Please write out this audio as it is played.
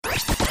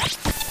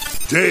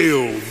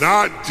Dale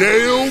Not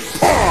Dale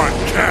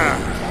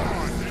Podcast.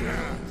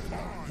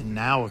 And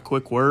now a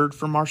quick word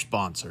from our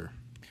sponsor.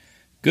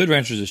 Good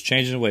Ranchers is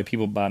changing the way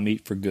people buy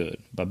meat for good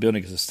by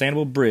building a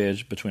sustainable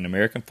bridge between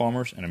American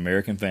farmers and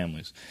American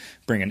families,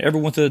 bringing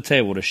everyone to the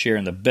table to share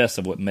in the best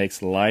of what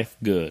makes life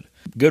good.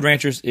 Good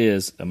Ranchers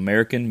is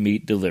American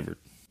meat delivered.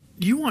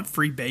 Do you want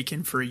free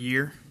bacon for a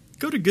year?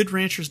 Go to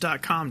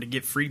goodranchers.com to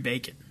get free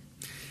bacon.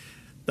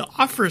 The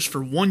offer is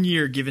for 1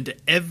 year given to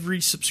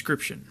every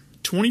subscription.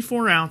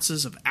 24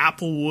 ounces of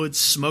Applewood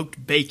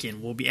smoked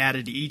bacon will be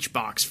added to each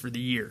box for the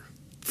year.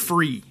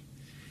 Free.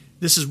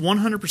 This is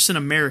 100%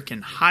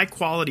 American,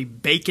 high-quality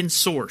bacon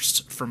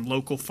sourced from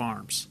local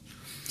farms.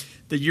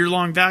 The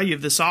year-long value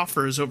of this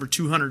offer is over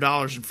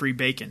 $200 in free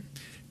bacon.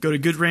 Go to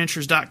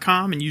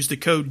goodranchers.com and use the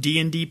code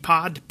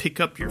DNDPOD to pick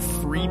up your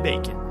free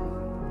bacon.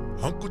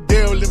 Uncle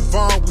Dale and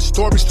Vaughn with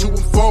stories to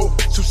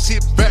unfold. So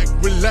sit back,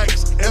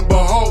 relax, and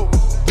behold.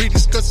 We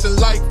discussing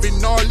life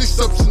and all its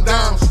ups and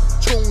downs.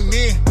 Tune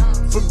in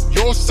from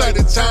your side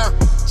of town.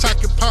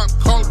 Talking pop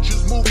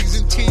cultures, movies,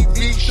 and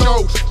TV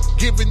shows.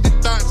 Giving the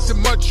thoughts and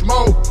much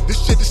more.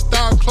 This shit is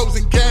style, clothes,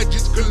 and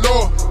gadgets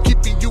galore.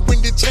 Keeping you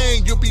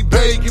entertained, you'll be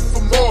begging for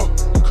more.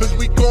 Cause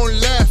we gon'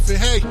 laugh and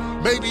hey,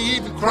 maybe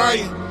even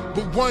crying.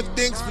 But one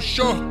thing's for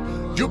sure,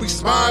 you'll be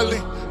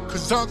smiling.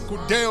 Cause Uncle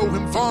Dale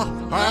and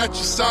Vaughn are at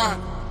your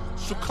side.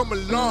 So come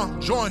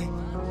along, join,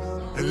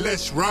 and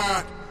let's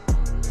ride.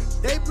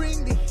 They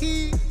bring the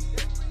heat.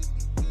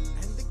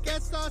 And the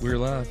guests are We're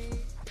live.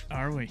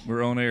 Are we?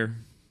 We're on air.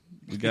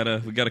 We got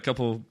a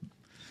couple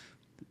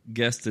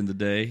guests in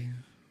today.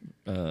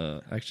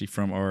 Actually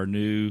from our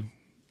new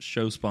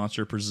show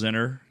sponsor,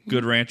 presenter,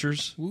 Good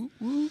Ranchers.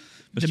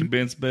 Mr.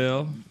 Vince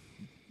Bell,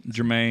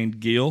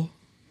 Jermain-Go.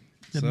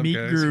 The meat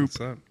group.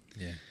 What's up?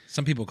 Yeah.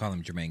 Some people call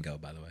him Jermain-Go,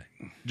 by the way.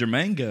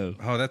 Jermain-Go.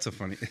 Oh, that's a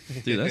funny.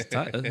 Dude, that's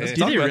tight. Let's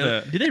Do talk they about really?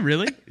 that. Do they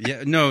really?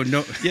 Yeah, no.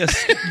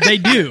 Yes. They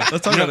do. Let's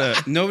talk about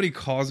that. Nobody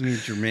calls me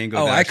Jermain-Go.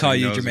 Oh, that I call actually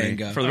you knows me.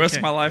 Jermain-Go. For the rest of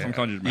Okay. my life, I'm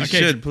calling you You Jermain-Go.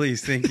 should,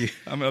 please. Thank you.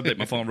 I'm going to update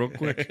my phone real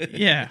quick.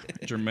 Yeah.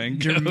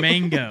 Jermain-Go.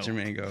 Jermain-Go.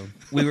 Jermain-Go.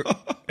 We were.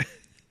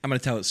 I'm going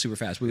to tell it super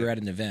fast. We were at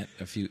an event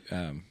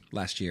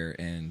last year,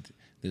 and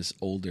this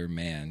older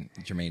man,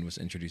 Jermaine, was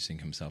introducing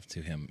himself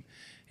to him,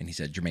 and he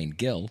said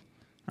Jermain-Gill,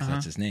 'cause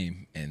that's his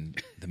name, and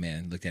the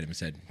man looked at him and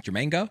said,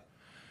 Jermain-Go?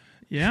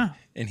 Yeah.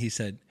 And he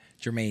said,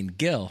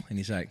 Jermain-Gill, and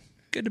he's like,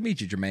 good to meet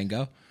you,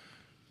 Jermain-Go.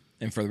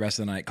 And for the rest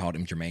of the night, called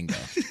him Jermain-Go.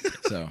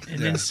 So And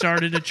then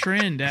started a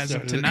trend as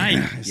of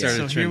tonight. Started So a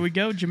here trend. we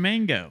go,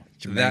 Jermain-Go.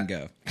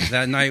 Jermain-Go.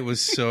 That night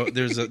was so.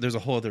 There's a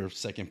whole other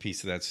second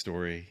piece of that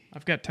story.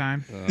 I've got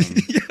time.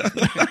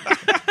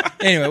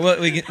 Anyway, well,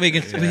 we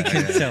can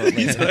tell it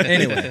later.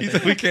 Anyway,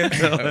 We can't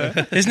tell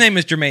that. his name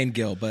is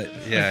Jermain-Gill, but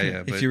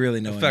Yeah. if you really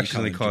know him, you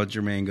affectionately call him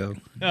called Jermain-Go.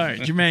 All right,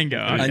 Jermain-Go.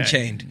 Okay.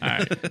 Unchained. All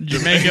right,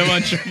 Jermain-Go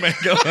Unchained.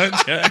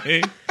 Jermain-Go.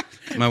 Okay.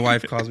 My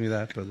wife calls me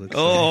that, but let's.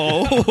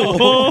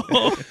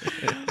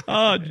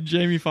 Oh,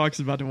 Jamie Foxx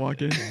is about to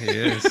walk in.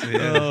 Yes.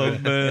 Oh,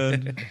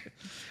 man.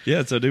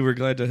 Yeah, so, dude, we're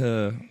glad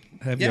to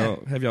have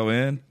y'all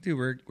in. dude,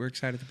 we're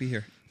excited to be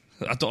here.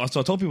 I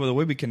told people the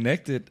way we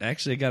connected,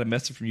 actually, I got a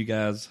message from you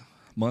guys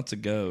months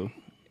ago,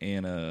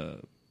 and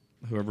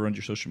whoever runs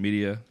your social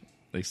media,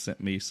 they sent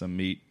me some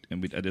meat,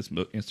 and I did some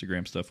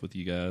Instagram stuff with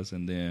you guys,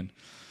 and then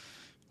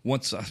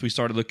once we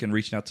started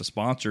reaching out to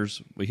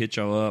sponsors, we hit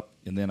y'all up,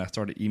 and then I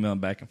started emailing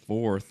back and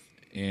forth,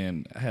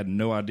 and I had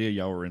no idea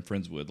y'all were in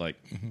Friendswood, like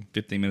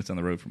 15 minutes down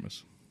the road from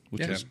us,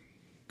 which was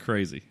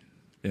crazy,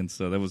 and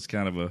so that was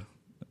kind of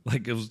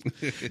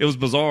it was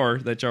bizarre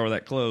that y'all were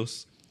that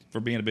close for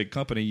being a big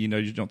company. You know,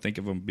 you don't think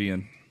of them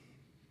being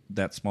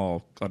that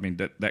small. I mean,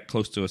 that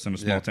close to us in a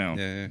small town.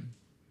 Yeah.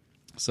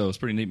 So it's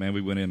pretty neat, man.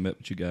 We went in and met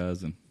with you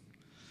guys, and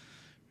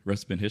the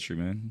rest has been history,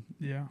 man.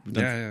 Yeah. We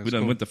it's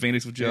done cool. went to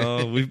Phoenix with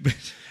y'all. We've been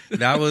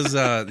That was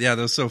that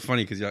was so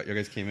funny because you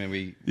guys came in,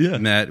 we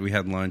met, we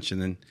had lunch,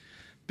 and then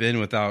Ben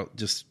without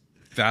just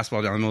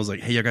fastball down the middle was like,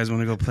 "Hey, you guys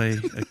want to go play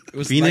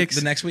was Phoenix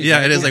like the next week, Yeah,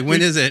 right? it is. Like,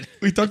 when is it?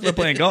 we talked about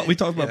playing golf. We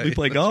talked about we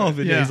play golf,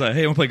 and Yeah. he's like,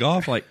 "Hey, want to play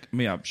golf?" Like,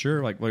 me, I'm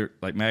sure. Like, we're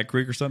like Mad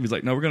Creek or something. He's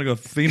like, "No, we're gonna go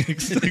to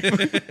Phoenix."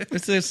 It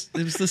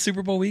was the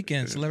Super Bowl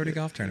weekend, celebrity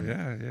golf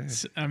tournament.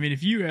 Yeah. I mean,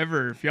 if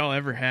y'all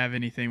ever have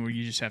anything where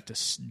you just have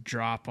to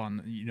drop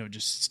on,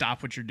 just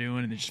stop what you're doing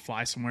and then just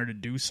fly somewhere to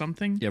do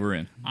something, Yeah, we're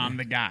in. I'm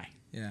the guy.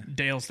 Yeah.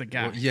 Dale's the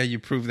guy. Well, yeah, you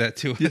proved that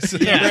to us.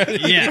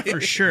 Yeah, for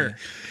sure.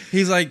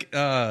 He's like,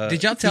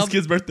 Did y'all tell His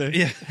kid's birthday.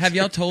 Yeah. Have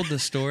y'all told the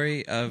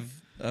story of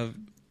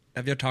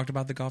have y'all talked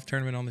about the golf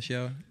tournament on the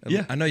show?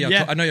 Yeah. I know y'all.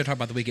 Yeah. I know y'all talked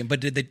about the weekend, but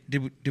did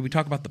we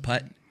talk about the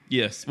putt?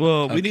 Yes.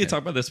 Well, we need Okay. to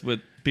talk about this with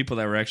people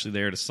that were actually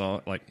there that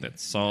saw I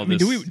this. mean,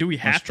 do we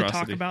have to talk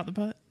monstrosity. about the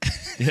putt?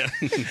 Yeah.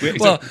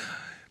 Well,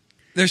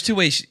 there's two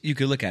ways you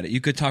could look at it.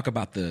 You could talk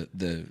about the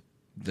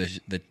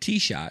tee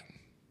shot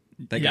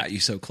that Yeah. got you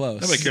so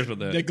close. Nobody cares about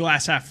that. The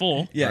glass half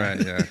full. Yeah.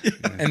 right, yeah.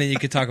 And then you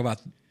could talk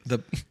about the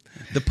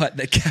putt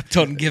that kept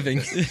on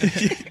giving.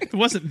 It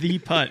wasn't the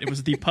putt. It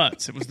was the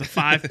putts. It was the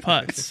 5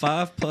 putts.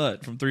 5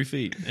 putt from 3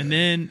 feet. And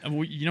then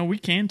we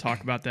can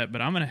talk about that, but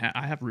I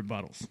have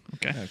rebuttals.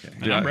 Okay.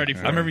 Dude, I'm ready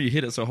for I remember you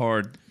hit it so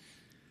hard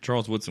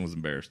Charles Woodson was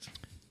embarrassed.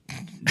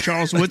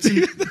 Charles Woodson.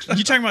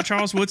 You talking about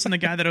Charles Woodson, the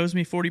guy that owes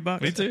me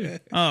 $40? Me too.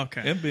 Oh,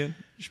 okay. And Ben.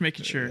 Just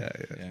making sure.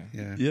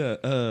 Yeah.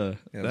 That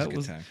was a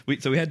good time.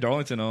 So we had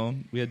Darlington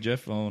on. We had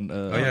Jeff on.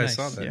 Oh yeah, nice.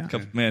 I saw that. Yeah.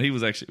 Man, he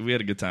was actually. We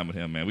had a good time with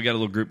him, man. We got a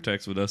little group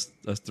text with us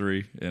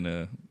three,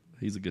 and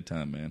he's a good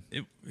time, man.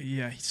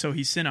 So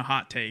he sent a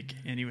hot take,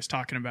 and he was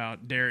talking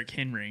about Derrick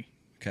Henry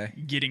Okay.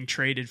 getting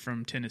traded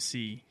from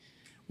Tennessee,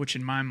 which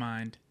in my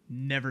mind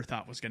never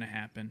thought was going to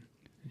happen.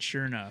 And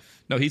sure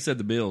enough, No, he said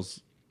the Bills.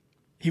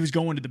 he was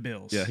going to the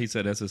Bills. Yeah, he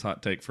said that's his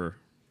hot take for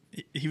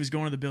He was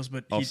going to the Bills,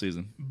 but off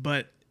season.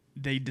 But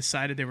they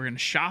decided they were going to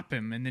shop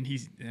him, and then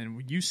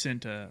you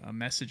sent a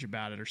message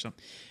about it or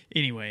something.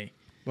 Anyway,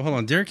 Well, hold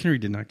on. Derrick Henry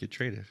did not get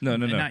traded. No.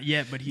 not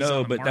yet, but he's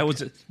on the but that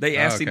was market. they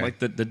asked him okay. like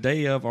the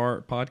day of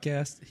our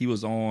podcast. He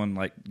was on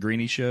like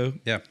Greeny's show.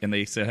 Yeah. and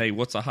they said, "Hey,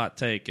 what's a hot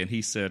take?" And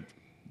he said,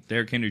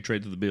 "Derrick Henry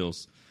traded to the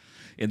Bills."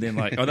 And then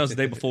like, that was the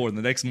day before. And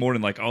the next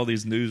morning, like all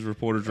these news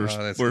reporters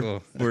that's were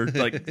cool. were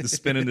like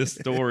spinning this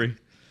story.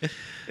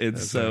 And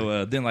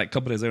so then like a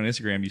couple days later on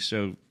Instagram, you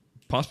show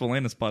possible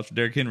landing spots for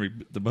Derrick Henry,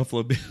 the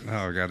Buffalo Bills.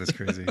 Oh god, that's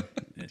crazy.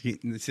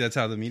 See, that's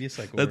how the media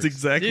cycle That's works.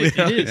 exactly It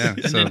how is. Yeah,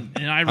 And so then-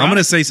 and I'm going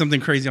to say something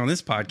crazy on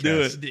this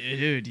podcast. Do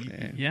it.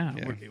 Dude, yeah.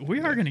 We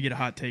are going to get a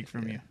hot take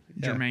from you,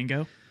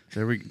 Jermain-Go.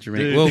 There we,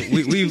 Jermaine.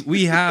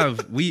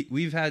 Well,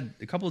 we've had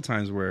a couple of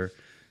times where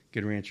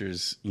Good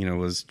Ranchers,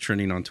 was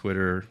trending on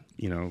Twitter,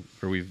 or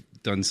we've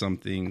done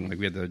something like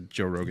we had the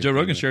Joe Rogan. Joe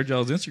Rogan shared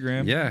y'all's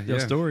Instagram, y'all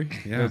story.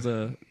 Yeah. It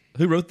was,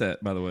 who wrote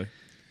that, by the way?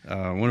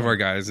 One of our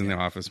guys in the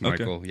office,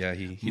 Michael. Okay. Yeah,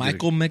 he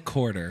Michael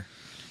McCorder.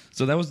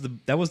 So that was the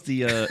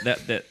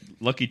that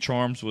Lucky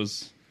Charms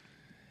was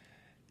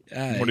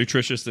more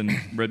nutritious than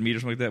red meat or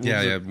something like that. What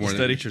was it? more than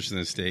Study? nutrition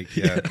than steak.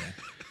 Yeah.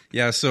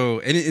 Yeah, so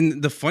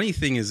and the funny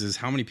thing is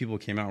how many people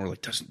came out and were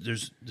like,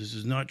 this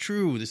is not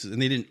true.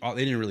 And they didn't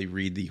really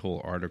read the whole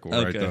article,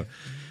 Okay. right?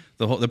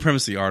 The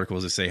premise of the article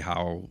is to say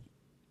how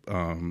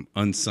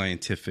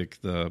unscientific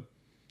the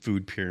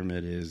food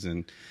pyramid is,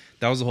 and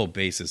that was the whole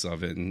basis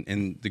of it.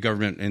 And the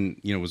government,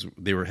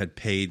 had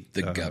paid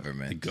The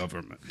government.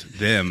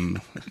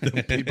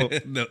 the people,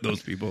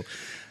 those people.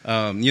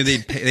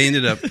 They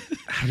ended up.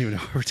 I don't even know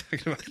what we're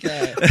talking about.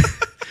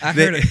 I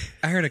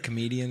heard a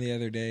comedian the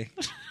other day.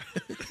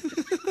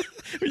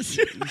 It's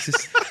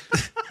just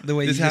the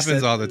way This you just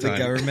happens said all the time. The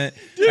government.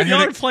 Dude,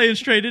 y'all are playing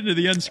straight into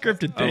the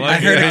unscripted thing. I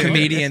heard a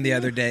comedian the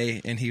other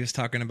day, and he was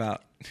talking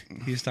about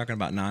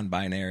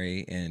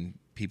non-binary and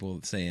people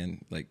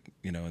saying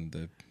and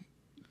the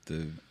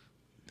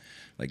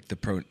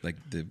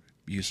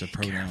use of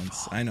pronouns.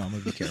 Careful. I know I'm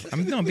gonna be careful.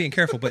 I'm being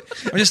careful, but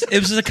it was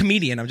just a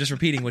comedian. I'm just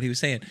repeating what he was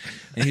saying,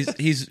 and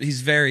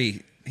he's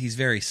very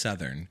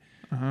Southern,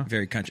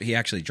 very country. He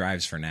actually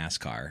drives for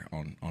NASCAR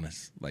on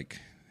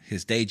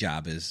his day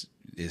job is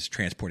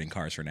transporting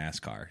cars for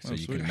NASCAR. So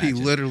you can He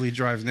imagine. literally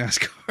drives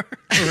NASCAR.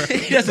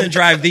 He doesn't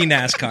drive the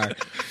NASCAR,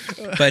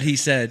 but he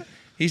said,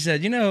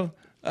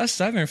 us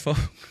Southern folk,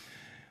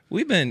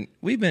 we've been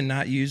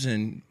not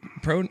using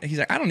He's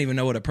like, I don't even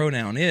know what a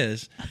pronoun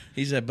is.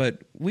 He said,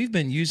 but we've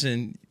been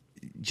using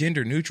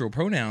gender neutral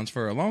pronouns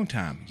for a long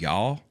time,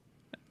 y'all.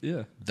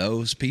 Yeah,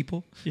 Those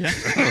people. Yeah.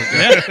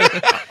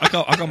 I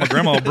call my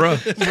grandma bro.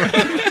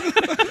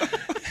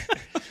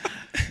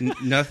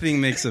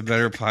 Nothing makes a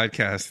better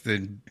podcast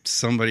than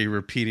somebody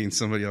repeating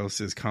somebody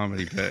else's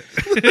comedy bit.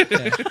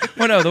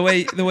 Well, no, the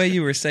way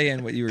you were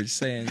saying what you were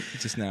saying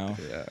just now.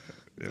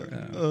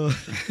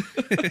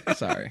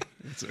 Sorry.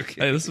 It's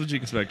okay. Hey, this is what you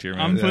can expect here,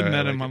 man. I'm putting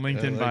that I in my like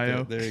it. LinkedIn I like bio.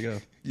 that. There you go.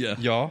 Yeah,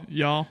 Y'all,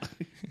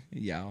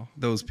 Y'all,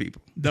 those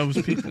people.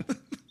 those people.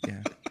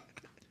 Yeah.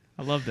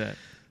 I love that.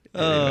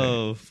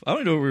 Oh, I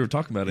don't know what we were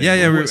talking about. Yeah,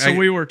 anymore. yeah.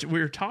 We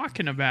were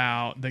talking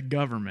about the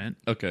government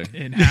Okay.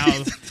 and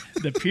how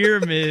the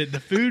pyramid, the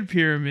food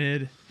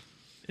pyramid,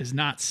 is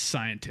not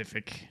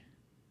scientific.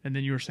 And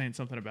then you were saying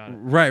something about it.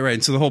 Right.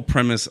 And so the whole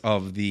premise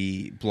of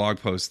the blog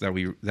post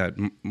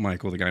that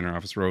Michael, the guy in our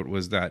office, wrote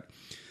was that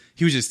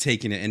he was just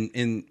taking it,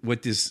 and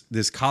what this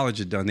college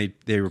had done,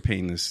 they were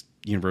paying this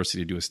university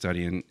to do a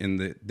study,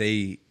 and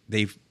they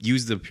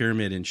used the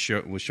pyramid and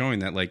was showing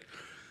that like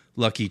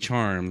Lucky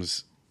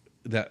Charms,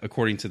 that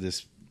according to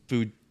this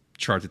food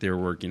chart that they were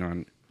working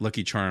on,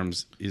 Lucky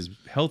Charms is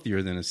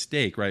healthier than a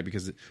steak, right?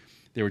 Because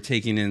they were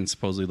taking in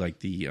supposedly like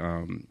the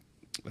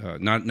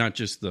not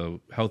just the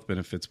health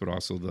benefits, but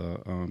also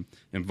the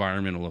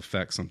environmental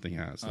effects something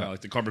has, Like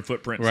the carbon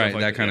footprint, right? stuff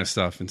like that kind of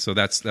stuff. And so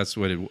that's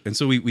what it. And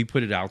so we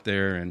put it out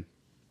there, and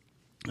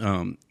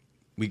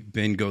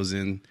Ben goes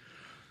in,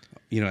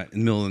 in the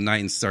middle of the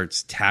night and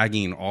starts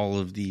tagging all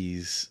of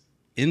these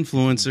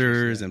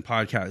influencers and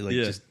podcasts,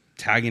 just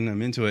tagging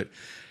them into it.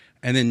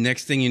 And then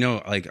next thing you know,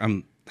 like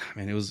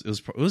it was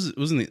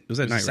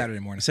at night, Saturday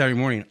morning. Saturday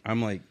morning, I'm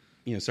like,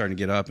 starting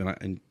to get up,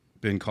 and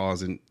Ben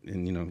calls, and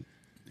you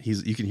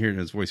can hear it in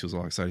his voice. He was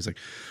all excited. He's like,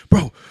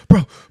 bro,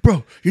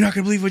 you're not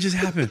gonna believe what just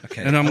happened.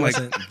 Okay, and I'm like,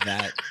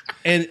 that.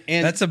 and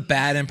That's a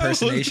bad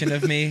impersonation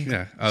of me.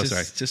 Yeah. Oh, just,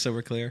 sorry. Just so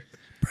we're clear.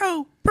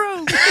 bro,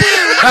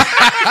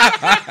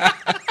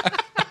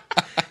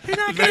 you're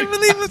not gonna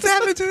believe what's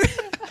happened to me.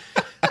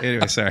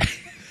 Anyway, sorry.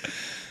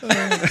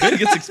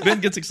 Ben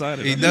gets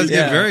excited. He does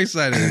get very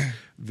excited.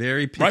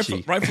 Very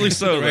pitchy. Rightfully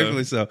so.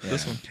 Rightfully so.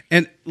 This one.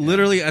 And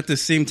literally at the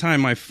same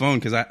time, my phone,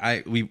 because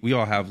we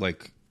all have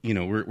like, you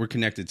know, we're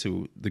connected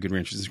to the Good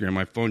Ranchers Instagram.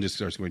 My phone just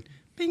starts going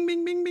bing,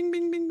 bing, bing, bing,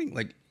 bing, bing, bing.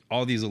 Like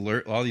all these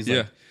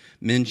like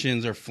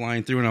mentions are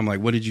flying through, and I'm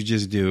like, what did you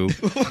just do?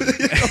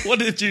 What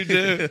did you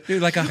do?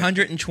 Dude, like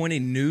 120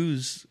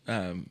 news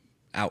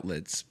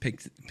outlets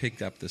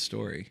picked up the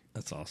story.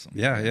 That's awesome.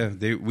 Yeah.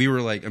 We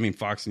were like, I mean,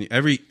 Fox News,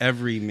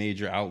 every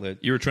major outlet.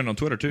 You were trending on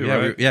Twitter too, Yeah,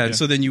 right? yeah.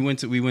 So then you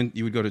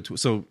would go to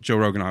so Joe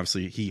Rogan,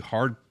 obviously he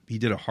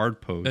did a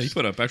hard post. Yeah, he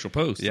put up actual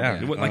posts. Yeah.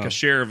 It wasn't like a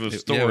share of a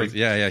story.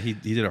 He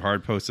did a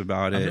hard post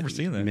about it. I've never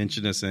seen that.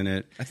 Mentioned us in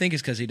it. I think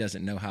it's because he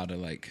doesn't know how to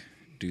like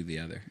do the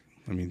other.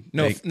 I mean,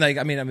 No, I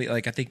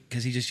think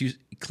because he just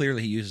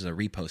clearly he uses a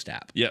repost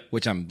app. Yeah.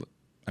 Which I'm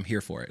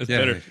here for it. It's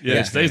better. Yeah,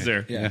 it stays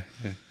there. Yeah.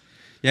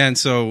 Yeah, and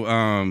so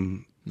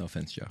No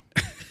offense, Joe.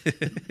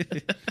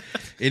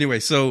 anyway,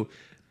 so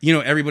you know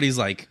everybody's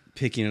like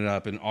picking it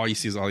up, and all you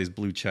see is all these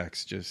blue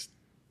checks just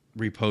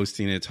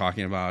reposting it,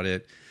 talking about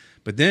it.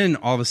 But then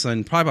all of a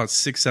sudden, probably about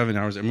 6-7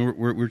 hours, I mean,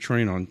 we're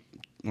trending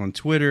on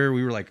Twitter.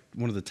 We were like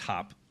one of the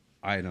top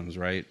items,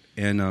 right?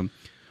 And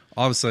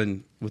all of a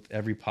sudden, with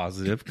every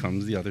positive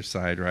comes the other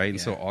side, right? And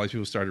so all these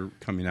people started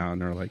coming out,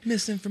 and they're like,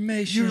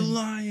 Misinformation. "You're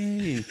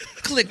lying.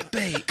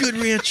 Clickbait. Good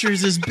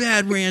ranchers is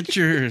bad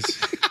ranchers."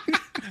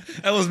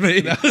 That was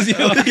me. All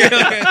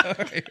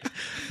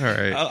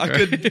right. I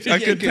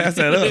couldn't pass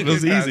that up. It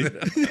was easy.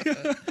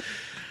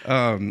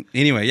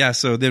 Anyway, yeah.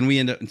 So then we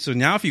end up. So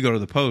now, if you go to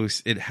the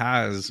post, it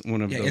has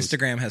one of those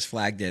Instagram has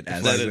flagged it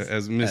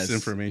as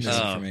misinformation.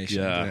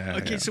 misinformation.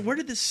 Okay, so where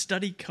did this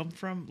study come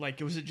from? Like,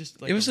 was it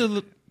just like It was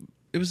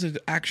an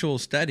actual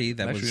study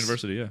that Actual was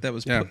university, yeah. that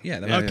was Yeah. put, that Yeah,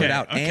 was put yeah.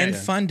 out Okay. and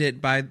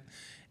funded by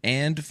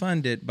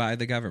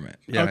the government.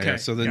 Yeah, Okay. yeah.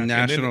 So the Gotcha.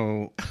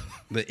 national,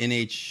 the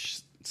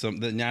NH,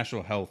 the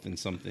national health and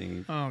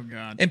something. Oh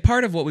God. And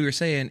part of what we were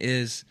saying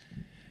is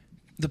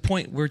the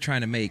point we're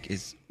trying to make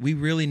is we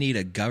really need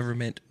a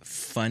government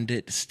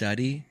funded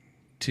study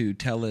to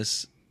tell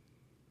us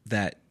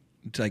that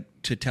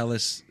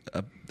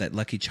that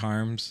Lucky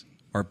Charms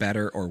are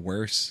better or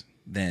worse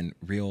than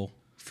real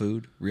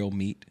food, real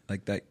meat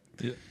like that.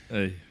 Yeah.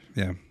 Hey,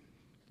 Yeah.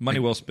 money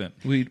well spent.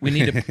 We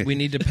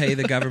need to pay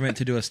the government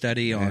to do a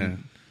study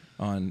on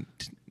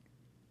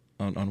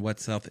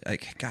what's healthy.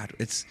 Like God,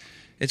 it's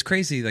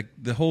crazy. Like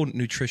the whole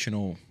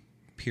nutritional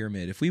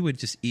pyramid. If people would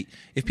just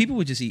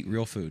eat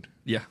real food,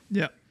 Yeah.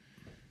 Yeah.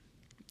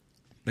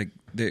 like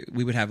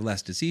we would have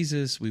less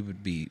diseases. We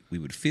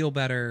would feel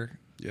better.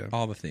 Yeah.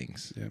 All the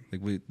things. Yeah.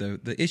 Like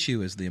the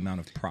issue is the amount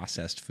of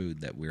processed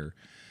food that we're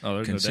Oh,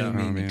 there's no doubt.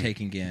 consuming Oh, man. and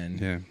taking in.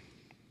 Yeah.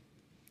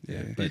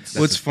 Yeah. But that's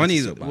What's a funny?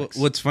 soapbox.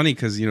 What's funny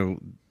because we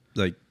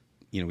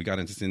got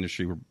into this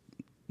industry.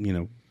 We're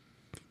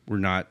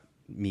not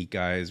meat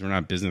guys. We're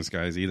not business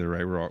guys either,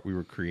 right? We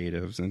were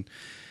creatives,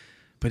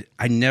 but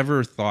I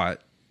never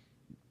thought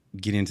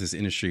getting into this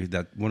industry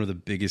that one of the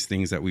biggest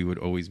things that we would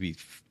always be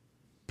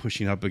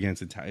pushing up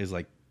against is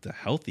like the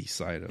healthy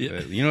side of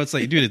it. You know, it's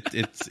like, dude,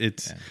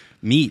 it's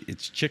meat,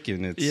 it's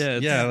chicken,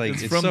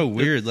 it's from- so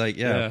weird. Like,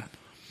 yeah.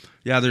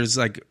 There's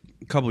like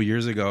a couple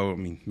years ago, I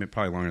mean,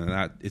 probably longer than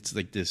that. It's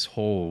like this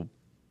whole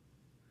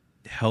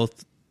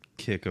health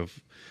kick of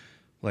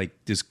like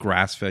this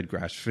grass-fed,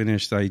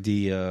 grass-finished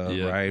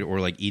idea, right? Or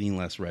like eating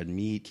less red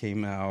meat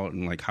came out,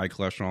 and like high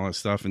cholesterol, all that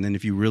stuff. And then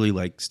if you really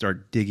like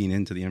start digging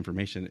into the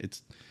information,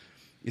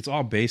 it's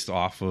all based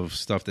off of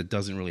stuff that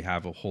doesn't really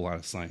have a whole lot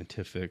of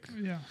scientific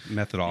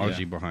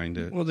methodology behind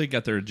it. Well, they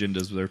got their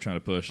agendas they're trying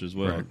to push as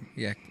well. Right.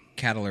 Yeah,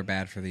 cattle are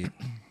bad for the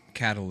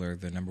cattle are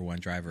the number one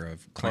driver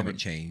of climate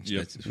change.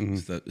 Yep.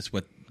 It's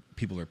what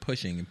people are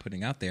pushing and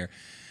putting out there.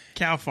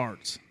 Cow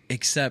farts.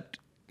 Except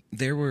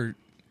there were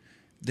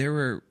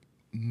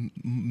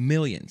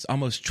millions,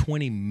 almost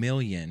 20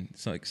 million.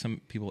 So like some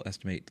people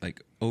estimate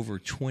like over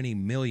 20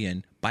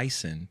 million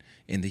bison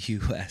in the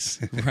U.S.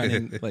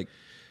 running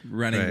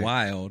Right.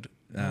 wild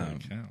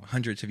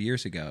hundreds of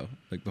years ago,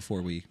 like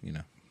before we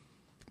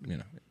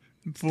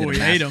Before we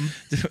ate them.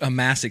 a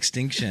mass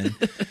extinction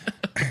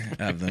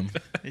of them.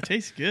 They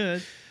taste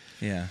good.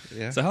 Yeah,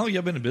 So how long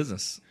y'all been in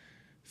business?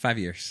 5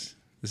 years.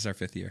 This is our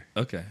 5th year.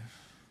 Okay.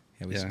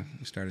 Yeah, we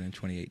started in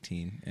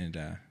 2018, and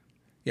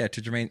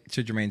to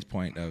Jermaine's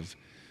point of,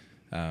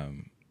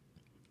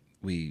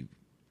 we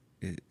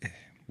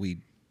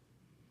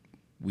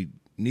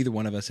neither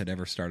one of us had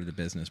ever started a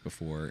business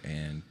before,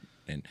 and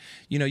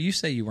you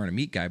say you weren't a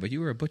meat guy, but you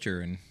were a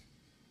butcher, and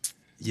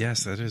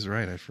Yes, that is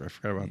right. I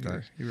forgot about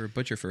that. you were a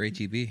butcher for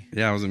HEB.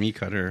 Yeah, I was a meat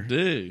cutter.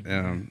 Dude.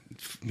 Man,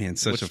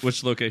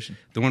 Which location?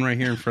 the one right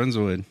here in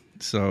Friendswood.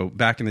 So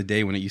back in the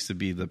day when it used to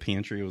be the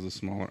pantry, it was a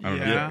smaller. I don't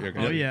know.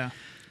 Oh yeah.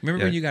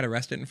 Remember when Yeah. you got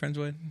arrested in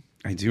Friendswood?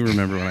 I do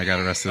remember when I got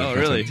arrested. Oh, in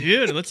really?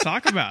 Friendswood. Dude, let's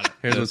talk about it.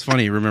 Here's what's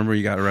funny. Remember when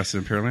you got arrested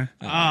in Pearland?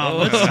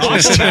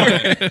 Let's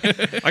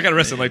talk. I got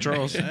arrested in Lake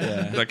Charles. Does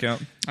that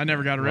count? I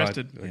never got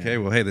arrested. Okay,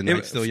 well, hey, the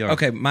night's still young.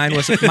 Okay, mine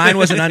was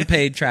an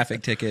unpaid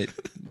traffic ticket.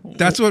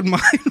 That's what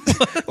mine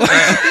was.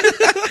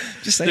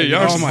 Just Dude,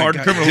 y'all are some hard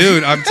criminals.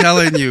 Dude, I'm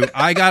telling you,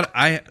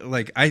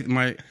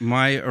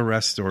 my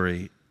arrest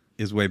story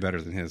is way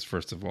better than his.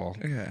 First of all,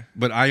 Okay.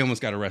 But I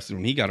almost got arrested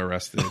when he got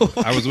arrested.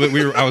 I was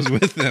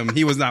with him.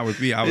 He was not with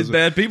me. I was It's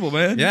bad people,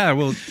 man. Yeah,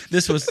 well,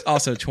 This was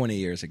also 20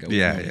 years ago. We've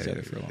Yeah, known yeah, each other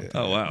yeah, for a long yeah.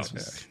 time. Oh, wow.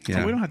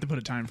 yeah. We don't have to put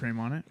a time frame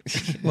on it.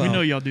 we Well,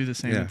 know y'all do the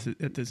same yeah.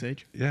 at this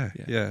age.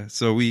 Yeah.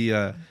 So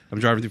I'm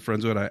driving through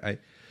Friendswood.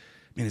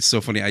 Man, it's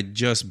so funny. I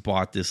just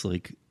bought this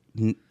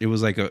it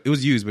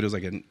was used, but it was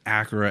like an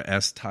Acura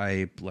S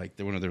type, like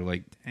one of their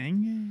Dang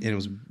and it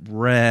was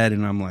red,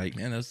 and I'm like,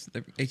 Man,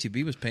 HEB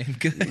was paying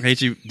good.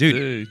 dude,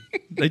 Dude,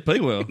 they play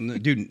well.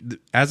 dude,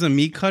 as a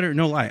meat cutter,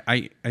 no lie,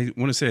 I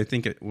want to say I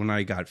think when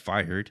I got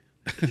fired.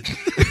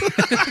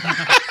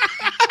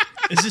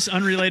 Is this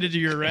unrelated to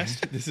your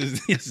arrest? This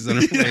is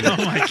unrelated. Oh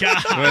my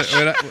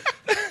god!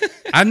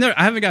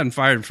 I haven't gotten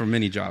fired from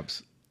many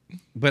jobs,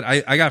 but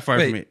I got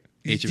fired from Wait,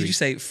 HEB. did you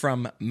say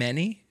from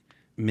many?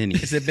 Many?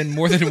 Has it been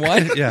more than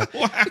one? Yeah.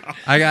 Wow.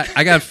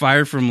 I got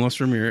fired from Los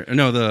Ramirez.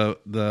 No,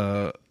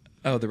 the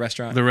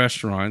restaurant. the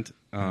restaurant.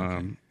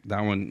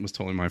 That one was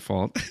totally my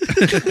fault.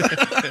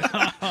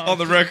 On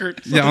the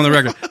record. Yeah, on the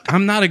record.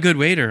 I'm not a good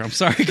waiter. I'm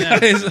sorry,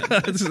 guys.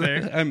 That's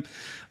fair.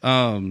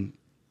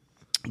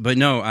 But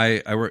no,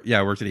 I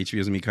worked at HEB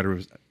as a meat cutter.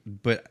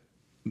 But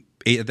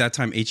at that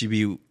time,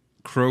 HEB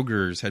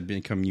Kroger's had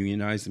become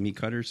unionized, the meat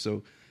cutters.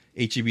 So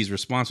HEB's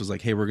response was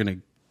like, "Hey, we're gonna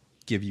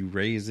give you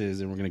raises,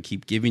 and we're gonna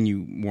keep giving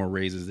you more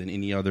raises than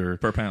any other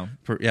Per pound.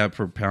 per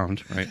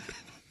pound, right?"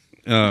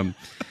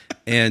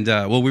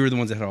 Well, we were the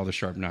ones that had all the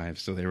sharp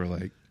knives, so they were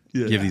like,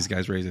 "Give these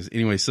guys raises."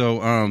 Anyway, so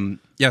so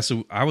I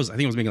think I was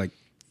making like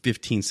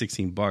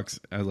 $15-16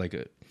 as like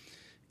a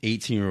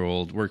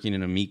 18-year-old working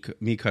in a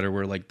meat cutter,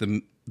 where like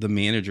the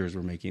managers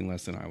were making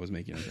less than I was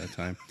making at that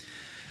time.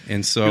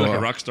 And so You're like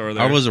a rock star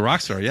there. I was a rock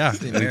star, yeah.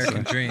 The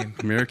American dream.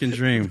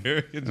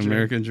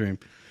 American dream.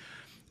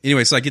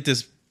 Anyway, so I get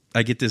this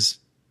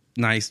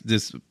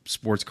this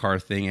sports car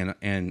thing,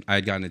 and I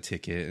had gotten a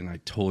ticket, and I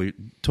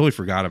totally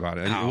forgot about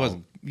it. It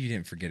wasn't. You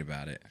didn't forget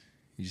about it.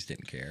 You just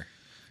didn't care.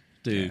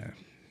 Dude,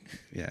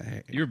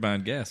 Yeah, you were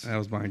buying gas. I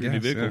was buying Your new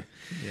gas. vehicle.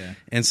 Yeah.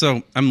 And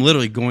so I'm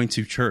literally going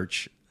to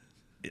church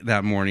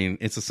that morning.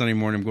 It's a Sunday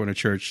morning. I'm going to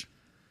church.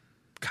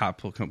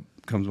 Cop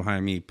comes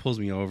behind me, pulls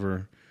me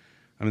over.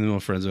 I'm in the middle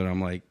of Friendswood.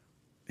 I'm like,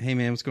 "Hey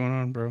man, what's going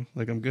on, bro?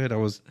 Like, I'm good. I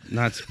was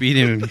not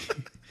speeding."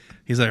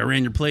 He's like, "I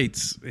ran your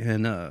plates,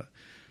 and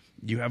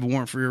you have a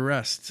warrant for your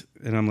arrest."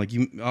 And I'm like,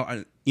 you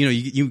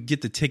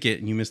get the ticket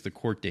and you miss the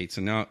court date.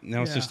 So now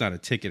it's just not a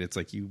ticket. It's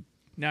like you.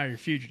 Now you're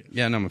fugitive.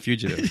 Yeah, no, I'm a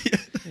fugitive.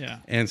 Yeah.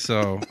 And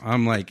so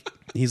I'm like,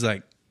 he's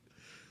like,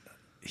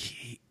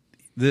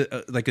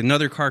 like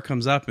another car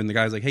comes up, and the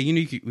guy's like, "Hey,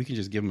 we can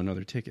just give him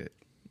another ticket."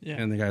 Yeah.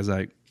 And the guy's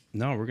like,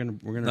 "No, we're gonna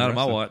Not on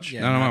my arrest him." watch.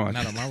 Yeah, Not on my watch.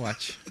 Not on my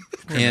watch.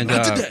 And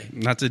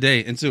not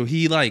today. And so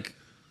he like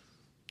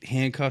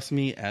handcuffs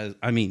me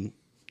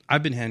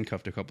I've been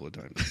handcuffed a couple of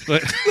times,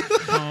 but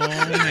Oh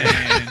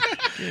man.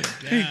 Good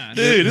God.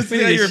 Dude, this is the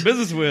guy you're in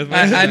business with,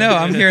 man. I know.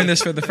 I'm hearing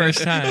this for the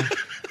first time.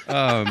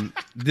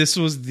 this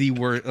was the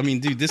worst. I mean,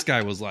 dude, this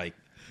guy was like,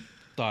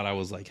 thought I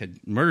was like had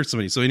murdered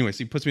somebody. So anyway, so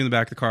he puts me in the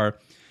back of the car,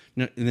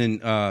 and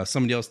then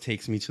somebody else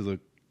takes me to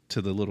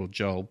the little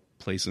jail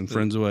place in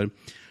Friendswood.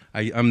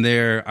 I'm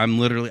there. I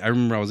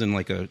remember I was in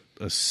like a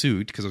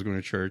suit because I was going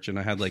to church, and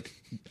I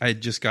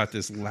had just got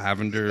this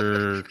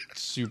lavender,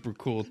 super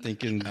cool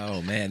thinking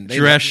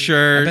dress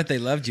shirt. I bet they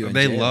loved you.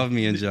 They love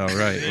me in jail,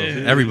 right?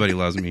 Well, everybody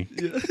loves me.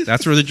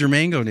 That's where the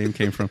Jermain-Go name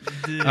came from.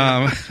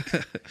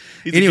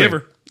 He's anyway, a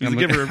giver. He's a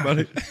giver,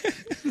 everybody.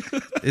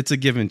 It's a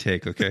give and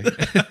take, okay?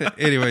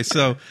 Anyway,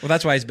 so Well,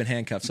 that's why he's been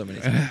handcuffed so many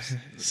times.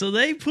 So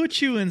they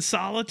put you in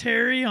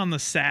solitary on the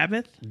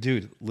Sabbath?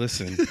 dude,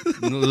 listen,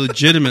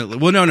 legitimately.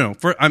 Well, no.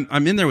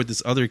 I'm in there with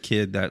this other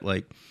kid that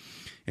like,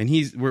 and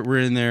we're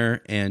in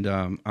there, and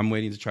I'm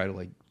waiting to try to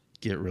like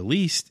get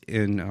released,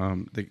 and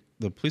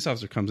the police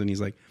officer comes in.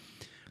 He's like,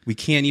 we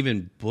cannot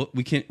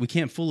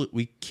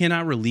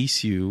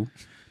release you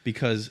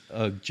because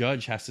a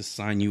judge has to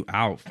sign you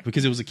out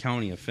because it was a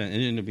county offense. It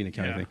ended up being a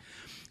county thing.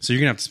 So you're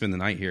going to have to spend the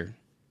night here.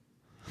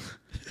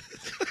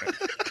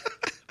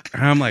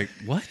 And I'm like,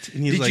 what?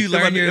 And he's Did like, you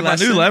learn your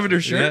lesson? My new lavender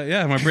shirt.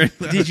 Yeah, my brain.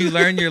 Did you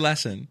learn your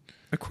lesson?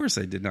 Of course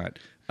I did not.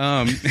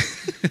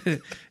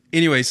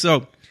 Anyway,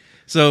 so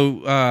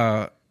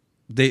they're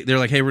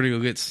like, hey, we're going to go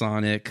get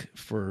Sonic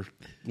for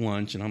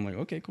lunch. And I'm like,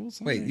 okay, cool.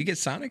 Sonic. Wait, you get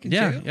Sonic in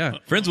Yeah, jail? yeah.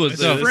 Friendswood.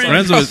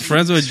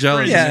 Friendswood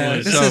jealous. Yeah,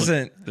 this So-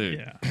 isn't. Dude.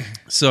 Yeah.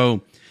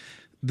 So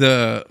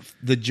the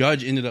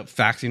judge ended up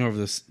faxing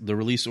over the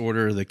release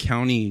order. The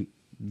county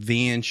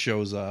van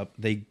shows up.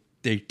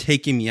 They're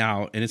taking me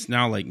out, and it's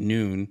now like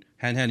noon.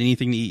 Hadn't had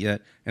anything to eat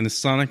yet, and the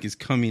Sonic is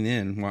coming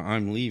in while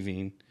I'm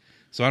leaving.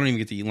 So I don't even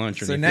get to eat lunch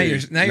or So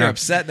anything. now you're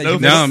upset that you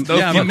now missed,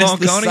 I'm- you missed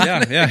the County?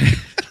 Sonic. Yeah.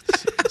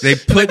 They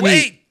put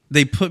wait.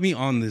 They put me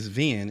on this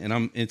van,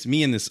 and it's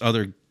me and this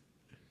other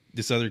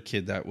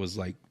kid that was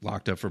like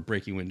locked up for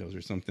breaking windows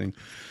or something.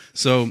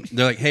 So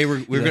they're like, "Hey, we're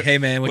Like, gonna, hey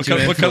man, What you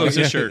in for? color is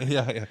his shirt?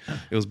 Yeah,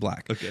 it was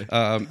black. Okay.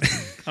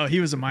 Oh,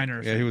 he was a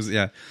minor. Yeah, he was.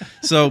 Yeah.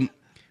 So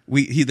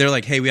they're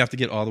like, hey, we have to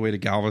get all the way to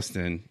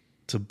Galveston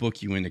to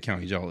book you into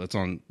county jail. That's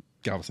on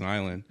Galveston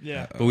Island.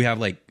 Yeah. But we have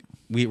like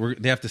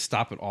they have to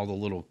stop at all the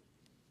little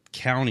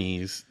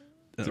counties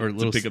or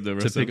little pick up the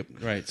rest of them.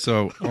 right.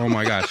 So, oh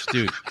my gosh,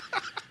 dude.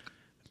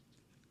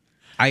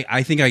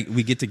 I think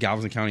we get to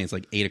Galveston County. It's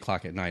like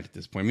 8:00 at night at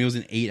this point. I mean, it was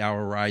an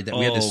 8-hour ride that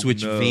we had to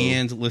switch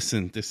vans.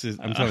 Listen,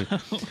 I'm telling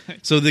you.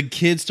 So the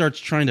kid starts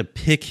trying to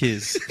pick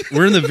his.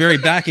 We're in the very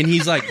back, and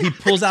he's like, he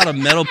pulls out a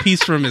metal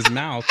piece from his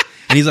mouth,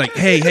 and he's like,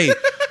 hey,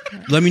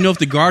 let me know if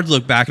the guards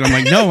look back. And I'm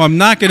like, no, I'm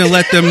not going to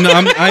let them know.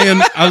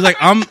 I was like,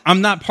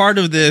 I'm not part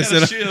of this.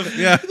 And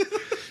yeah.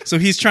 So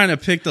he's trying to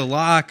pick the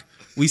lock.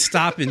 We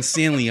stop in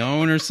San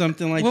Leon or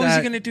something like that. What was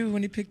he going to do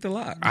when he picked the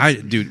lock? I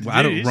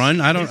don't run.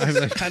 I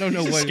don't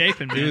know what.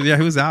 Escaping, man. Yeah,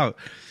 he was out.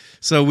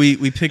 So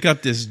we pick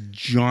up this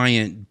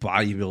giant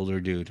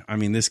bodybuilder dude. I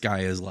mean, this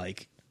guy is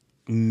like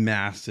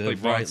massive. Like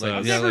Vaughn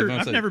says.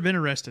 I've never been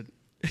arrested.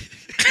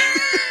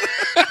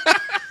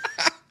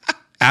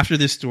 After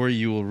this story,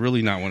 you will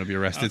really not want to be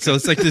arrested. Okay. So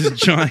it's like this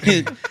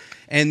giant,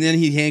 and then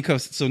he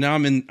handcuffs. So now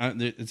I'm in.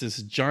 It's this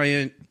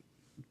giant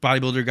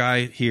bodybuilder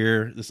guy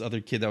here, this other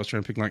kid that was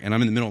trying to pick lock, and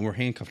I'm in the middle, and we're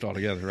handcuffed all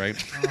together, right?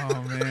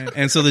 Oh man!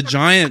 And so the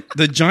giant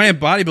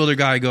bodybuilder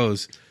guy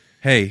goes,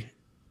 "Hey,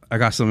 I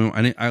got some.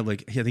 I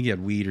think he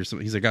had weed or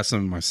something. He's like, I got some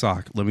in my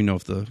sock. Let me know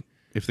if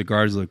the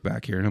guards look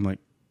back here." And I'm like,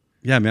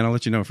 "Yeah, man, I'll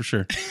let you know for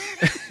sure."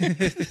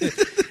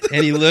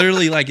 And he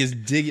literally like is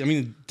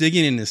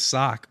digging in his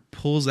sock,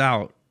 pulls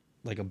out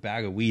like a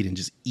bag of weed and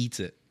just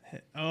eats it.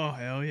 Oh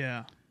hell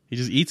yeah! He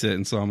just eats it,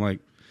 and so I'm like,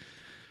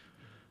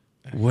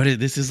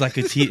 this is like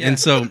a tea. And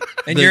so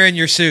you're in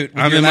your suit.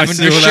 I'm in my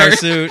suit with our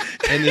suit,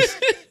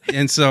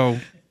 and so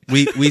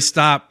we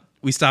stop.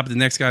 We stopped the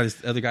next guy.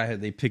 This other guy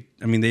they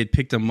had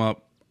picked him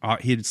up.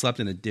 He had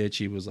slept in a ditch.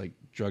 He was like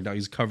drugged out. He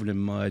was covered in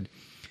mud.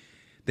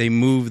 They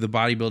moved the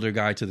bodybuilder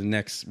guy to the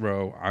next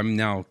row. I'm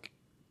now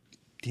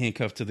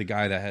handcuffed to the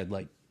guy that had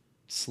like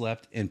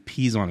slept and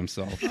pees on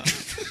himself.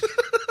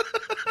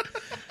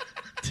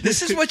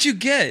 This is what you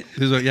get.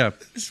 This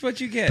is what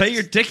you get. Pay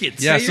your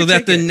tickets. Yeah, so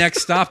that the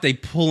next stop they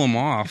pull him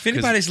off. If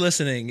anybody's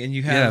listening and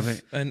you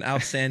have an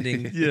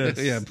outstanding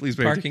please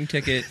pay parking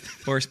ticket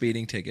or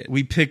speeding ticket,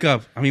 we pick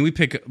up.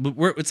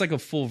 It's like a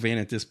full van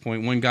at this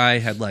point. One guy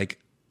had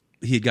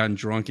he had gotten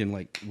drunk and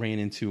like ran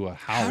into a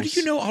house. How do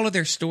you know all of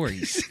their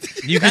stories?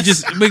 You could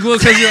just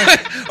because you're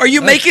like, are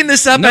you making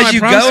this up as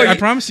you go? I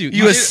promise you.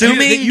 You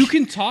assuming you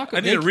can talk.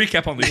 I need a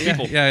recap on these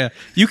people. Yeah.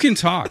 You can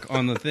talk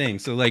on the thing.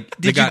 So like,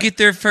 did you get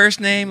their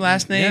first name,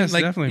 last name? Yes,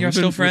 like definitely. You're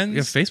still friends.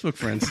 Yeah, Facebook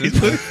friends.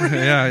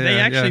 Yeah. They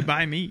actually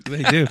buy meat.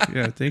 They do.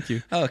 Yeah. Thank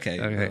you. Oh, okay.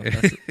 Well,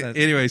 that's...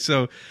 Anyway,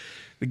 so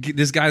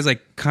this guy's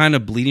like kind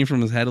of bleeding from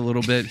his head a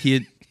little bit.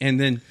 And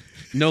then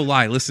no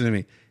lie, listen to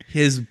me.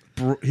 His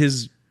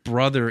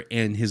brother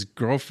and his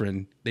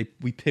girlfriend,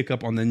 we pick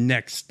up on the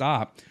next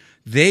stop.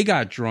 They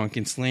got drunk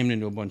and slammed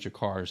into a bunch of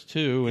cars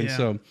too, and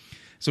so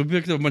we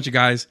picked up a bunch of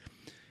guys.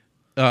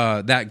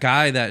 That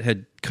guy that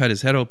had cut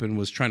his head open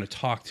was trying to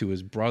talk to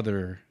his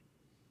brother,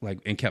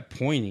 and kept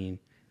pointing.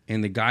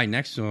 And the guy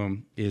next to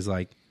him is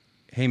like,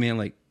 "Hey man,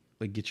 like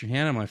get your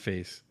hand on my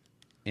face."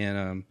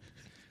 And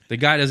the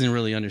guy doesn't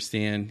really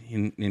understand,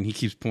 and he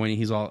keeps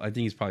pointing. I think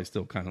he's probably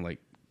still kind of like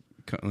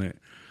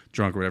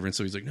drunk or whatever. And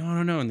so he's like,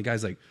 "No." And the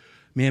guy's like,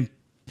 "Man,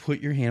 put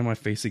your hand on my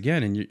face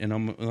again, and you're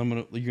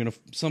gonna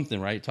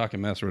something, right?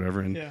 Talking mess or whatever."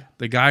 And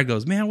the guy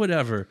goes, "Man,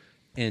 whatever."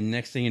 And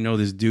next thing you know,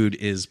 this dude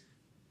is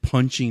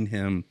punching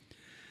him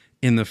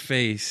in the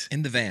face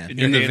in the van,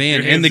 and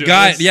the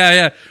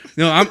guy,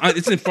 no,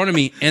 it's in front of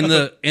me, and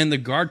the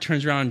guard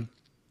turns around,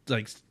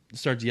 like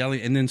starts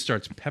yelling, and then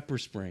starts pepper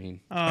spraying.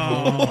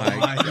 Oh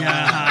my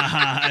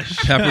gosh!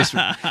 Pepper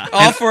spray,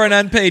 all for an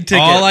unpaid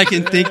ticket. All I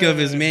can think of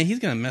is, man, he's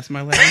gonna mess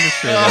my leg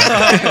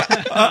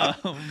up.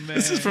 Oh man!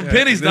 This is from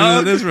Penny's,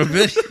 dog. This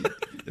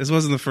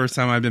wasn't the first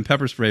time I've been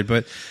pepper sprayed,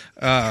 but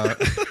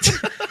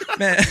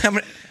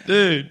man,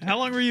 dude, how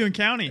long were you in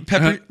county?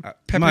 Pepper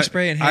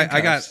spray and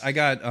handcuffs. I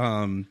got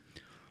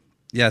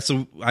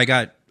so I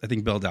got, I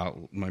think, bailed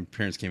out. My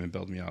parents came and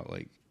bailed me out.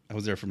 Like, I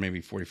was there for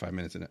maybe 45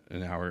 minutes,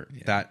 an hour.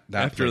 Yeah. That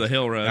after the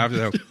hill run. After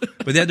that,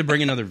 but they had to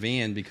bring another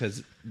van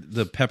because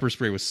the pepper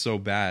spray was so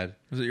bad.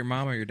 Was it your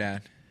mom or your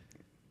dad?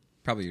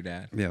 Probably your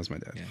dad. Yeah, it was my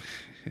dad.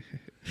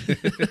 Yeah.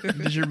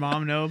 Does your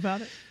mom know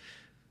about it?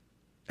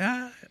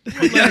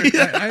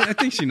 I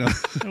think she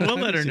knows. We'll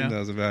let her know. She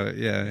knows about it.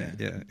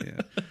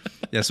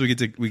 Yeah. So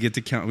we get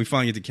to county. We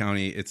finally get to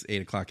county. It's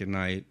 8:00 at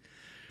night.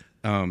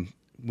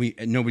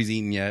 Nobody's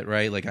eaten yet,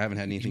 right? Like, I haven't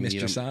had anything to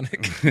eat. Mr.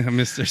 Sonic.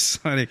 Mr.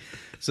 Sonic.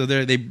 So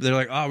they're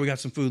like, "Oh, we got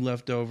some food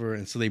left over,"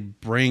 and so they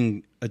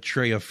bring a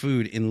tray of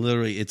food, and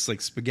literally it's like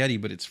spaghetti,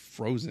 but it's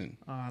frozen.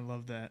 Oh, I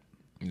love that.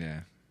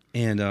 Yeah.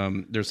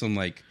 And there's some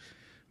like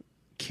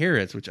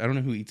carrots, which I don't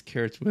know who eats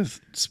carrots with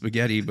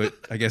spaghetti, but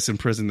I guess in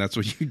prison that's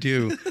what you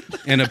do.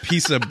 And a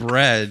piece of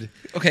bread.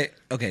 Okay.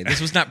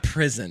 This was not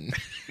prison.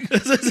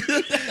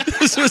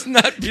 This was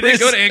not prison. You didn't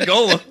go to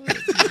Angola.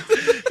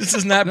 This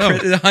is not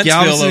Huntsville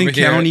Galveston over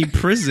here. County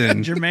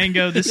Prison.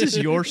 Jermain-Go, this is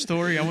your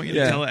story. I want you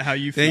to tell it how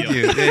you feel. Thank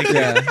you.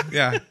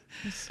 Yeah.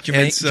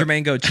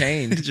 Jermain-Go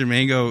chained.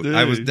 Jermain-Go,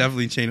 I was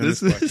definitely chained on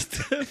this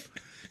part.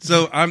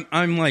 So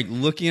I'm like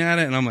looking at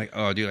it and I'm like,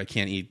 oh dude, I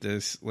can't eat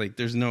this. Like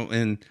there's no,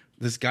 and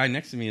this guy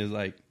next to me is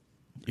like,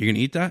 you're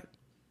gonna eat that?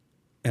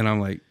 And I'm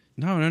like,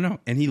 no.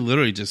 And he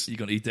literally just, You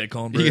gonna eat that you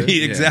cornbread? can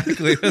eat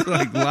exactly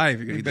like live.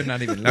 You're gonna eat better that.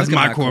 not even That's look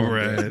at my my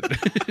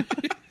cornbread.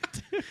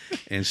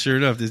 And sure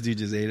enough, this dude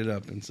just ate it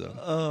up. And so,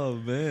 Oh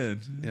man,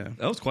 yeah.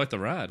 that was quite the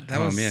ride. That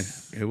was- man,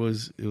 it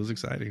was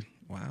exciting.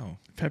 Wow.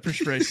 Pepper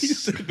spray.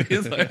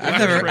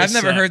 I've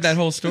never heard that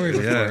whole story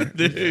before. Yeah.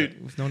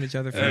 Dude. We've known each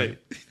other for Hey,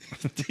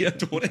 yeah,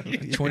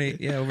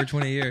 20. over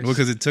 20 years. Well,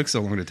 because it took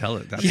so long to tell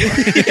it. That's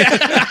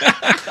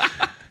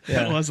why.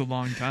 That was a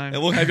long time.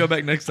 And we'll have you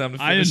back next time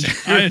to I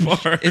finish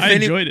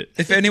enjoyed it.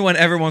 If anyone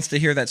ever wants to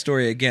hear that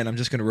story again, I'm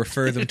just going to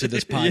refer them to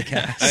this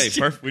podcast. Hey,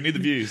 perfect. We need the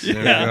views. There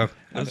we go.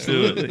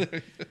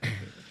 Absolutely.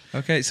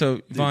 Okay,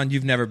 so Vaughn,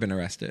 you've never been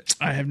arrested.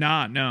 I have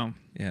not. No.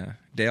 Yeah,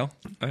 Dale.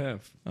 I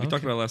have. We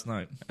talked about it last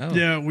night. Oh,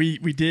 Yeah, we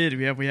did.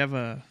 We have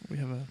a.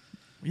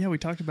 Yeah, we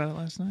talked about it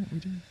last night. We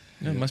did.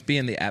 no, it must be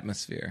in the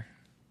atmosphere.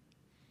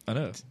 I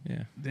know.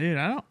 Yeah. Dude,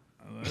 I don't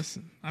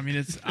listen. I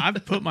mean,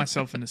 I've put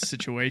myself into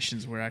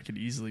situations where I could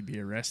easily be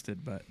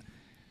arrested, but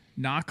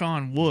knock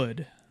on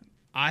wood,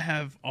 I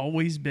have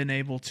always been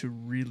able to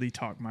really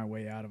talk my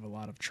way out of a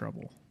lot of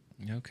trouble.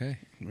 Okay.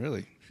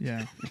 Really?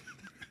 Yeah,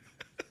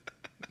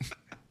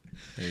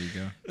 There you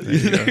go.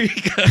 There you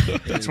go.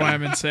 that's why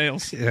I'm in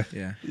sales. Yeah.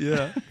 Yeah.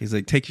 Yeah. He's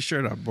like, take your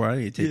shirt off, boy. I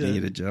ain't taking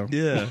you to jail.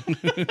 Yeah.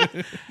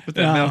 What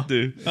that mouth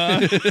do?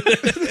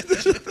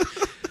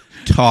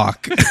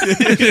 Talk.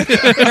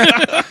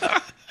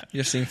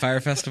 You seen Fire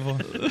Festival?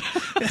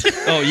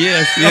 Oh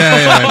yes.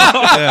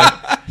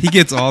 yeah. He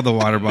gets all the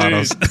water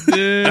bottles.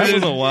 That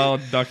was a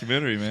wild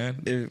documentary,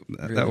 man.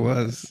 That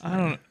was. I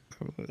don't.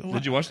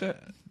 Did you watch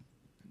that?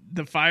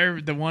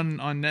 The one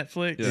on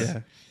Netflix.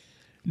 Yeah.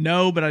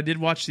 No, but I did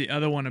watch the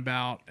other one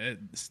about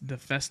the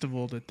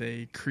festival that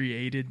they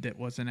created that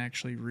wasn't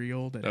actually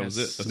real. That was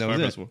it. That's That Fire was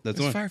it. Festival. That's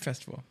It's one. Fire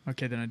Festival.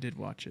 Okay, then I did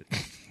watch it.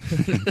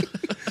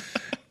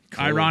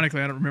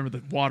 Ironically, I don't remember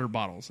the water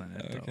bottles in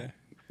it. Though.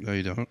 No,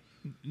 you don't.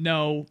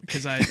 No,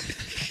 because I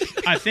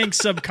think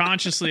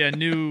subconsciously I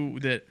knew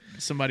that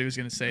somebody was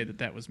going to say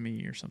that was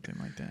me or something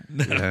like that.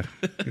 Yeah.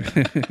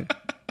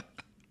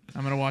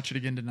 I'm going to watch it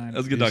again tonight. That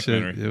was a good You should.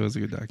 documentary. It was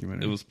a good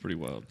documentary. It was pretty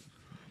wild.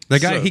 The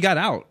guy, So- he got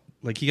out.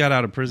 Like, he got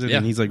out of prison, Yeah.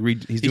 and he's like,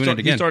 he's doing it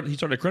again. He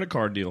started a credit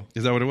card deal.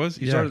 Is that what it was?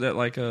 He started that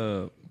like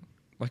a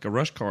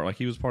rush card. Like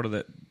he was part of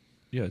that.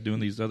 Yeah, doing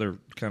these other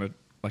kind of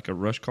like a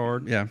rush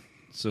card Yeah.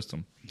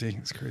 system. Dang,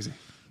 it's crazy.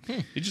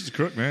 He's just a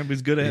crook, man. But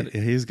he's good at it.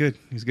 He's good.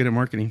 He's good at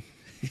marketing.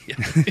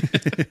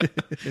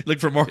 Look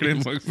for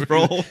marketing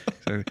role.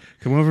 So,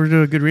 come over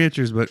to Good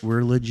Ranchers, but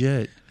we're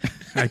legit.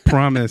 I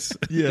promise.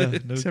 Yeah,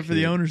 Except for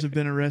the owners have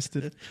been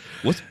arrested.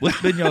 What's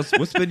been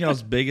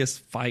y'all's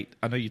biggest fight?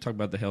 I know you talk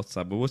about the health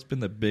side, but what's been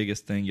the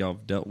biggest thing y'all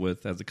have dealt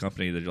with as a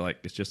company that you're like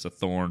it's just a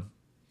thorn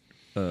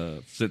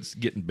since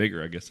getting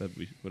bigger? I guess that'd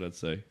be what I'd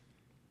say.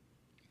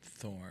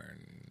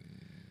 Thorn.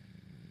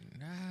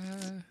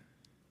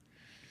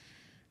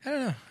 I don't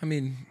know. I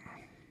mean,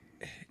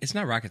 it's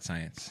not rocket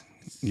science.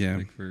 Yeah.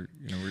 Like we're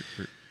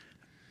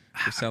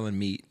selling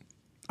meat.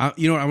 I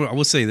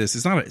will say this: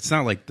 it's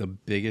not like the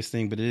biggest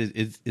thing, but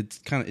it's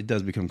kind of, it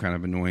does become kind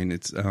of annoying.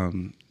 It's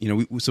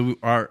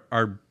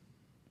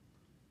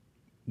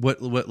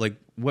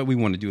what we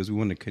want to do is we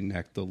want to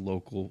connect the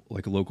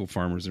local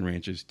farmers and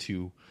ranches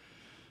to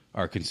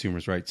our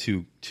consumers, right?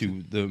 To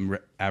the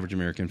average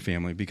American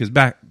family, because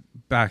back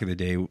in the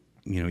day,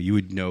 you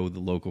would know the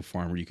local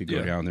farmer. You could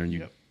go down there and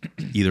you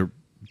either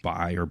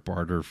buy or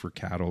barter for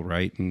cattle,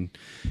 right? And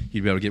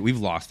you'd be able to get. We've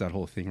lost that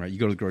whole thing, right? You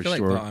go to the I grocery feel like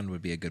store. Vaughn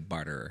would be a good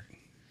barterer.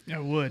 I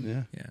would.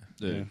 Yeah. Yeah.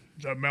 Yeah.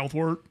 Does that mouth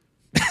work?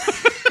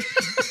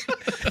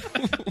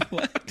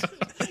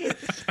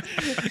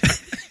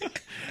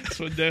 That's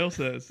what Dale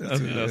says. That's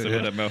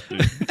what that mouth do.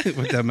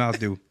 What that mouth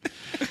do?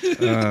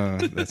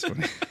 That's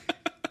funny.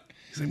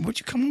 He's like, "What'd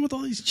you come in with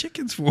all these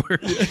chickens for?"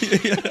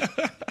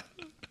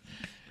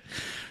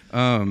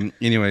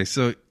 Anyway,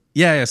 so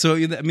yeah. So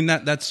I mean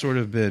that's sort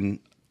of been.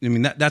 I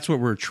mean that's what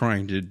we're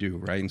trying to do,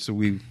 right? And so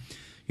we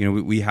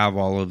have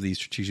all of these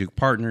strategic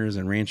partners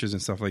and ranchers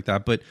and stuff like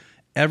that. But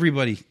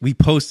everybody, we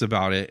post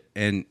about it,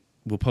 and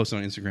we'll post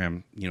on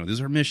Instagram. This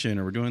is our mission,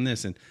 or we're doing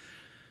this, and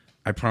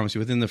I promise you,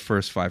 within the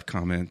first 5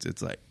 comments,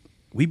 it's like,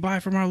 we buy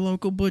from our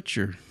local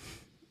butcher.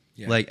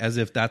 Yeah. Like, as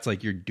if that's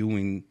like you're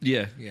doing.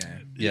 Yeah. Yeah.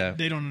 Yeah.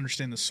 They don't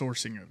understand the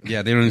sourcing of it.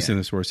 Yeah, they don't understand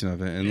the sourcing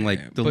of it.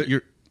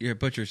 And Your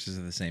butchers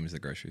is the same as the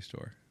grocery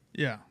store.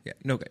 Yeah. Yeah.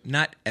 No,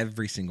 not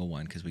every single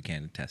one, because we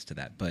can't attest to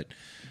that. But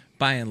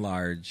by and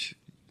large,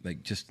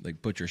 just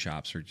butcher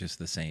shops are just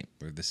the same,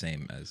 or the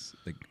same as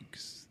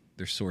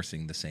they're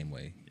sourcing the same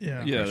way.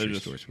 Yeah. Yeah, Grocery they're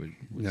just- stores would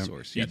Yeah.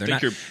 source. You Yeah, they're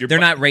think not. you're they're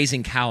not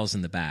raising cows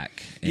in the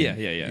back. And- Yeah.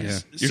 Yeah.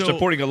 You're So-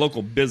 supporting a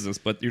local business,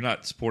 but you're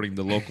not supporting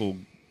the local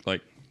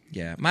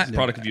Yeah. My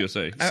product of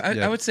USA.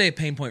 I would say a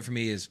pain point for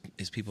me is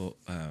people.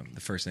 The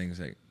first thing is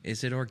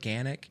is it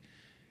organic?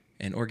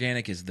 And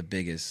organic is the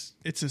biggest.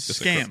 It's a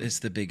scam. It's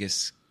the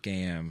biggest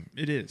scam.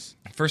 It is.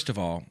 First of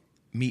all,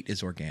 meat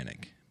is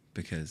organic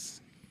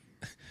because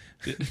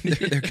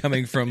they're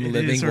coming from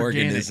living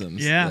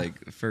organisms. Yeah.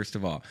 Like, first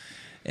of all,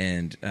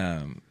 and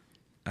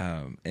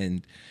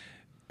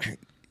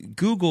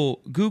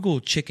Google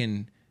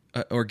chicken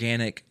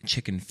organic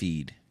chicken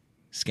feed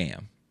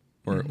scam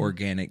or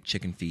organic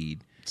chicken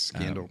feed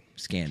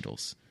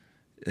scandals.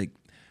 Like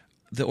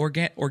the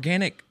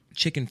organic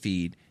chicken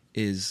feed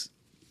is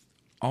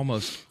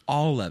almost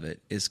all of it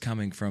is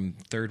coming from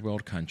third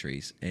world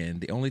countries,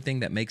 and the only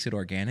thing that makes it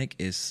organic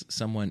is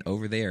someone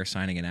over there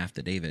signing an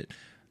affidavit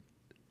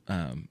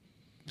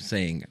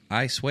saying,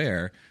 "I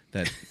swear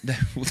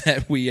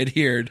that we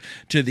adhered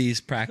to these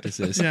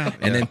practices,"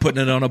 and then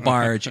putting it on a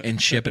barge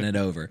and shipping it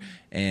over.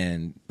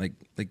 And like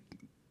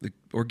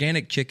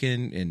organic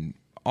chicken in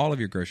all of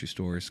your grocery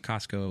stores,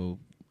 Costco,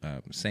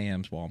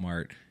 Sam's,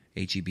 Walmart,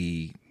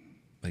 HEB,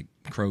 like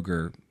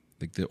Kroger,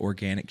 like the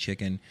organic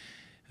chicken.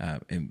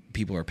 And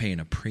people are paying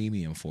a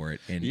premium for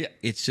it, and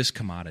it's just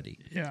commodity.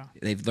 Yeah,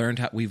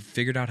 we've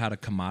figured out how to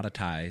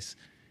commoditize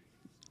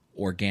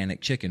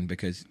organic chicken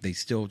because they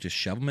still just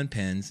shove them in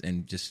pens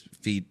and just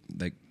feed.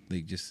 Like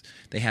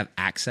they have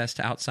access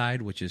to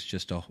outside, which is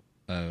just a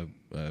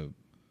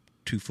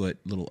 2-foot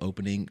little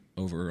opening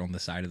over on the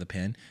side of the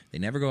pen. They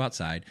never go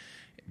outside,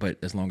 but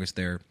as long as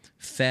they're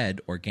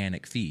fed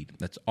organic feed,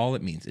 that's all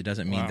it means. It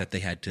doesn't mean that they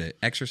had to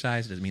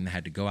exercise. It doesn't mean they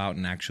had to go out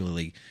and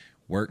actually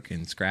work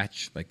and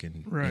scratch, like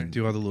and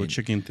do all the little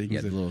chicken things. Yeah,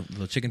 the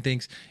little chicken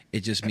things. It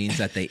just means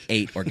that they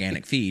ate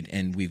organic feed,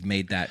 and we've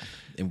made that.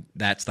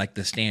 That's like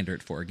the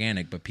standard for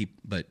organic.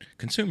 But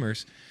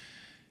consumers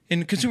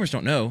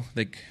don't know.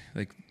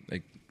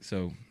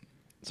 So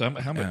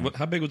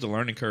how big was the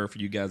learning curve for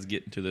you guys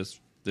getting to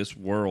this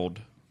world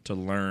to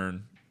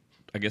learn?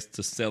 I guess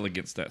to sell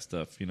against that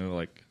stuff. You know,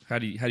 like how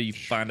do you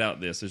find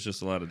out this? It's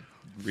just a lot of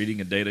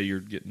reading and data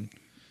you're getting.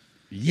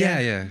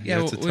 Yeah.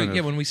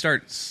 When we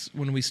started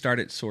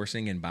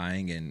sourcing and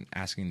buying and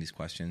asking these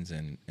questions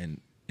and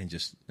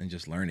just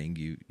learning,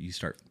 you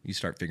start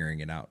figuring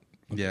it out.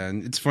 Yeah,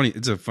 and it's funny.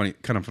 It's a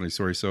kind of funny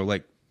story. So,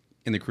 like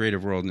in the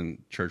creative world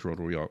and church world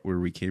where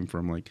we came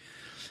from, like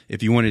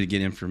if you wanted to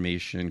get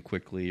information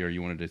quickly or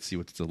you wanted to see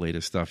what's the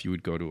latest stuff, you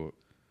would go to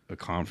a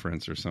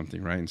conference or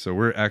something, right? And so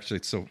we're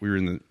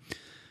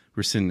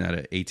sitting at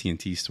an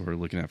AT&T store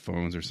looking at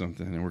phones or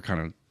something, and we're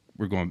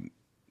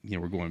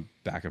going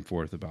back and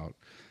forth about,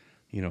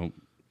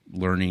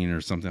 learning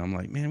or something. I'm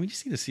like, man, we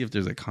just need to see if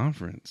there's a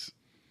conference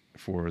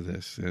for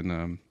this.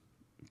 And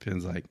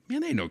Pinn's like,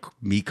 man, they ain't no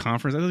meat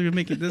conference. I don't even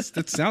make it this.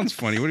 That sounds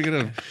funny. What are you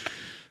going to...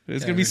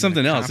 It's going to be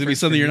something else. It's going to be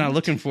something you're not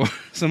looking for.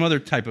 Some other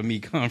type of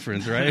meat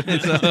conference, right?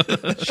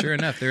 Sure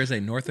enough, there is a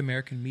North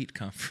American meat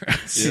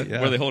conference.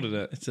 Where they hold it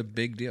at. It's a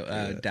big deal.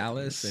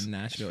 Dallas and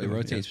Nashville. It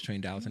rotates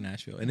between Dallas and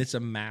Nashville. And it's a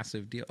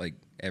massive deal. Like,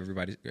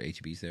 everybody's...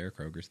 HEB's there,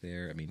 Kroger's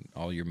there. I mean,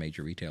 all your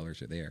major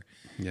retailers are there.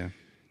 Yeah.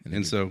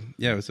 So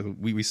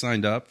we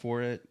signed up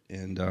for it.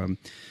 And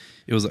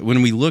it was like,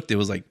 when we looked, it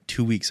was like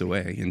 2 weeks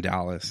away in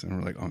Dallas. And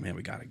we're like, oh, man,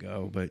 we got to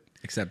go. But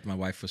except my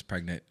wife was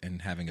pregnant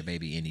and having a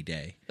baby any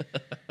day.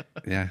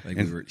 Yeah,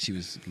 she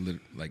was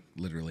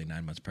literally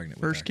 9 months pregnant.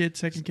 First kid,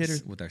 second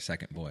kid, with our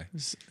second boy.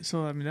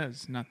 So I mean,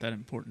 that's not that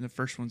important. The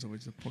first one's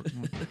always the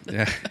important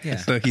one. Yeah.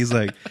 So he's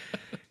like,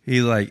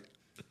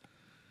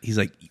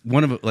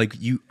 one of like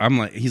you. I'm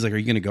like, he's like, are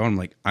you gonna go? I'm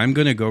like, I'm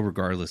gonna go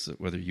regardless of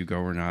whether you go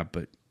or not.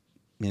 But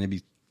man, it'd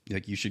be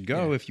like you should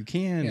go if you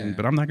can. Yeah.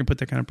 But I'm not gonna put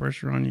that kind of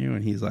pressure on you.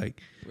 And he's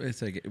like,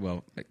 it's like,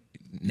 well,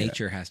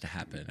 nature has to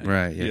happen,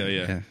 right?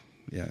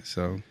 Yeah.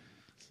 So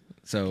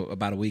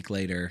about a week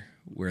later,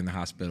 we're in the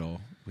hospital.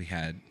 We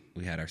had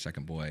our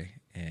second boy,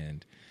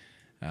 and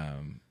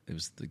it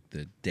was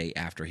the day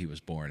after he was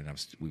born, and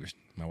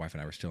my wife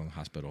and I were still in the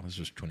hospital. This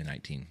was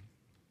 2019,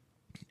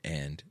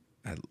 and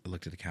I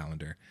looked at the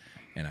calendar,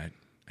 and I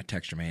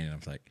texted Jermaine, and I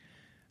was like,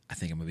 I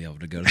think I'm gonna be able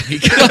to go to the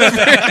meat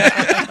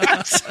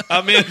conference.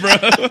 I'm in,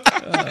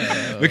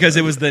 bro. Because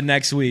it was the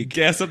next week.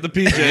 Gas up the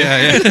PJ.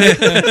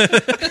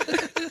 Yeah.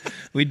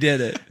 We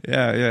did it.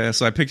 Yeah.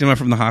 So I picked him up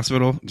from the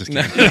hospital. Just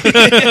kidding.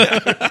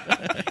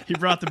 He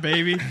brought the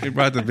baby.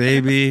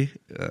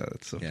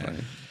 That's so funny.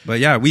 But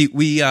yeah, we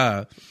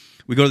go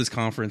to this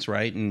conference,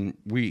 right? And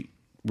we're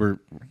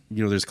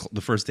there's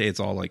the first day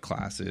it's all like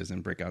classes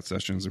and breakout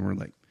sessions, and we're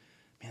like,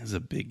 man, this is a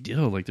big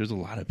deal. Like, there's a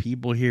lot of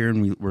people here,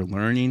 and we're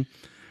learning.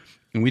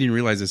 And we didn't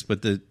realize this,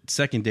 but the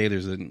second day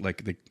there's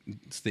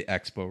it's the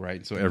expo,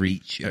 right? So the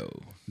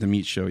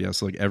meat show, yeah.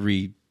 So like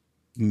every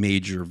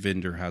major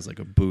vendor has like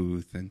a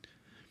booth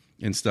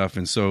and stuff,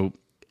 and so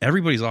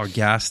everybody's all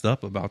gassed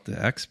up about the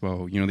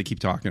expo. They keep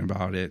talking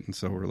about it, and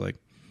so we're like,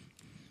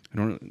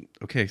 I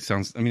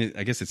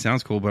guess it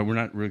sounds cool, but we're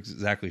not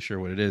exactly sure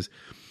what it is.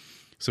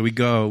 So we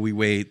go, we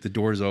wait, the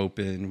doors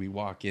open, we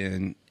walk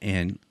in,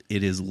 and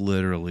it is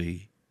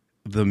literally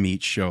the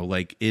meat show.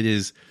 Like, it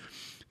is,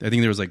 I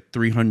think there was like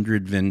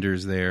 300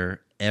 vendors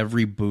there.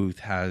 Every booth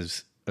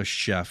has a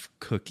chef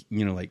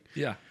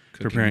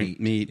preparing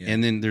meat. Yeah.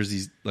 And then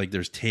there's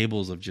there's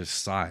tables of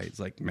just sides,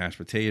 like mashed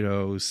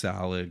potatoes,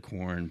 salad,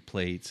 corn,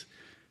 plates.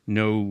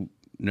 No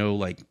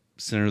like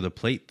center of the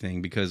plate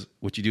thing, because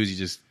what you do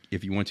is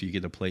if you want to, you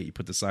get a plate, you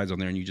put the sides on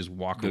there, and you just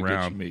walk Go get your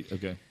around. meat.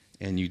 Okay.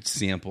 And you'd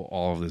sample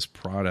all of this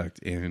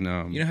product. And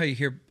You know how you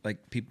hear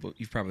like people?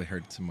 You've probably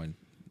heard someone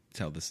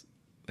tell this,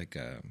 like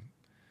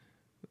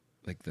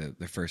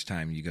the first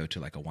time you go to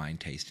like a wine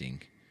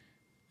tasting,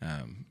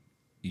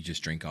 you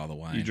just drink all the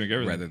wine. You drink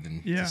everything. rather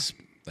than just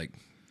like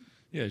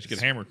Yeah, you get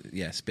hammered.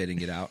 spitting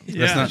it out.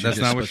 that's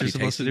not what you're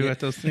supposed to do at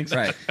those things,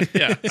 Right?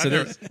 Yeah,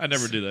 So I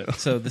never do that.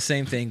 So the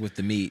same thing with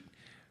the meat.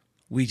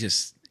 We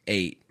just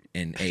ate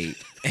and ate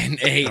and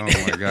ate. Oh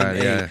my God!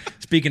 and Yeah.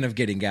 ate. Speaking of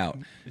getting out,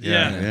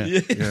 Yeah.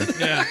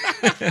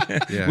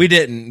 Yeah. we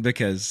didn't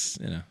because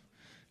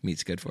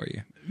meat's good for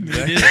you.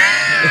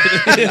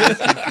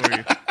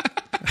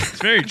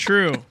 It's very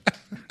true.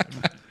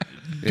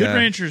 Good Yeah.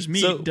 Rancher's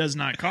meat So- does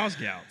not cause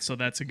gout, so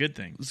that's a good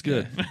thing. It's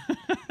good.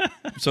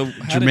 So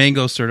how did-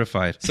 Jermain-Go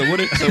certified. So what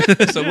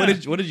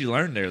did you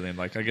learn there then?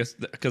 Like I guess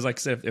because like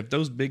I said, if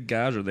those big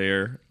guys are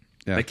there,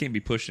 Yeah. they can't be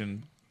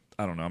pushing.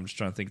 I don't know. I'm just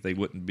trying to think they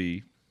wouldn't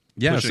be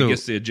Yeah, pushing so-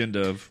 against the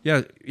agenda of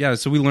Yeah.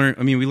 So we learned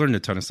a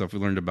ton of stuff. We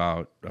learned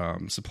about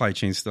supply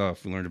chain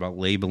stuff. We learned about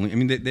labeling. I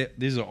mean,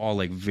 these are all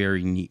like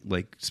very neat,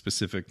 like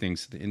specific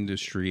things to the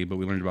industry. But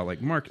we learned about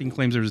like marketing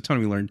claims. There was a ton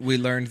we learned. We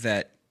learned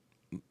that,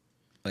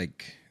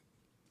 like,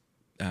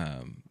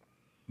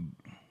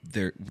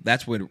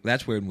 that's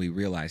when we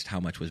realized how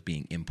much was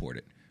being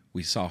imported.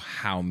 We saw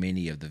how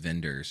many of the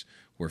vendors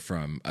were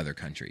from other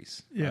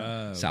countries.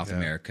 Yeah. South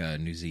America,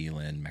 New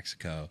Zealand,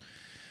 Mexico.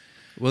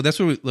 Well, that's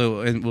what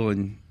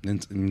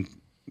and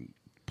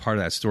part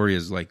of that story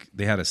is like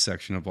they had a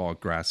section of all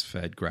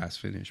grass-fed,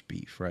 grass-finished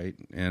beef, right?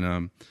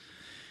 And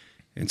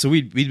so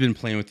we'd been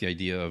playing with the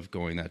idea of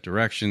going that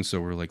direction.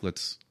 So we're like,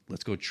 let's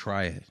go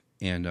try it.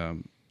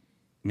 And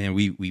man,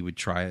 we would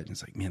try it, and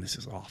it's like, man, this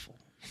is awful.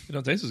 it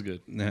don't taste as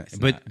good. Nah,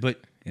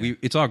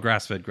 it's all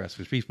grass-fed,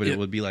 grass-finished beef, but it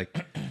would be like,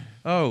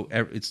 oh,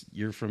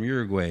 you're from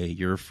Uruguay,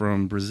 you're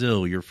from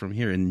Brazil, you're from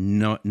here, and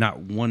not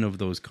one of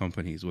those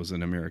companies was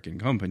an American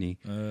company.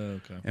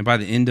 Okay. And by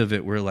the end of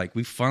it, we're like,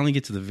 we finally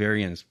get to the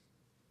very end. It's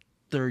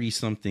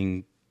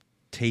 30-something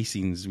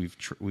tastings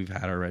we've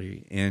had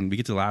already, and we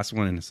get to the last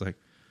one, and it's like,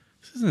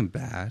 this isn't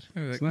bad.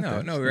 We were It's like,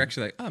 not bad. we're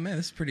actually like, oh man,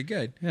 this is pretty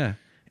good. Yeah.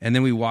 And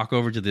then we walk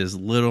over to this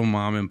little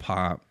mom and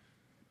pop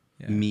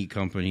meat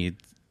company.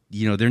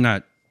 You know, they're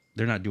not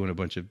doing a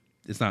bunch of.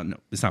 It's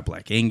not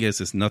Black Angus.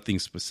 It's nothing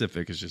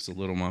specific. It's just a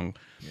little mom.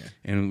 Yeah.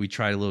 And we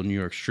tried a little New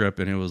York strip,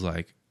 and it was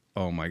like,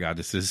 oh my God,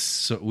 this is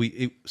so.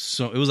 It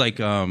was like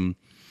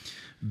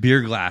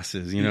beer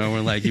glasses. You know,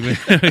 we're like,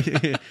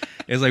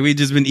 it's like we'd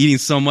just been eating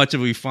so much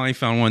of it. We finally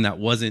found one that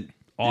wasn't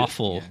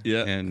awful.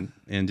 Yeah. And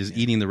just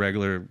eating the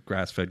regular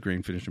grass-fed,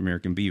 grain-finished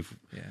American beef.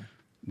 Yeah.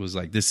 Was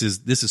like, this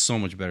is so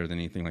much better than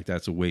anything like that.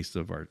 It's a waste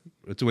of our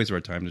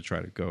time to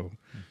try to go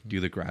do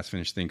the grass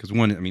finished thing. Because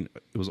one, I mean,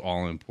 it was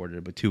all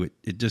imported, but two,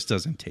 it just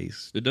doesn't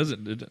taste. It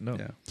doesn't. No.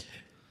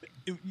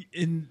 Yeah.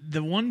 And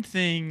the one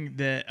thing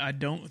that I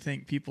don't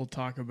think people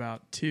talk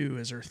about too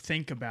is or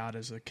think about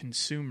as a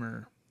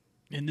consumer,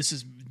 and this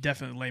is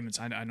definitely layman's.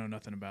 I know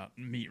nothing about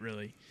meat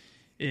really.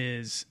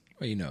 Is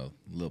Well, a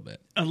little bit.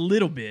 a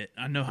little bit.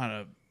 I know how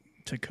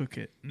to cook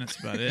it, and that's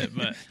about it.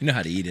 But You know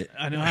how to eat it.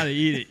 I know how to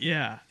eat it.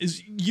 Yeah,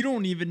 is you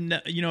don't even know,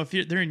 if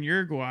they're in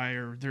Uruguay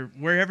or they're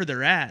wherever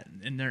they're at,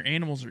 and their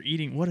animals are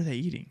eating. What are they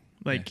eating?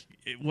 Like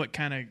what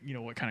kind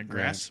of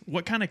grass? Right.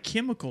 What kind of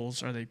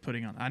chemicals are they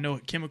putting on? I know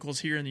chemicals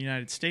here in the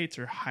United States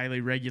are highly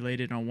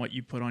regulated on what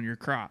you put on your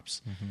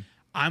crops. Mm-hmm.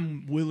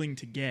 I'm willing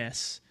to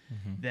guess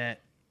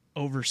that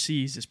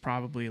overseas is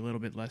probably a little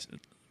bit less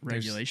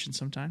regulation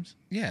sometimes.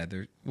 Yeah,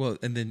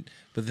 but then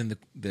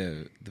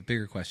the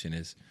bigger question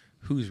is,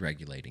 who's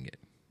regulating it?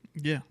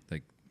 Yeah.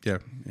 Like, Yeah.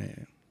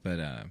 but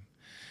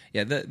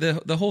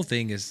the whole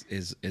thing is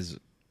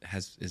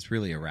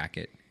really a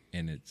racket,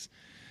 and it's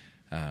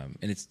I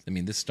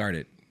mean, this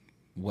started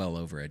well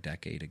over a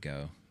decade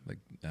ago, like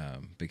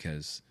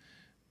because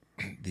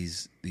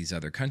these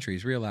other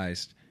countries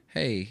realized,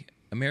 hey,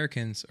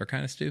 Americans are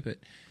kind of stupid,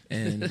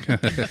 and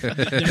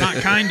They're not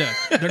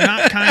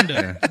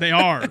kinda. They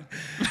are.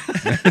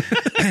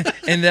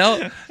 and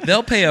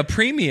they'll pay a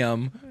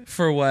premium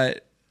for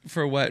what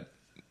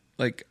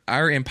like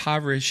our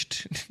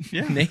impoverished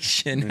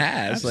nation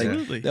has.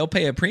 Absolutely. Like they'll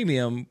pay a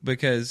premium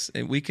because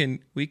we can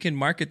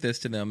market this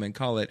to them and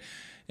call it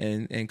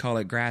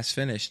grass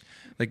finished.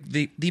 Like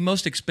the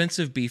most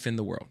expensive beef in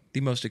the world,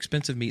 the most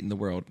expensive meat in the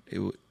world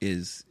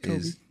is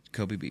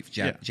Kobe beef,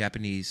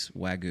 Japanese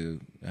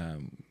Wagyu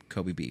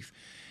Kobe beef.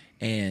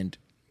 And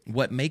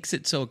what makes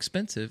it so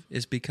expensive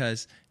is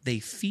because they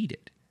feed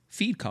it.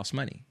 Feed costs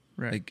money,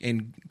 right? Like,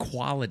 and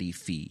quality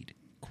feed,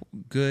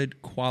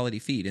 good quality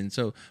feed. And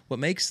so what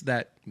makes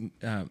that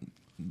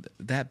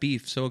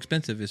beef so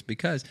expensive is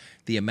because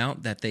the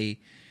amount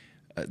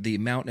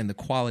and the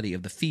quality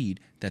of the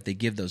feed that they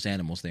give those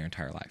animals their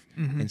entire life.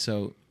 Mm-hmm. And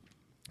so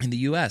in the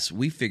U.S.,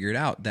 we figured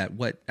out that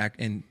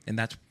and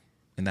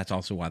that's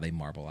also why they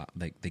marble out.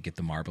 They get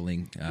the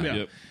marbling,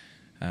 and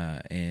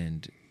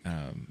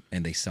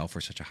they sell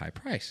for such a high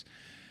price.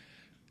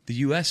 The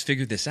U.S.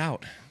 figured this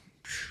out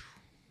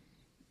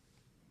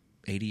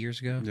 80 years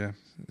ago, Yeah.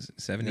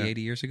 70, Yeah.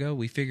 80 years ago,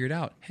 we figured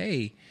out,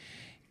 hey,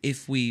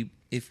 if we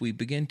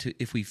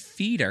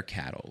feed our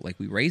cattle, like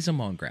we raise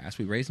them on grass,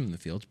 we raise them in the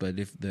fields, but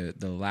if the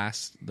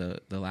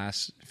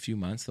last few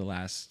months, the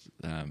last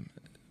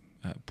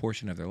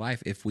portion of their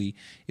life, if we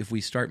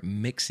start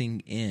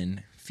mixing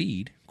in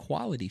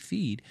quality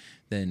feed,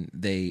 then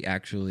they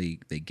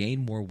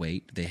gain more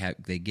weight.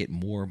 They get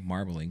more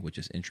marbling, which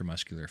is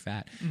intramuscular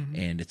fat,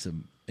 and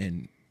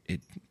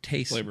it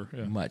tastes Flavor,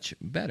 yeah. much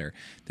better.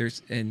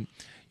 And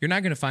you're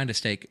not going to find a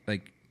steak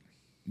like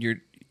you're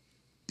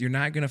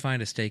not going to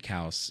find a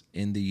steakhouse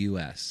in the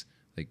U.S.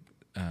 like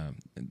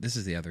this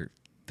is the other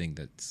thing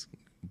that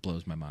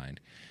blows my mind.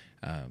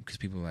 Because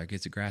people are like,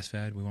 it's a grass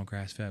fed. We want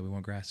grass fed. We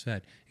want grass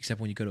fed.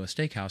 Except when you go to a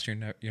steakhouse,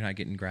 you're not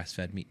getting grass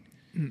fed meat.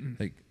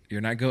 Like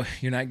you're not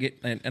getting.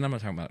 And I'm not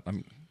talking about.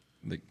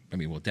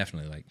 Well,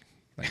 definitely like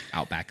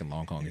Outback and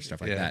Long Kong and stuff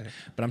like that.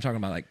 But I'm talking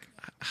about like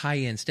high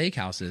end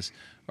steakhouses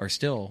are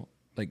still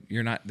like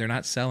they're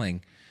not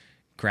selling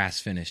grass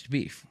finished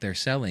beef. They're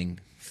selling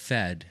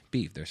fed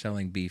beef. They're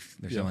selling beef.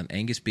 They're selling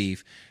Angus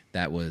beef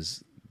that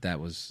was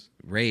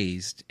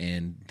raised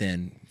and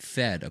then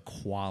fed a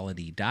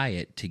quality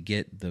diet to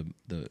get the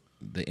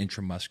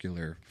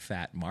intramuscular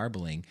fat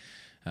marbling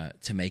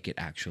to make it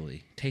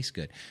actually taste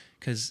good,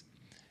 because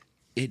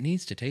it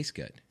needs to taste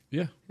good.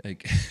 Yeah.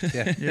 Like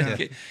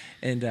Yeah.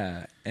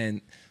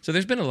 and so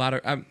there's been a lot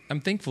of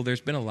I'm thankful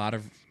there's been a lot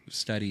of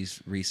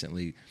studies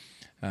recently.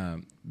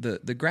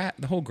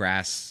 The whole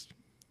grass.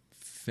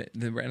 And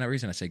the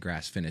reason I say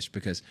grass finished,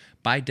 because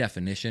by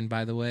definition,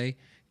 by the way,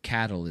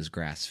 cattle is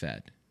grass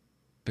fed.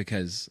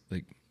 Because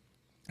like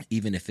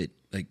even if it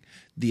like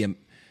the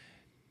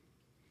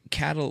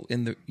cattle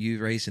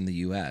raised in the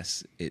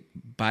U.S., it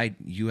by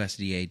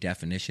USDA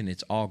definition,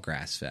 it's all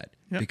grass fed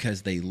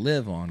because they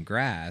live on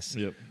grass.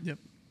 Yep.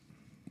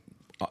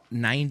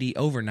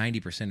 Over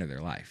 90% of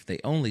their life. They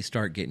only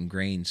start getting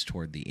grains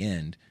toward the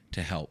end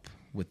to help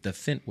with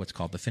what's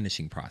called the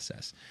finishing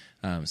process.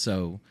 And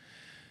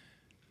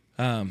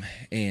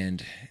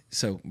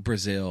so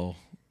Brazil,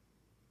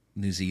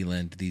 New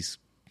Zealand, these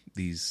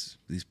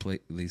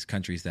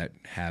countries that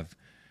have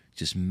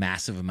just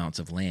massive amounts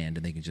of land,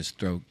 and they can just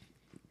throw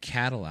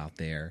cattle out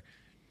there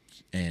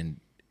and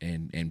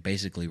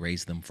basically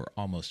raise them for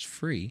almost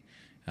free.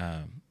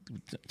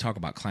 Talk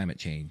about climate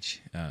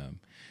change.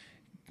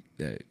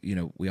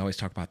 We always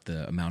talk about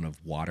the amount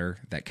of water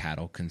that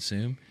cattle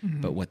consume,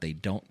 but what they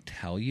don't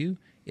tell you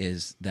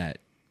is that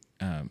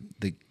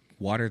the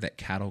water that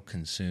cattle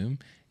consume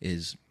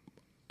is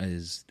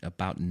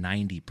about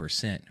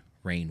 90%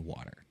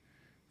 rainwater.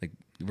 Like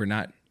you're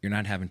not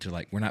having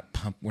to we're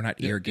not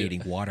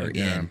irrigating water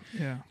in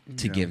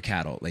to give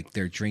cattle. Like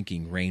they're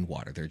drinking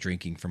rainwater. They're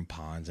drinking from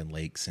ponds and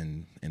lakes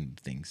and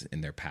things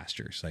in their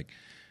pastures.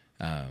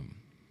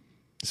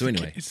 So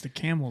anyway, it's the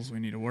camels we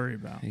need to worry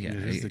about. Yeah,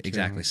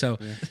 exactly. So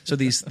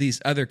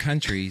these other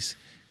countries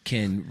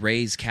can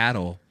raise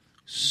cattle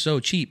so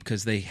cheap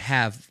because they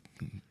have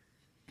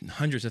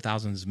hundreds of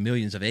thousands,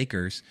 millions of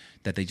acres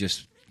that they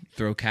just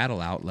throw cattle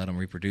out, let them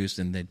reproduce,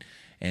 and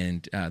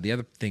the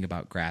other thing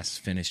about grass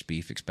finished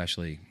beef,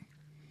 especially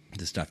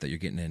the stuff that you're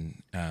getting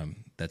in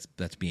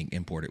that's being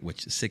imported,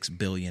 which 6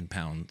 billion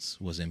pounds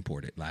was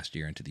imported last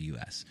year into the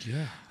U.S.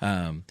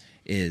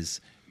 Is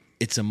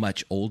it's a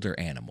much older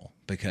animal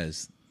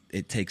because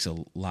it takes a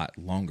lot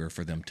longer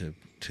for them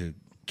to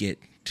get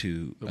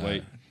to the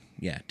weight.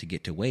 To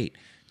get to weight,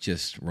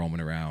 just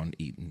roaming around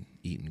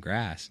eating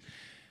grass.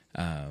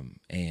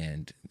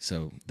 And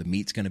so the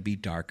meat's going to be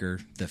darker,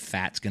 the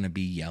fat's going to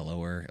be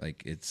yellower,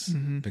 like it's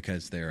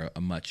because they're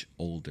a much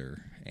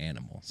older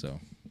animal. So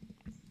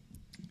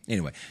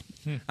anyway,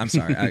 I'm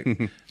sorry. I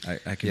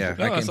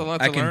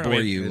can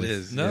bore you. It with,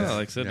 is. No,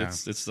 like I said,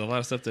 it's a lot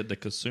of stuff that the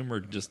consumer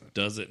just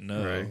doesn't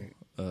know. Right.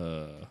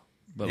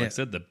 But like I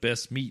said, the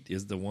best meat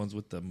is the ones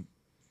with the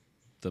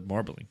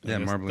marbling.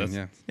 Marbling.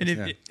 Yeah.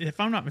 And if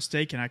I'm not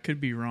mistaken, I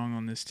could be wrong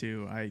on this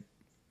too. I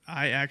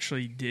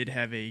actually did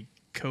have a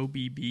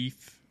Kobe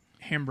beef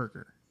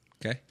hamburger.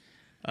 Okay.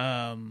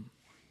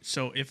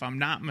 So if I'm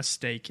not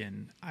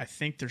mistaken, I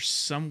think there's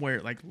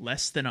somewhere like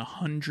less than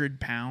 100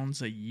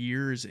 pounds a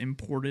year is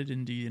imported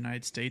into the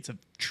United States of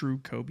true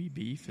Kobe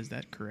beef. Is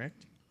that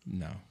correct?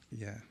 No.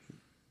 Yeah.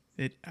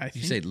 You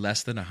say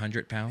less than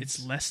 100 pounds?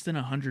 It's less than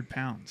 100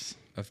 pounds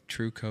of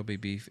true Kobe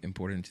beef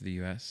imported into the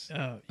U.S.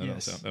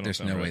 Yes.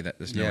 There's no way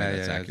that's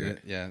accurate.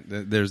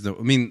 There's no.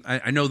 I mean,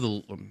 I know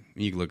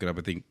you can look it up.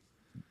 I think.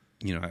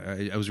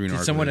 I was reading.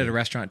 Did someone at a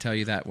restaurant tell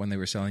you that when they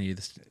were selling you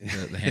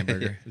the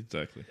hamburger?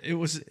 Exactly. It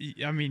was.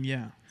 I mean,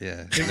 yeah.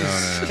 Yeah.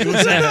 It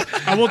was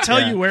I will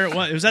tell you where it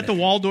was. It was at the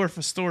Waldorf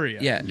Astoria.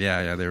 Yeah.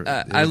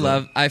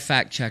 Yeah. I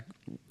fact check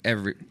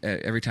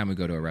every time we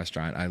go to a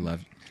restaurant.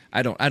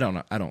 I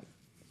don't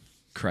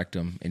correct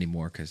them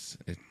anymore because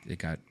it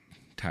got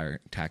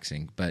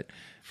taxing. But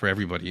for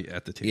everybody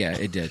at the table. Yeah,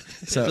 it did.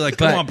 So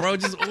come on, bro,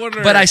 just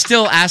order. But I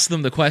still ask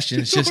them the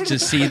questions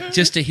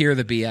just to hear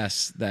the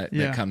BS that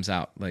comes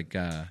out, like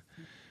the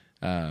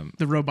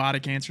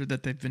robotic answer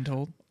that they've been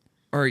told.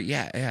 Or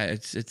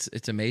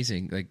it's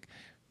amazing. Like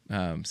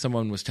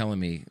someone was telling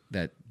me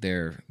that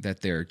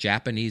their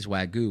Japanese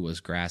Wagyu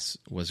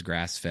was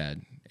grass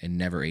fed and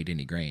never ate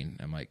any grain.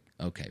 I'm like,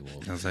 okay,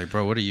 well, I was like,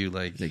 bro, what are you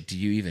like? do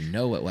you even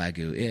know what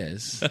Wagyu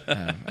is?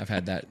 I've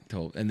had that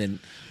told, and then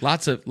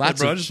lots Hey, of bro,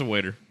 I'm just a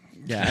waiter.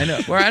 yeah, I know.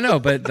 Well, I know,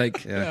 but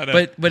like, I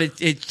know. but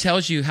it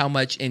tells you how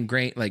much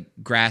ingrained, like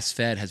grass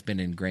fed, has been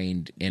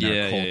ingrained in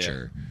our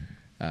culture.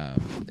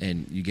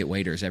 And you get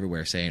waiters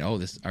everywhere saying,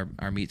 "Oh,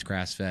 our meat's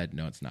grass fed."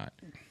 No, it's not.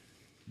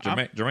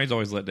 Jermaine's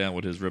always let down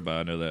with his ribeye.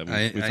 I know that.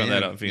 We found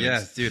that out in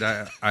Phoenix. Yeah,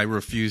 dude, I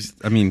refuse.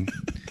 I mean,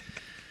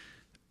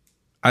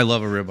 I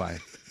love a ribeye,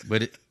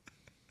 but it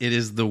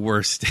is the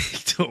worst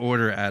steak to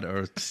order at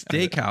a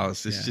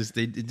steakhouse. It's just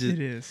It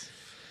is.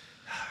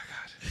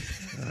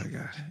 Oh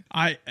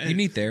god, You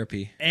need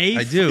therapy.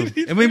 I do.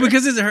 I mean,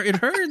 because it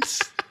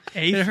hurts.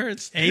 It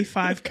hurts.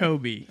 A5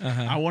 Kobe.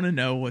 I want to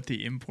know what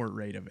the import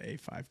rate of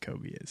A5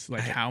 Kobe is.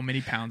 Like how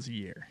many pounds a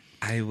year?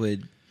 I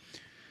would.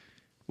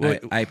 Well,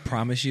 I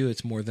promise you,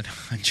 it's more than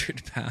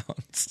 100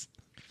 pounds.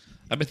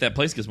 I bet that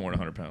place gets more than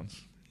 100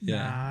 pounds.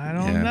 Yeah, I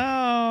don't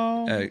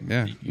know.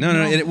 Yeah.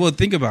 No. Well,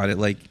 think about it.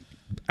 Like,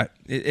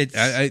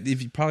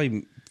 if you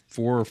probably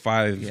 4 or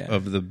 5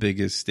 of the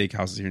biggest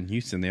steakhouses here in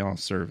Houston, they all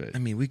serve it. I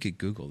mean, we could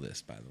Google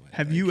this, by the way.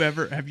 Have you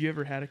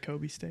ever had a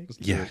Kobe steak?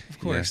 Yeah, Of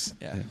course.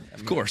 Yeah.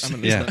 Of course.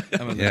 I'm a Yeah.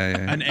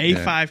 An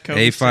A5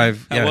 Kobe A5.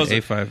 steak? Yeah, was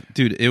it? A5.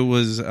 Dude, it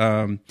was.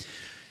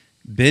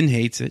 Ben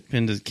hates it.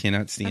 Ben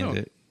cannot stand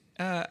it.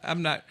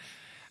 I'm not.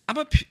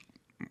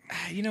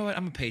 You know what?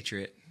 I'm a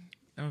patriot.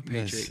 I'm a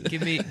patriot.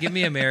 Give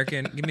me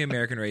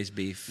American raised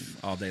beef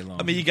all day long.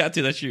 I mean, you got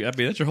to. That's your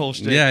whole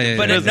shtick. Yeah.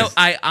 But yeah. no,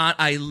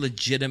 I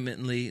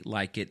legitimately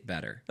like it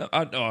better. No.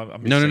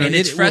 And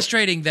it's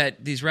frustrating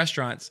that these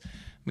restaurants.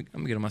 I'm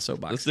gonna get on my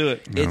soapbox. Let's do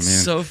it. It's man.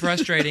 so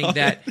frustrating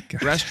that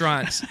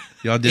restaurants.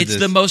 Y'all did it's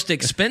this. the most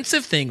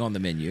expensive thing on the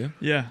menu.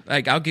 Yeah.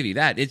 Like I'll give you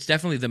that. It's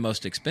definitely the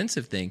most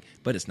expensive thing,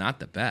 but it's not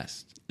the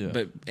best.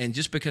 Yeah. And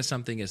just because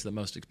something is the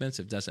most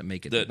expensive doesn't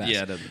make it the best.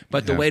 Yeah, it doesn't.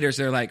 But the waiters,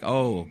 they're like,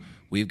 "Oh,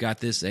 we've got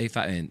this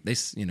A5," and they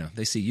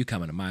see you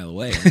coming a mile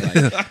away. And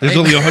they're like, There's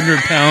only 100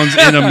 pounds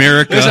in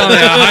America. there's only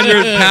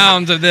 100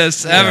 pounds of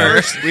this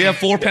ever. We have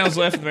 4 pounds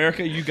left in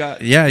America. You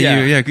got. Yeah.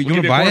 You want We'll to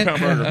give you buy a it?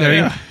 quarter-pound burger. There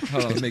you go.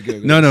 Hold on, let me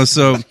Google. No.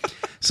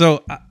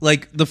 So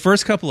like the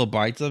first couple of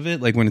bites of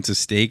it, like when it's a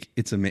steak,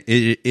 it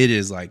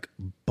is like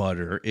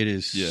butter. It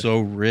is so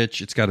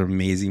rich. It's got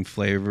amazing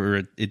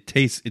flavor. It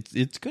tastes.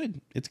 It's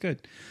good. It's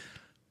good.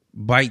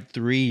 Bite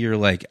 3, you're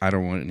like, I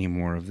don't want any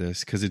more of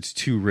this because it's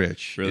too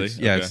rich. Really?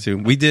 It's too.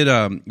 We did.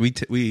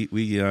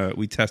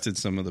 We tested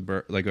some of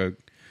the like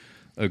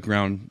a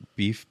ground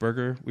beef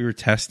burger. We were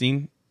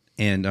testing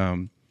and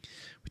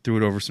we threw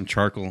it over some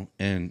charcoal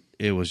and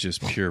it was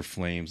just pure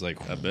flames.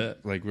 Like I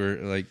bet. Like we're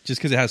like just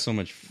because it has so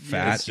much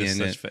fat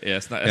in it.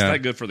 It's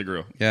not good for the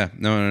grill. Yeah,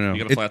 no.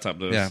 You got a flat top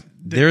those. Yeah,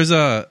 there's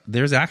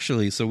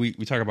actually. So we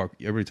talk about,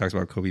 everybody talks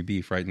about Kobe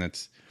beef, right? And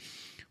that's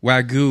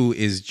Wagyu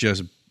is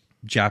just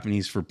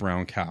Japanese for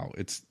brown cow.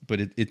 It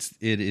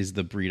is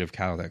the breed of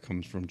cow that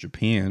comes from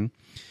Japan,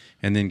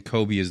 and then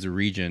Kobe is the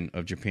region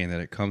of Japan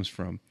that it comes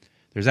from.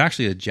 There's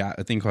actually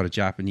a thing called a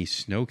Japanese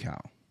snow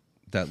cow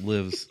that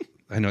lives.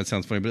 I know it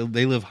sounds funny, but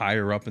they live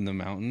higher up in the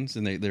mountains,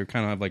 and they're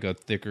kind of have like a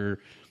thicker,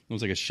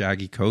 almost like a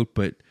shaggy coat.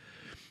 But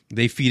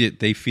they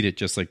feed it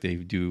just like they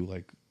do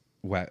like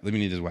let me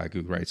need this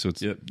Wagyu, right? So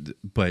it's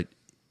but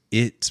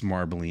its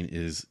marbling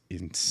is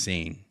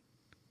insane.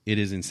 It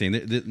is insane.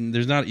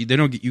 There's not. They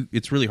don't get you.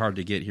 It's really hard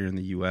to get here in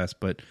the U.S.,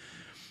 but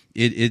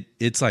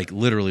it's like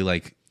literally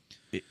like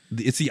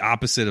it's the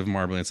opposite of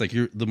marbling. It's like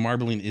the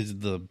marbling is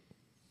the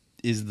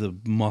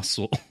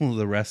muscle.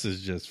 The rest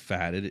is just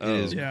fat. It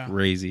is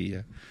crazy.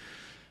 Yeah.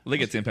 Well, they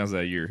get 10 pounds of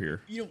that a year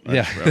here.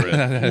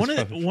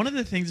 One of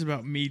the things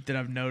about meat that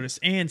I've noticed,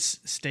 and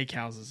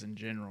steakhouses in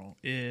general,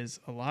 is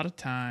a lot of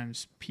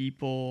times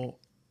people,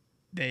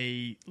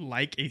 they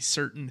like a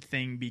certain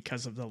thing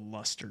because of the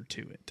luster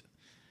to it.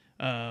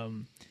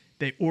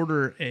 They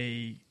order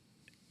a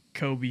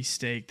Kobe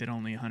steak that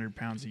only 100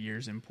 pounds a year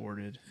is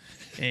imported,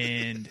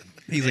 and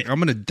he's like, I'm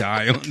gonna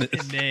die on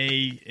this.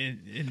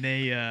 And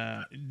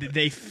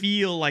they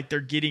feel like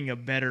they're getting a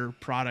better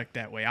product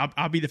that way.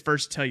 I'll be the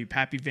first to tell you,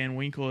 Pappy Van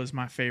Winkle is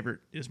my favorite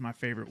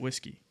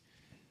whiskey.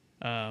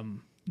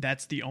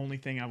 That's the only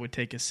thing I would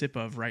take a sip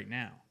of right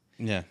now.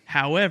 Yeah.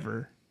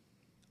 However,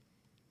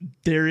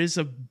 there is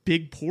a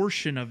big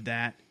portion of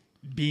that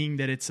being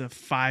that it's a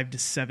 $5,000 to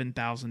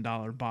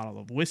 $7,000 bottle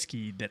of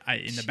whiskey that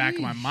in the back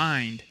of my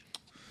mind.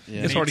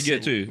 Yeah. It's hard to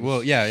get too.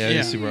 Well, yeah.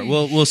 It's super hard.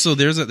 Well. So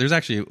there's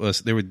actually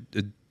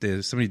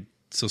somebody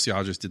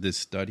sociologist did this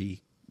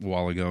study a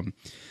while ago,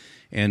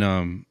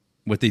 and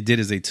what they did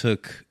is they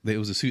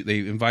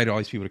invited all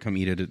these people to come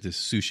eat at this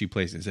sushi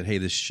place and said, hey,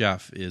 this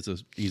chef we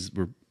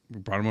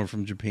brought him over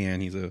from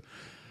Japan. He's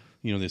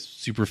this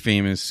super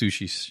famous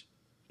sushi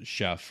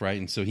chef, right?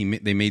 And so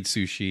they made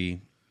sushi.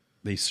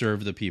 They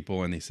served the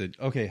people, and they said,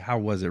 okay, how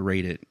was it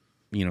rated?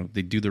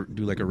 They do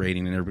like a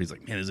rating, and everybody's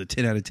like, man, it's a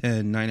 10 out of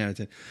 10, 9 out of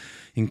 10,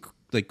 and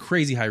like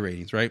crazy high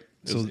ratings, right?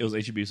 It was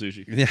HEB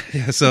sushi.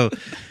 Yeah. So,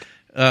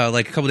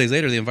 like a couple days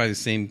later, they invited the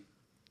same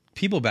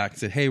people back and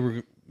said, "Hey,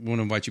 we want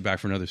to invite you back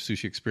for another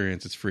sushi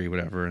experience. It's free,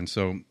 whatever." And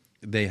so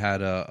they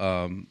had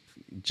I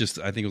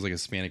think it was like a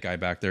Hispanic guy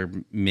back there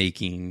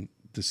making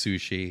the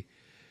sushi.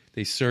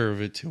 They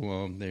serve it to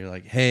them. They're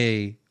like,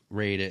 "Hey,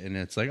 rate it," and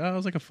it's like, "Oh, it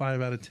was like a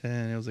 5 out of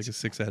 10. It was like a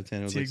 6 out of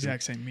 10." It was It's the like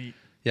exact same meat.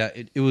 Yeah,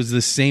 it was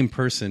the same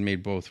person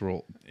made both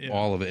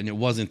all of it, and it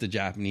wasn't the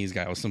Japanese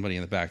guy. It was somebody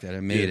in the back that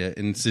had made it,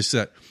 and it's just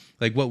that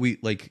like what we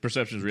like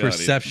Perception is reality.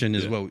 Perception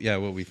is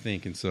what we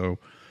think, and so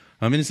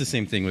and it's the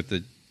same thing with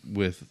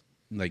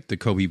like the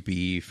Kobe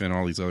beef and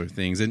all these other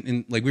things,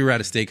 and like we were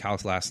at a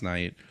steakhouse last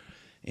night,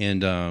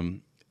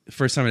 and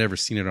first time I'd ever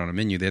seen it on a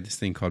menu. They had this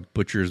thing called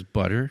Butcher's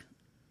Butter.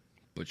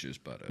 Butcher's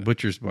butter.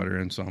 Butcher's Butter,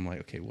 and so I'm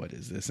like, okay, what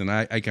is this? And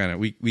I kind of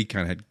we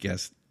kind of had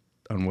guessed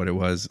on what it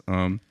was.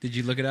 Did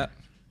you look it up?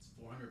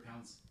 400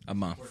 pounds A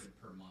month.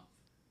 per month.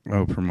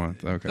 Oh, per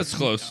month. Okay, That's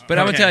close. But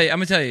Okay. I'm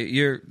gonna tell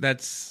you,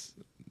 that's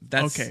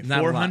Okay, not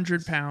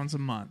 400 pounds a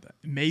month.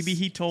 Maybe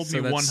he told So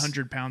me that's-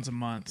 100 pounds a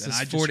month, and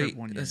I just heard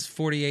 1 year. That's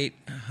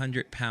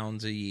 4,800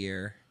 pounds a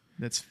year.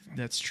 That's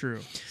true.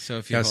 So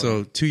if you yeah.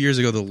 So 2 years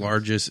ago,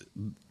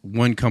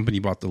 one company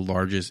bought the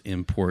largest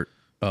import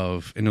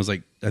of, and it was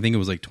like I think it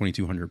was like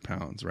 2,200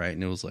 pounds, right?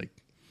 And it was like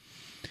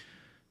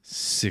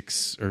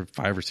 $500,000 or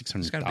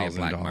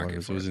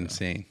 $600,000. It was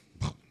insane.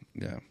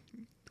 Yeah.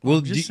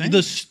 Well, just saying.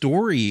 the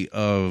story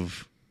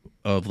of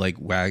like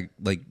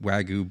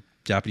Wagyu,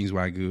 Japanese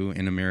Wagyu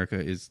in America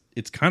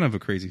it's kind of a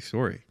crazy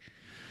story.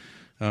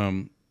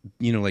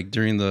 Like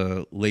during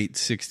the late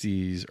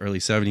 60s, early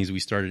 70s, we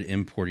started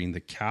importing the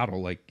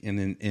cattle, like, and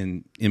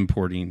then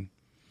importing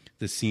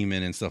the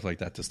semen and stuff like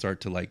that to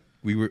start to like,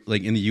 we were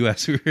like in the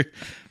U.S. we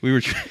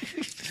were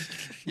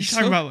You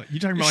talking about like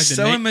the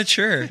so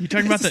immature. You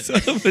talking about the So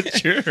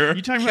mature.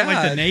 You talking about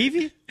like the God.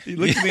 Navy? He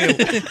looked at me.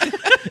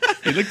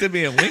 He looked at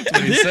me and winked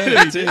when he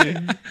said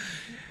it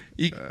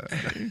too.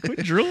 Quit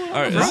drooling.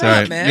 All right, Right,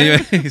 Sorry.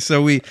 man. Anyway,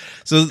 so we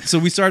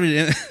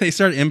started. They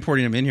started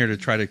importing them in here to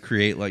try to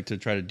create to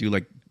try to do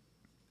like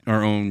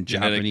our own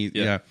Genetic,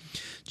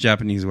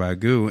 Japanese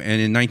Wagyu. And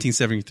in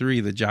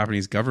 1973, the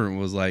Japanese government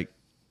was like,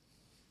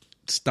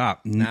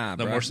 "Stop! Nah,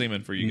 No bro. more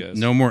semen for you guys.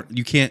 No more.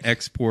 You can't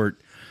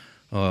export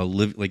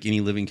any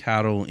living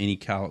cattle, any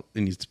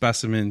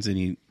specimens,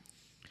 any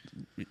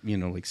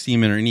like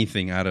semen or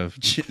anything out of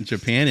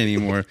Japan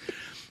anymore."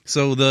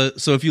 So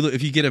if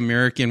you get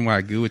American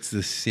Wagyu, it's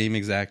the same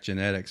exact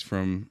genetics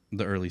from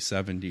the early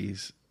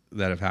 70s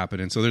that have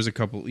happened. And so there's a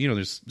couple,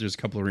 there's a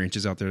couple of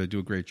ranches out there that do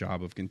a great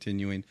job of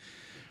continuing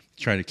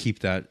try to keep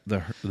that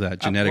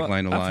genetic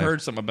line alive. I've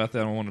heard something about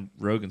that on one of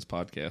Rogan's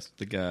podcasts.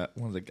 I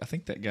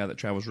think that guy that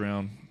travels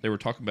around, they were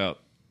talking about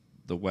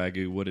the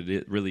Wagyu, what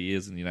it really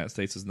is in the United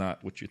States is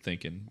not what you're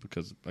thinking,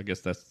 because I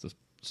guess that's the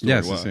story. Yeah,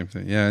 it's the same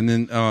thing. Yeah, and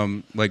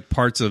then like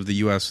parts of the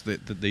U.S.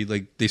 that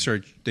they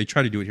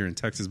try to do it here in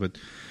Texas, but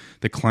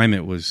the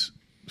climate was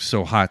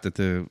so hot that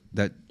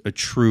a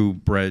true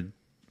bred.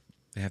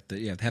 They have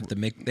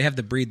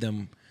to breed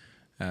them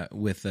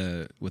with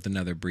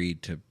another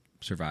breed to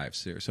survive.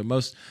 So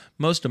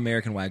most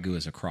American Wagyu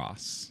is a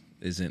cross.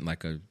 Isn't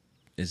going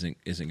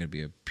to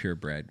be a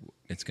purebred.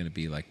 It's going to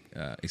be like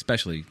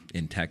especially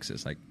in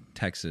Texas, like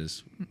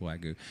Texas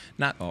Wagyu.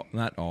 Not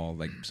all.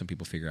 Like some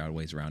people figure out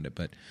ways around it,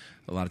 but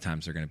a lot of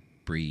times they're going to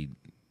breed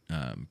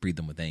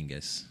them with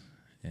Angus,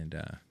 and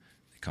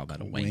they call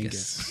that a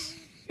Wangus.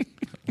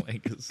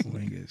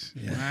 Wangus.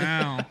 Yeah.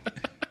 Wow.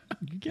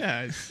 You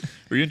guys.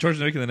 Were you in charge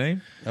of making the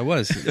name? I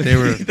was. They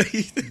were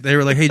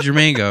like, "Hey,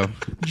 Jermain-Go."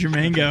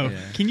 Jermain-Go. Yeah.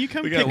 Can you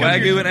come We pick got up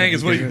Wagyu your... and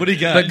Angus. What do you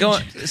got? But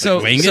going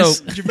so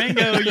Wangus?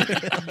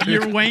 Jermain-Go,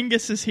 your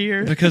Wangus is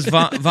here. because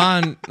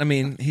Von, I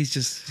mean,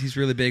 he's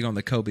really big on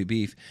the Kobe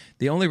beef.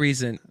 The only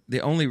reason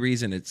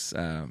it's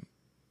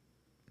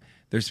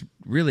there's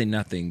really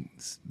nothing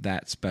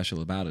that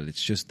special about it.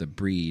 It's just the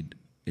breed.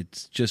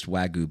 It's just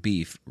Wagyu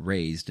beef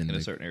raised in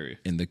a certain area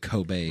in the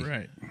Kobe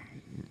Right.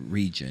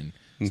 region.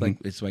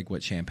 It's like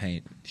what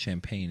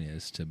champagne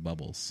is to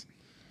bubbles.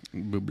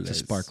 It's a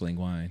sparkling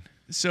wine.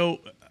 So,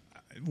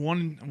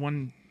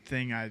 one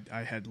thing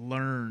I had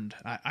learned,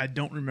 I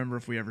don't remember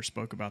if we ever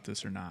spoke about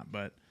this or not,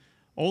 but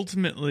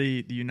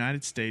ultimately the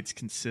United States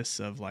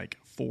consists of like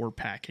 4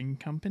 packing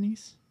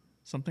companies,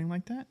 something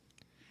like that.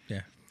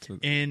 Yeah.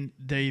 And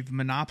they've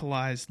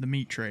monopolized the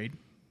meat trade,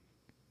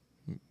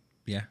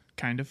 Yeah.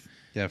 kind of.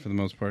 Yeah, for the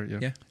most part. Yeah.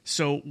 Yeah.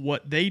 So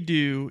what they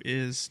do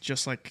is,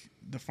 just like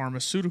the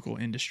pharmaceutical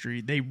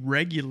industry, they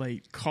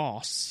regulate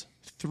costs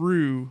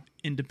through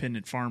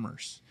independent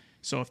farmers.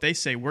 So if they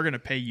say, we're going to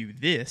pay you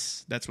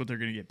this, that's what they're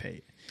going to get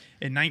paid.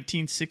 In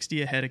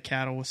 1960, a head of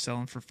cattle was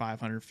selling for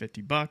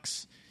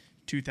 $550.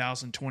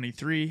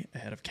 2023, a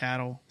head of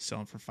cattle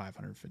selling for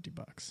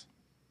 $550.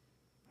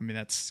 I mean,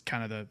 that's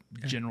kind of the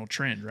general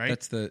trend, right?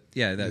 That's the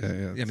yeah.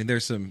 I mean,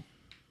 there's some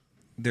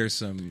A little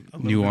bit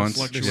of nuance.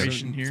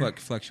 fluctuation here.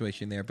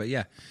 fluctuation there, but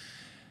yeah,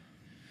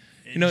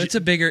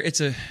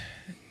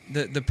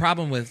 the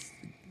problem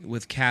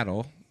with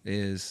cattle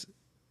is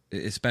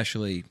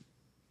especially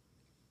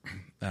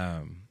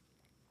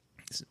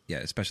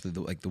especially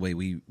the way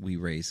we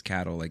raise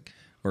cattle,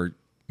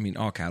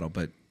 all cattle,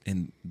 but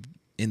in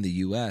in the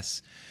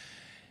U.S.,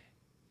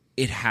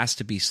 it has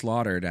to be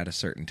slaughtered at a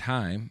certain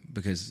time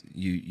because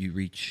you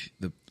reach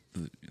the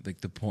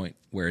point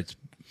where it's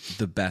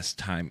the best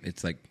time.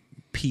 It's like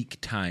peak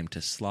time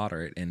to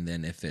slaughter it, and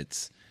then if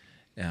it's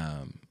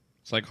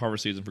like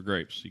harvest season for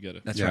grapes. You get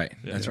it. That's right.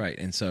 That's right.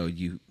 And so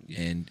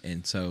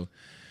so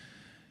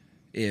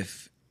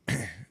if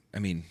I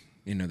mean,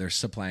 there's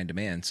supply and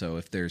demand. So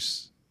if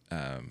there's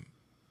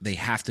they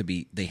have to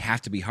be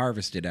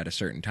harvested at a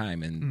certain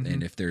time,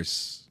 and if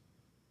there's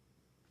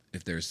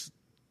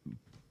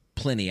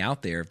plenty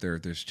out there, if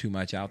there's too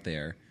much out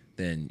there,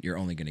 then you're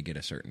only going to get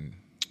a certain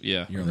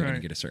you're only going to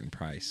get a certain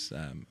price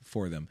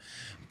for them.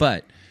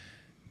 But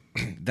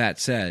that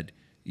said,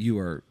 you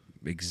are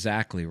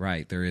exactly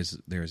right. There's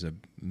a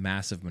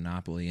massive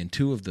monopoly, and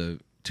two of the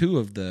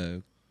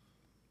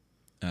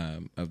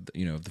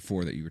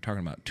four that you were talking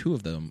about, two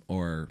of them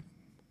are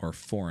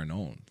foreign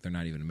owned. They're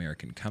not even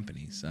American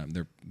companies.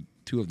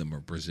 Two of them are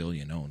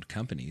Brazilian owned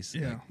companies,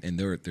 and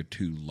they're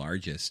two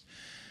largest.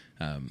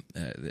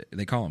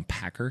 They call them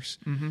packers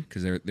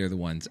because they're the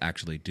ones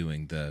actually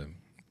doing the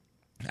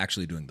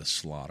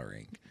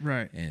slaughtering,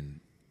 right?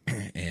 And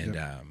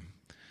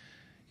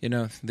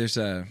there's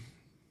a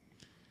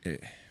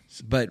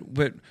but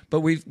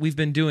we've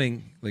been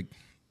doing, like,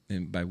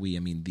 and by we I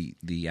mean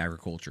the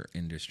agriculture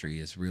industry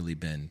has really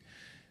been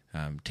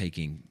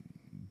taking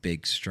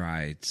big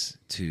strides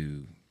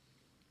to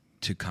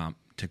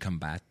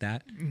combat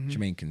that.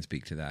 Jermaine can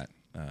speak to that.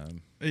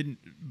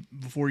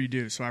 Before you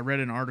do, so I read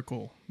an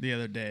article the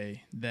other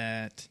day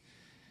that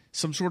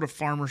some sort of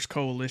farmers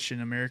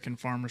coalition, American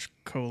Farmers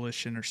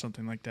Coalition or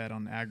something like that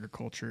on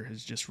agriculture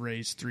has just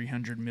raised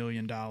 $300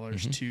 million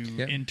to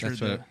enter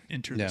the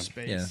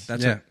space.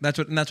 Yeah, that's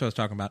what I was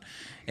talking about.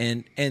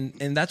 And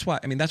that's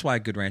why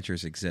Good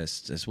Ranchers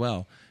exists as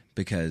well,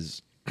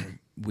 because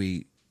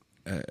we've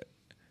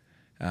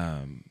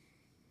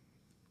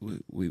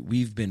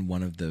been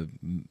one of the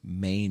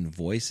main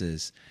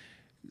voices,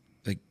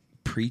 like,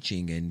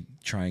 preaching and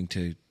trying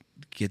to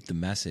get the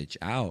message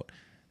out.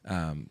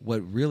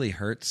 What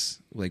hurts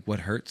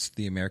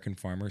the American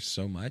farmers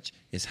so much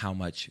is how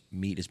much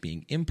meat is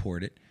being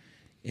imported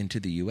into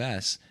the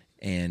U.S.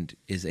 and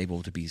is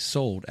able to be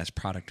sold as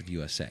product of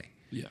USA.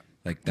 Yeah.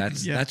 Like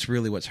that's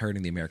really what's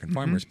hurting the American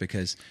farmers,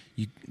 because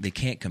they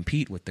can't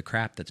compete with the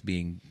crap that's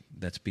being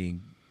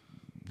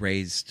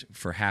raised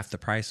for half the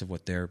price of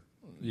what they're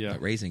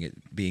raising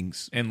it, being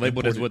and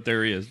labeled as what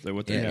there is.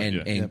 What they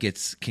can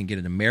get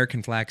an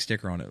American flag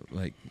sticker on it.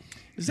 Like,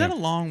 is that a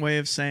long way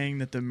of saying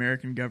that the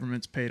American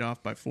government's paid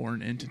off by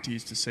foreign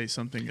entities to say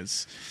something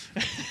is?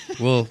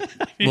 well,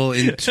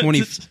 in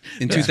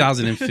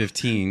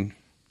 2015,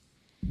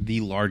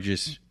 the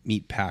largest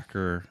meat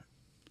packer,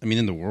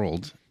 in the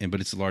world,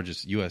 but it's the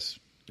largest U.S.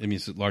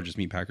 It's the largest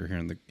meat packer here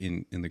in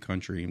the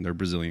country, and they're a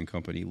Brazilian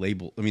company.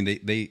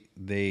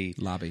 They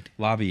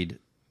lobbied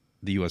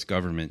the U.S.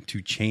 government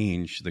to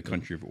change the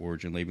country of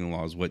origin labeling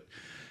laws. What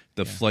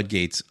the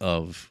floodgates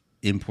of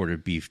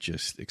imported beef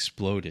just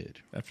exploded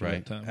after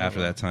that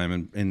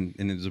time, and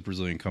it was a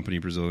Brazilian company.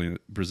 Brazil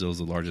is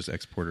the largest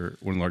exporter,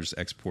 one of the largest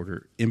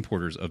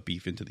importers of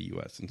beef into the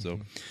U.S. And so,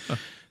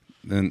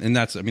 and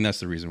that's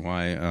the reason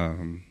why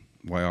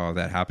all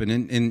that happened.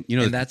 And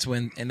that's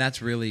when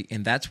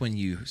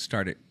you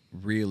started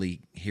really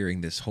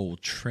hearing this whole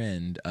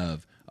trend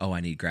of, I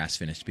need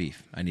grass-finished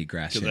beef. I need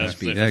grass-finished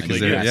beef. Yeah,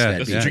 because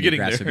that's what you're getting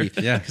there.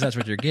 Yeah, because that's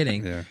what you're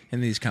getting. Yeah.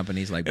 And these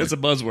companies, like, it's a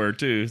buzzword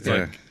too. It's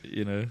like,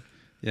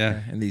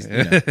 and these,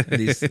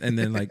 and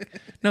then, like,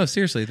 no,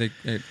 seriously, like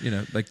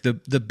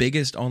the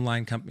biggest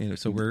online company.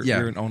 So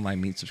we're an online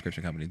meat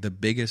subscription company. The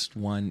biggest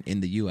one in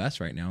the U.S.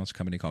 right now is a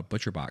company called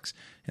ButcherBox,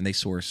 and they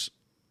source,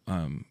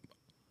 I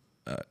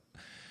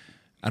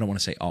don't want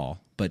to say all,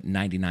 but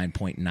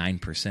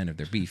 99.9% of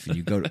their beef. And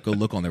you go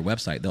look on their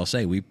website, they'll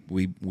say we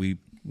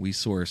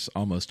source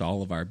almost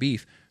all of our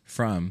beef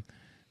from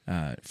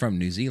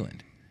New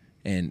Zealand,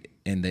 and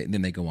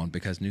then they go on,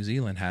 because New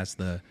Zealand has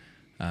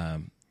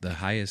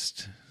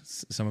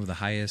some of the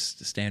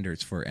highest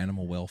standards for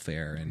animal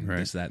welfare and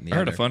this, that, and the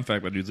other. I heard a fun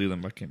fact about New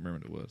Zealand, but I can't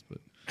remember what it was, but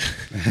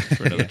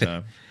for another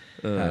time.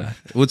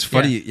 What's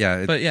funny,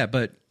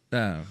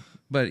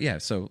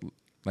 So,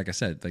 like I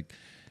said, like,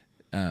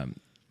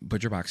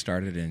 ButcherBox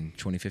started in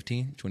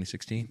 2015,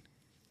 2016.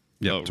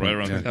 Yeah, right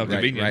around how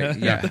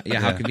convenient. Right,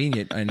 how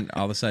convenient, and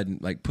all of a sudden,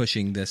 like,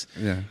 pushing this.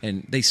 Yeah.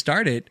 And they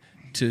started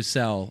to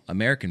sell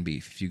American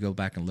beef. If you go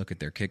back and look at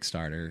their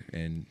Kickstarter,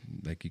 and,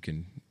 like, you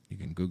can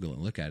Google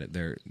and look at it.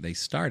 They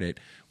started,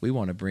 we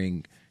want to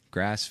bring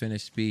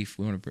grass-finished beef,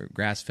 we want to bring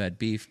grass-fed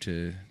beef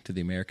to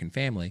the American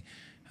family,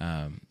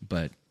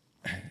 but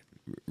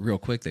real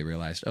quick they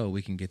realized,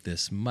 we can get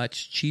this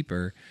much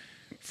cheaper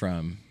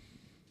from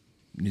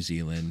New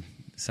Zealand,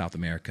 South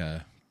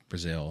America,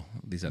 Brazil,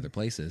 these other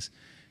places.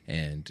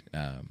 And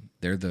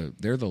they're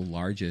the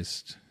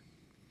largest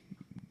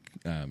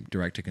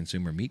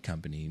direct-to-consumer meat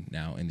company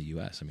now in the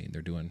U.S.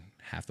 They're doing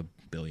 $500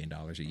 million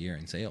a year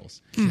in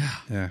sales.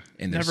 Yeah.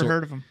 And never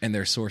heard of them. And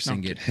they're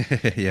sourcing it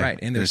right.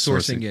 And they're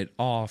sourcing it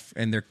off.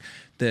 And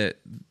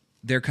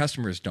their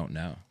customers don't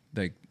know.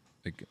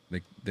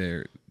 like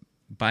they're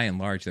by and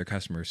large their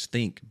customers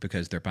think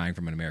because they're buying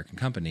from an American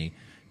company,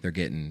 they're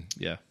getting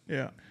Yeah.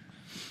 Yeah.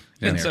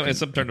 And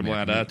some turn a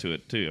blind eye to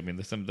it too. I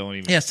mean, some don't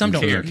even. yeah. Some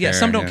don't care. Yeah,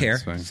 some don't care.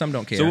 it's fine. Some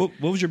don't care. So,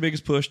 what was your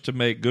biggest push to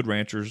make Good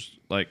Ranchers?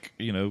 Like,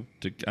 I know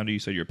you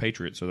say you're a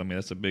patriot, so I mean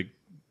that's a big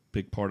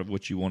part of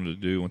what you wanted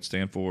to do and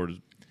stand for is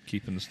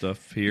keeping the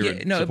stuff here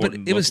and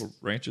supporting local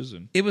ranches.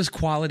 And it was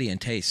quality and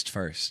taste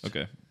first.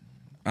 okay,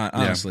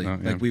 honestly, Yeah.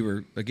 like we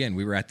were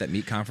at that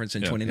meat conference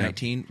in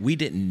 2019. We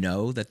didn't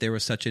know that there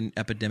was such an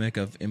epidemic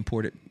of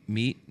imported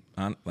meat.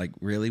 Like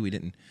really, we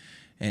didn't.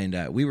 And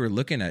we were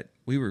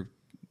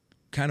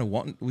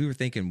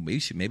thinking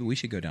maybe we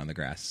should go down the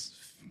grass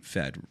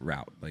fed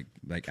route,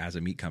 like as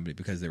a meat company,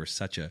 because there was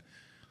such a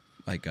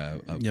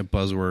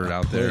buzzword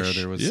out there.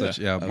 There was such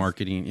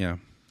marketing. Yeah.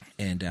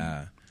 And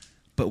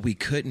but we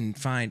couldn't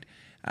find.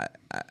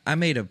 I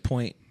made a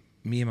point.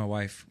 Me and my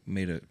wife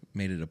made it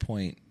a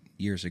point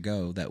years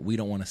ago that we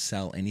don't want to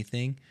sell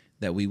anything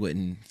that we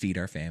wouldn't feed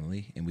our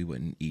family and we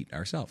wouldn't eat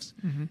ourselves.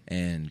 Mm-hmm.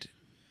 And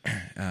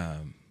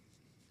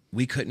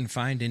we couldn't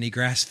find any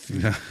grass.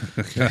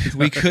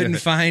 We couldn't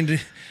find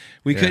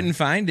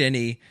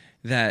any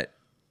that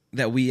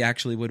we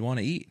actually would want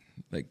to eat.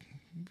 Like,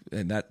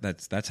 and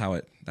that's how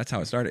it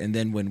started. And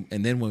then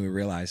when we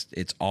realized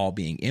it's all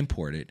being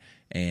imported,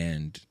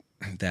 and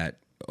that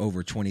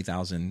over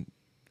 20,000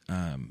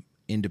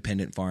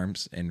 independent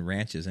farms and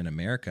ranches in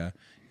America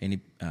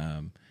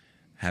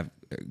have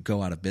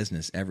go out of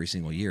business every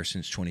single year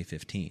since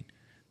 2015.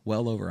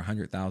 Well over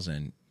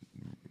 100,000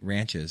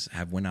 ranches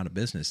have went out of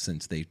business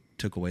since they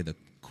took away the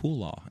cool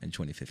law in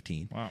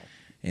 2015. Wow.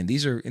 And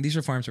these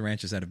are farms and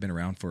ranches that have been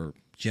around for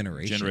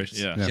generations.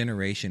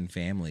 Generation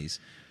families.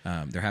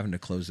 They're having to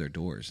close their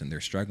doors and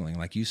they're struggling.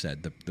 Like you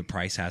said, the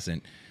price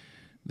hasn't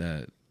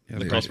the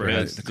cost per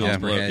head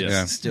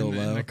is still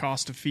low. And the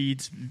cost of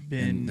feed's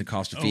been and the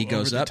cost of feed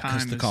goes up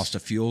because the cost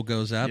of fuel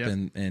goes up.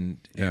 Yep.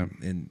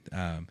 And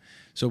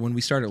so when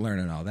we started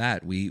learning all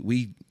that,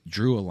 we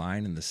drew a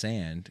line in the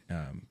sand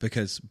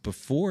because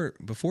before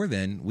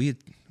then we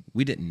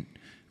didn't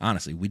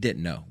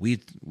know. We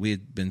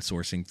had been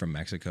sourcing from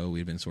Mexico. We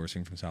had been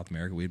sourcing from South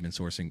America. We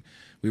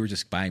were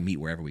just buying meat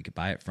wherever we could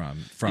buy it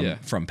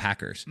from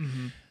packers.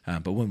 Mm-hmm.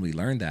 But when we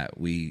learned that,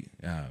 we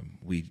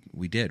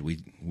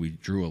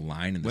drew a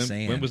line in the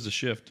sand. When was the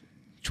shift?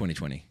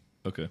 2020.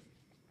 Okay.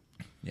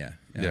 Yeah.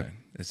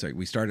 It's like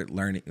we started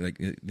learning. Like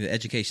the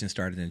education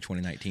started in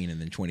 2019, and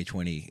then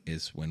 2020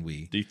 is when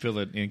we. Do you feel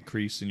an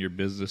increase in your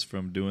business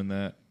from doing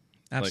that?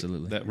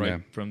 Absolutely.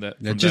 From that.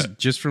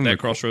 Just from that the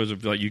crossroads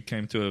of like you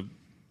came to a.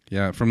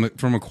 Yeah, from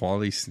a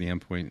quality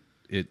standpoint,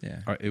 it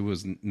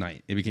was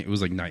it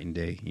was like night and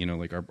day.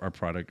 Like our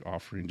product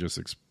offering just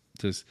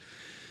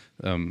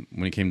when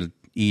it came to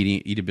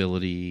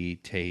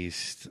eatability,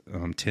 taste,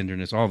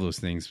 tenderness, all those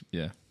things.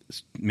 Yeah,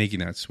 making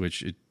that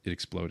switch, it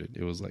exploded.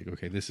 It was like,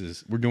 okay,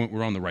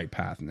 we're on the right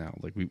path now.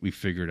 Like we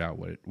figured out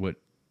what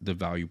the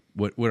value,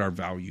 what our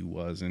value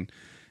was, and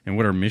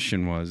what our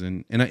mission was,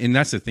 and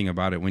that's the thing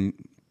about it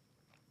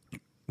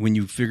when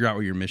you figure out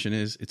what your mission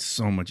is, it's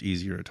so much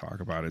easier to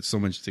talk about it. It's so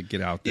much to get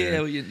out there. Yeah,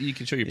 well, you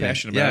can show you're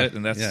passionate about it,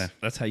 and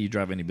that's how you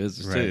drive any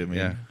business too. I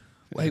mean,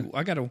 Hey,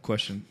 I got a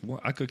question.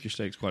 I cook your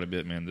steaks quite a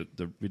bit, man.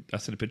 I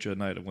sent a picture at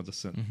night of ones I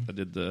sent. Mm-hmm. I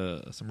did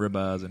some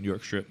ribeyes and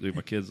York strip.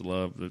 My kids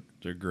love.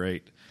 They're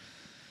great.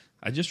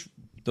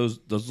 Those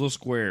little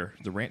square,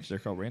 the ranch. They're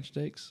called ranch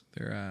steaks.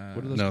 They're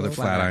what are those no, called? they're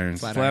flat irons.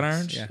 Flat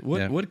irons. Yeah.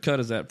 What cut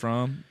is that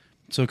from?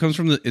 So it comes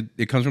from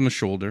it comes from the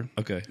shoulder.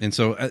 Okay. And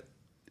so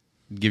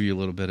give you a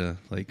little bit of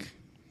like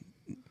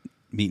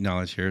meat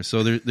knowledge here.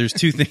 So there's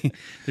two things.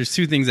 There's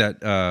two things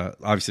that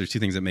obviously there's two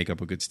things that make up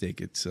a good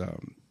steak. It's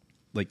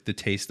like the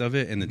taste of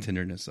it and the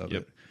tenderness of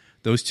it.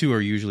 Those two are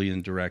usually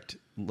in direct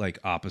like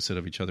opposite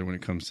of each other when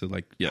it comes to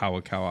like how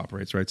a cow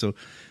operates, right? So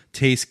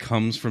taste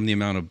comes from the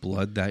amount of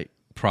blood that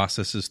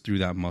processes through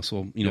that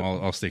muscle.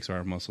 All steaks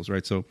are muscles,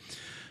 right? So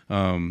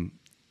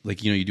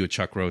like you do a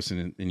chuck roast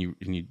and you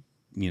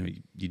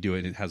do it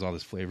and it has all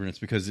this flavor, and it's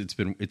because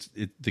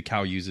the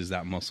cow uses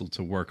that muscle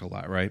to work a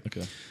lot, right?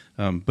 Okay.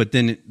 But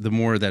then the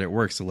more that it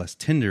works, the less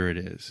tender it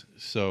is.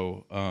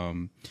 So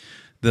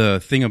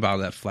the thing about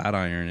that flat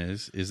iron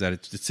is that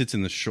it sits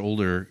in the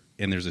shoulder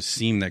and there's a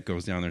seam that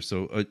goes down there.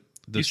 So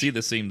you see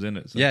the seams in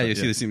it. Yeah, you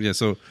see the seams. Yeah.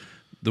 So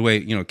the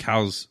way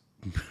cows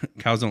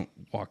don't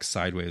walk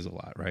sideways a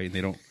lot, right?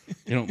 They don't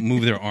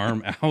move their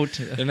arm out.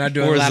 They're not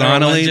doing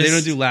horizontally. They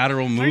don't do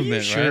lateral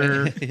movement,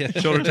 sure? Right? Yeah.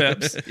 Shoulder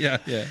taps.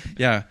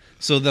 Yeah.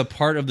 So the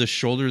part of the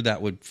shoulder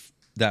that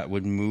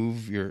would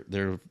move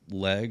their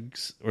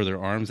legs or their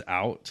arms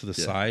out to the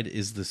side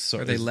is the.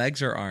 Are they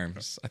legs or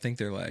arms? I think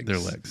they're legs. They're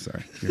legs.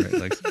 Sorry, you're right.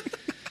 Legs.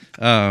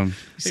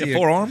 See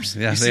 4 arms.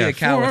 Yeah, you see a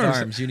cow with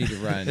arms, you need to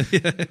run.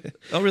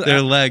 Oh, really?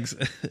 They're legs.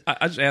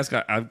 I just ask.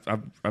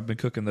 I've been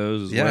cooking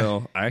those as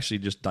well. I actually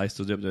just diced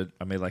those up.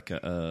 I made like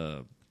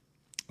a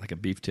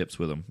beef tips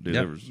with them. Dude,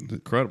 it was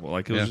incredible.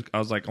 Like I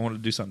was like, I wanted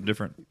to do something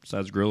different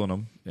besides grilling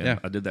them. And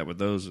I did that with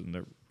those, and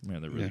they're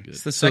really good.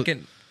 It's the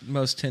second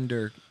most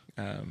tender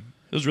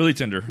It was really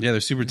tender. Yeah, they're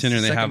super tender.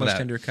 And they Second have most that.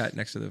 tender cut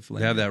next to the filet.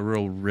 They have that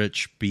real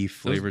rich beef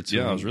flavor to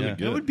yeah, them. it was really good.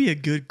 That would be a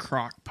good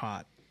crock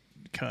pot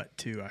cut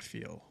too. I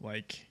feel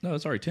like. No,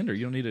 it's already tender.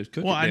 You don't need to cook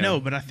it Well, down. I know,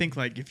 but I think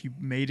like if you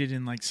made it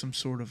in like some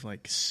sort of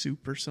like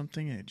soup or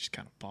something, it just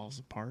kind of falls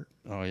apart.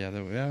 Oh yeah,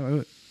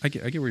 I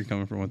get where you're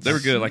coming from. With They were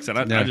that. good. Like I said,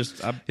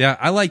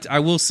 I liked. I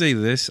will say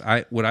this.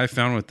 What I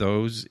found with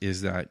those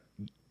is that,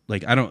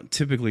 like, I don't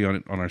typically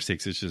on our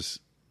steaks. It's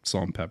just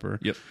salt and pepper.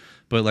 Yep.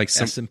 But like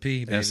some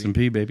S&P, baby.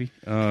 S&P, baby.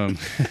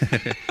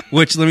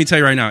 Which let me tell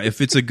you right now,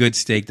 if it's a good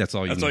steak, that's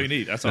all you That's need. all you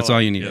need. That's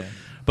all you need. yeah.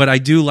 But I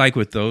do like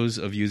with those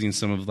of using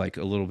some of like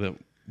a little bit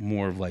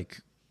more of like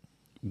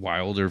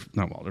not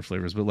wilder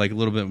flavors, but like a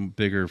little bit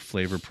bigger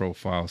flavor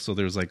profile. So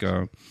there's like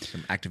a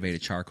Some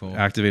activated charcoal.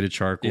 activated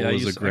charcoal I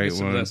is a get great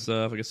some of one. that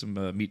stuff. I get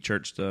some meat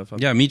church stuff.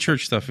 Yeah, meat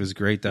church stuff is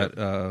great.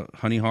 That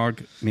honey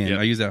hog, man, Yep.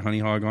 I use that honey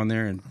hog on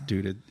there, and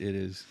dude, it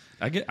is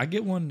I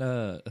get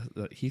one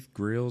Heath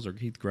Grills or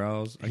Heath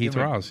Growls. Heath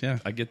Rouse. Yeah,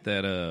 I get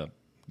that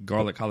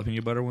garlic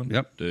jalapeno butter one.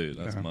 Yep. Dude,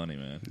 that's money,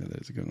 man. yeah,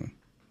 that's a good one.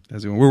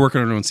 That's a good one. We're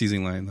working on our own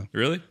seasoning line though.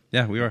 Really?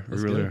 Yeah, we are.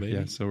 Let's We really go, are. baby.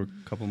 Yeah, so we're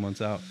a couple months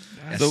out.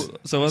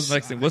 So what's the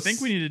next thing? I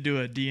think we need to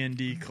do a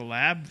D&D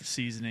collab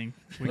seasoning.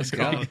 We can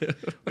call it.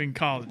 We can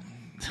call it.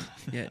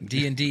 Yeah,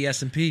 D&D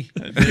S&P.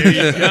 There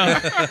you go.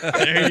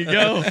 There you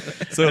go.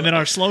 So, and then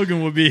our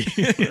slogan would be.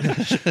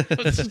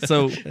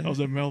 So How's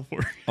that mouthful?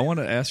 I want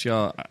to ask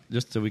y'all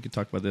just so we can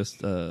talk about this.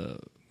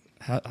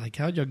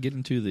 How'd y'all get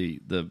into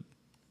the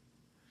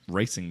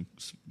racing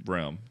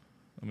realm?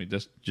 I mean,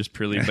 just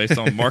purely based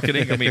on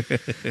marketing. I mean,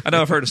 I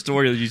know I've heard a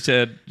story that you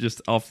said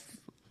just off,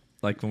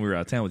 like when we were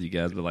out of town with you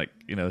guys, but like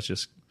it's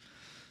just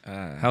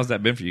how's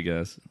that been for you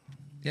guys?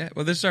 Yeah,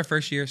 well, this is our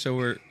first year,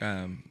 so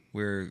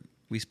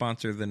we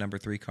sponsor the number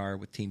 3 car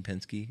with Team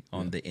Penske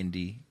on the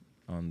Indy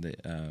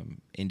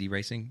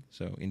racing,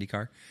 so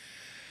IndyCar.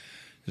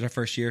 This is our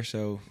first year,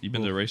 so You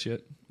been to a race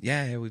yet?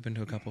 Yeah, we've been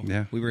to a couple.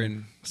 Yeah. We were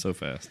in. So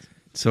fast.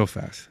 So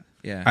fast.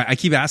 Yeah, I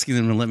keep asking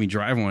them to let me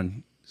drive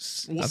one.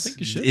 I think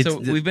you should. It's- so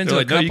we've been to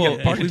they're a like, "No, you couple.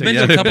 get parking We've been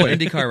to a tickets." couple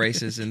IndyCar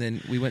races, and then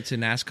we went to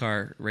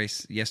NASCAR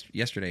race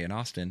yesterday in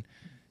Austin,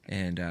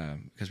 and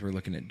because we're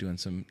looking at doing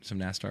some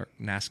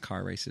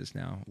NASCAR races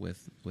now with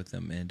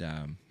them, and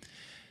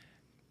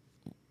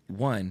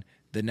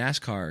the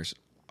NASCARs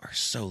are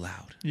so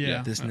loud.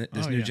 Yeah. this new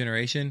yeah.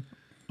 generation.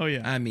 Oh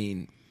yeah. I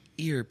mean,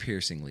 ear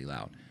piercingly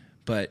loud.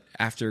 But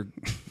after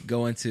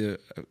going to,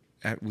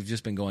 we've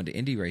just been going to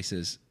Indy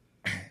races.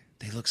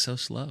 They look so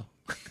slow.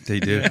 They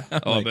do.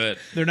 Oh, I bet.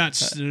 They're not.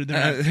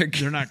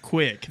 They're not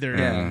quick. They're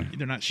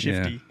not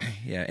shifty.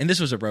 Yeah, and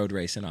this was a road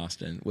race in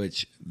Austin,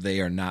 which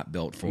they are not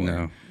built for.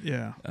 No.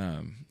 Yeah.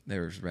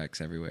 There was wrecks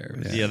everywhere.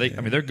 Yeah,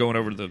 I mean, they're going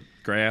over the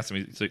grass. I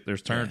mean,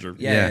 there's turns or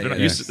Yeah, they're not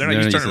yeah. used to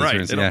turning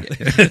right. They don't,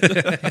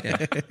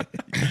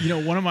 You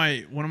know, one of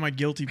my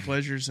guilty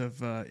pleasures of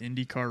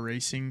IndyCar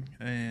racing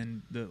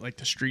and the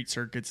street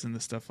circuits and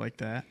the stuff like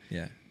that.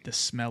 Yeah. The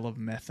smell of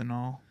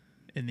methanol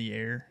in the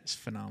air is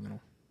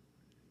phenomenal.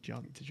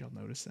 Did y'all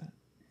notice that?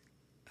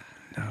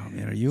 No,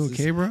 man, are you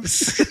okay, bro?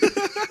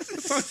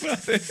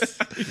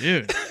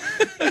 Dude.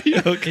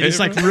 Okay, it's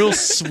like real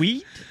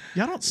sweet.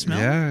 Y'all don't smell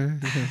it? Yeah.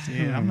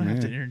 Dude, I'm going to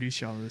have to introduce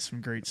y'all to some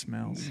great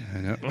smells. I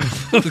know.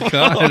 Oh,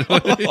 God.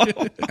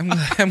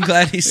 I'm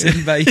glad he's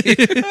sitting by you.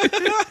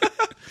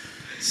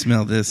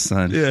 Smell this,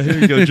 son. Yeah, here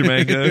you go,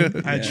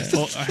 Jermain-Go. I had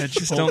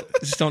Chipotle.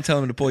 Just don't tell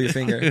him to pull your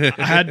finger.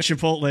 I had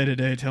Chipotle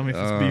today. Tell me if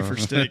it's beef or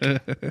steak.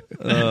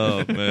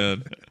 Oh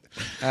man,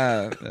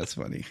 That's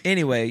funny.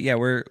 Anyway, yeah,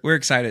 we're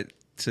excited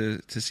to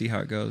see how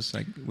it goes.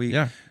 Like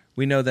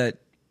we know that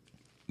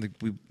like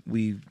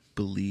we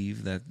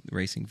believe that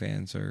racing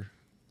fans are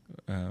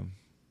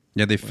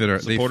Yeah, they fit our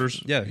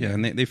supporters. Yeah,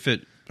 and they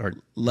fit our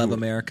love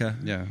America.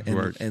 Yeah,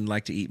 and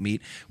like to eat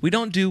meat. We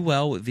don't do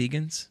well with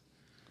vegans.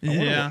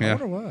 Yeah. I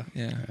wonder why.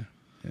 Yeah.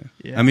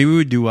 Yeah. I mean, we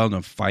would do well in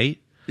a fight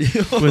with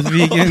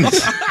vegans.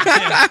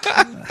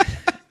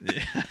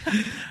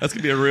 That's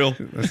gonna be a real.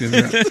 That's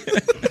gonna be,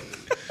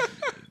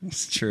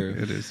 It's true.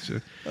 it is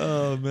true.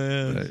 Oh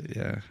man,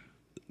 But,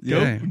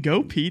 yeah.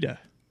 Go PETA.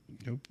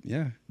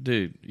 Yeah.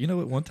 dude. You know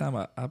what? One time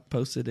I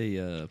posted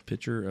a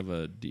picture of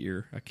a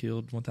deer I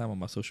killed one time on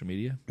my social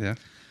media, Yeah.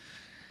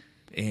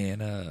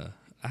 and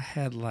I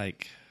had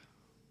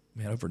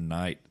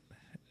overnight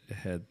it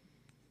had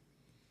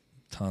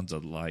tons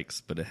of likes,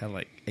 but it had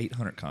like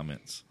 800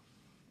 comments,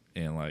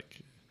 and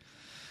like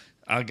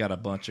I got a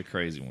bunch of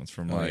crazy ones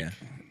from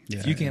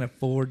if you can't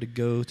afford to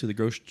go to the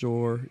grocery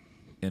store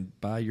and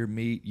buy your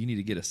meat, you need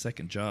to get a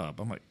second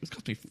job. I'm like, this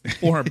cost me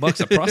 $400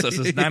 to process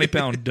this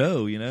 90-pound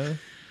doe, you know?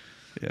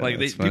 Yeah, like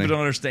that's people funny. don't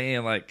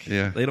understand. Like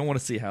Yeah. they don't want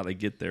to see how they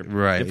get there.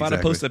 Right, If I'd have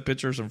exactly. posted a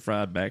picture of some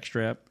fried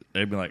backstrap,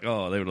 they'd be like,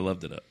 "Oh, they would have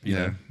loved it up." You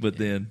know? But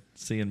then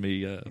seeing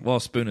me,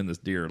 spooning this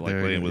deer, like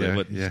There, playing with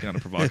it, yeah. it's kind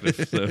of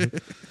provocative. So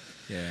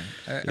Yeah.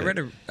 I read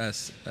a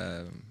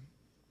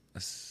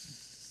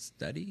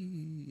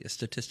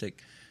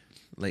statistic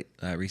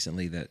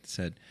recently that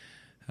said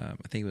I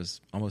think it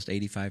was almost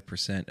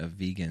 85% of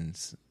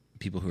vegans,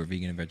 people who are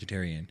vegan and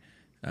vegetarian,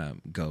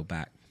 go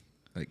back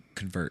like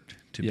convert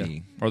to Yeah.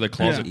 being Or the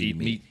closet to eat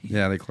meat.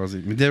 Yeah, they close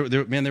it. There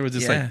was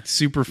this Yeah. like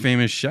super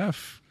famous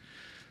chef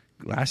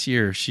last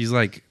year. She's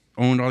like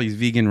owned all these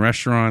vegan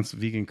restaurants,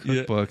 vegan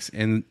cookbooks,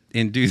 and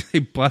dude, they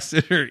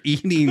busted her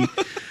eating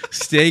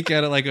steak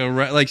at like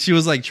like she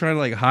was like trying to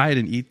like hide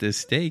and eat this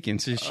steak,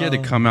 and so she had to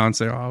come out and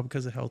say, "Oh,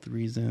 because of health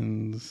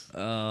reasons."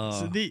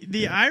 So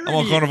the irony, I'm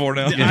on carnivore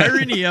now. The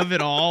irony of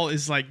it all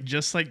is like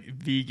just like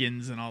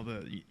vegans and all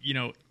the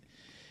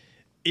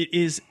it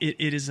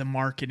is a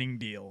marketing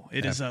deal.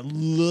 It is a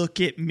look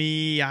at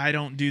me. I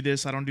don't do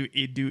this. I don't do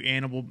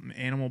animal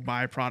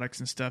byproducts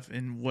and stuff.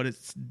 And what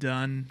it's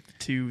done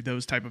to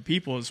those type of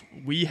people is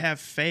we have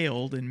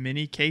failed in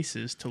many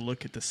cases to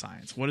look at the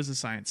science. What does the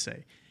science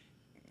say?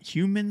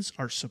 Humans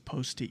are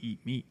supposed to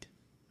eat meat.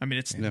 I mean,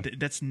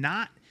 that's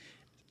not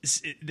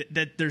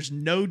that. There's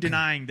no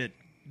denying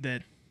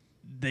that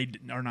they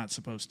are not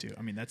supposed to.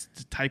 I mean, that's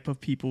the type of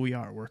people we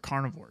are. We're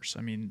carnivores.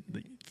 I mean,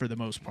 for the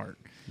most part.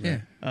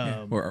 Yeah.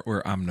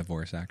 We're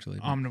omnivores, actually.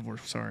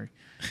 Omnivores, sorry.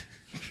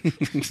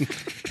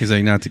 He's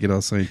like, not to get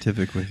all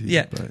scientific with you.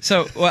 Yeah. But.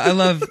 So, well, I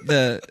love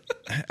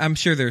I'm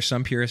sure there's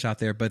some purists out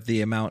there, but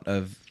the amount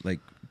of like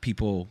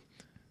people,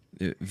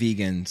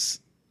 vegans,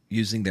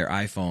 using their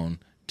iPhone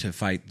to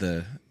fight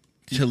to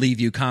leave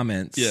you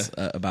comments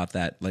about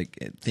that, like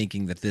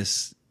thinking that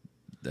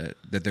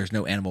that there's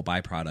no animal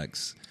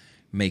byproducts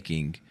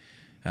making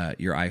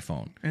your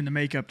iPhone And the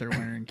makeup they're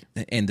wearing.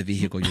 and the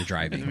vehicle you're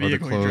driving. And Or the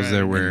clothes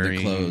they're wearing,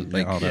 the clothes,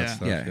 like, all that yeah.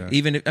 stuff. yeah. Yeah.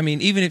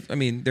 Even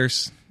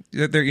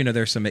if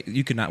there's some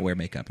you could not wear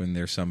makeup, and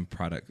there's some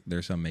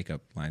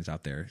makeup lines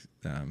out there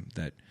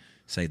that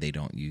say they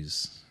don't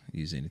use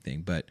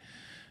anything. But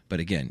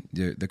again,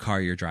 the car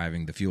you're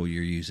driving, the fuel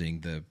you're using,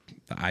 the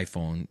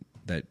iPhone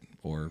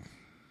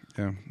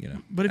Yeah.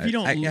 But if you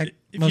don't,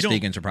 most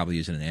vegans are probably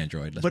using an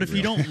Android. But if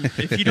you don't look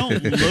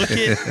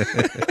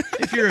at,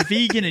 if you're a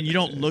vegan and you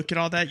don't look at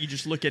all that, you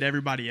just look at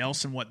everybody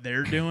else and what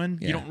they're doing.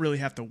 Yeah. You don't really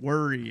have to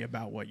worry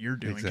about what you're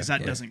doing because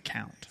that doesn't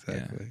count.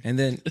 Exactly. Yeah.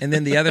 And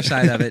then the other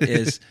side of it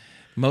is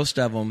most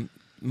of them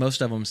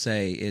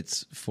say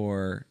it's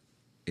for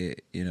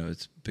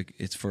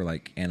it's for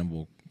like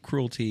animal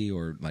cruelty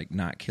or like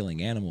not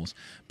killing animals,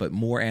 but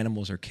more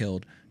animals are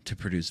killed to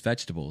produce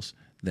vegetables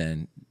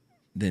than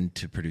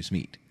to produce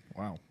meat.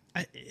 Wow.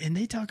 And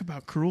they talk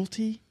about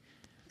cruelty.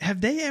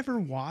 Have they ever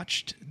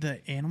watched the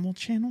Animal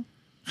Channel?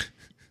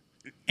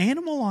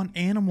 Animal on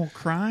animal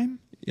crime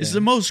is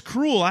the most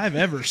cruel I've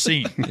ever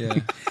seen. Yeah.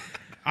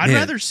 I'd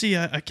rather see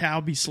a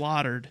cow be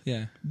slaughtered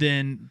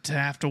than to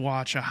have to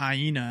watch a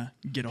hyena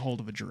get a hold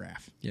of a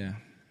giraffe. Yeah.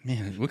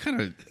 Man, what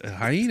kind of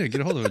hyena get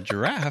a hold of a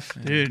giraffe?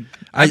 Dude.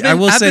 I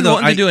will say I've been though,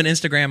 wanting to do an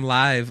Instagram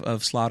live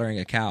of slaughtering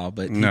a cow,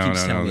 but he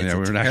keeps telling me it's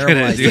we're a not terrible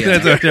gonna do idea.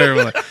 that. That's a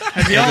terrible.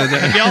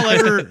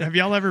 Have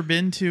y'all ever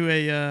been to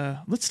a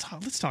let's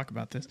talk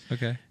about this.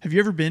 Okay. Have you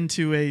ever been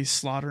to a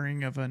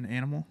slaughtering of an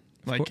animal?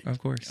 Like Of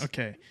course.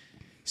 Okay.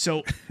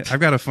 So I've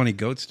got a funny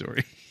goat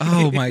story.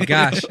 Oh my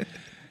gosh.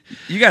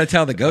 You got to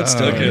tell the goat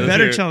story. you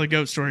better tell the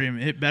goat story. And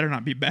it better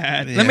not be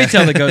bad. Let me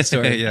tell the goat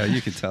story. Yeah,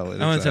 you can tell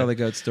it. I want to tell the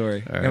goat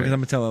story because right. I'm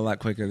going to tell it a lot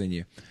quicker than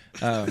you.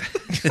 So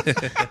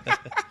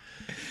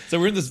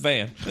we're in this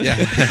van. Yeah,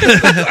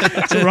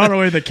 So we're on our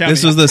way to the county.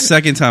 this was the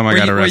second time I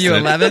got Were arrested. you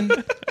 11?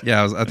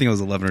 Yeah, I think it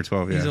was 11 or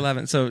 12. Yeah, He's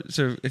 11. So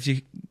if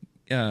you,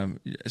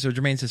 so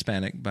Jermaine's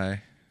Hispanic by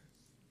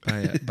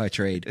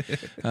trade,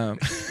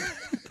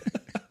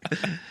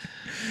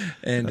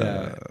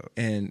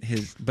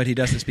 but he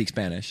doesn't speak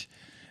Spanish.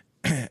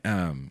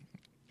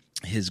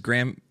 His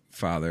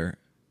grandfather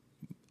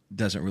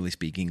doesn't really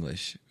speak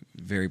English,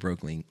 very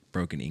broken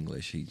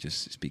English. He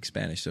just speaks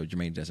Spanish, so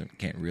Jermaine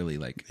can't really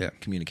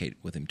communicate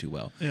with him too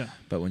well. Yeah.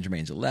 But when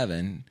Jermaine's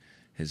 11,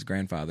 his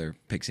grandfather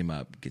picks him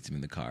up, gets him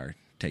in the car,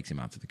 takes him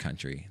out to the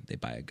country. They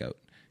buy a goat,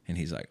 and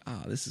he's like,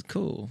 "Oh, this is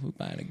cool. We're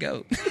buying a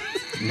goat."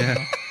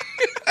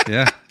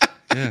 yeah.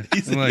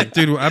 I'm like,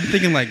 dude, I'm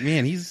thinking like,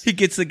 man, He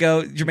gets the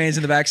goat. Jermaine's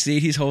in the back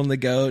seat. He's holding the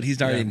goat.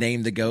 He's already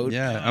named the goat.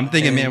 yeah. I'm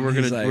thinking, man,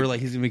 he's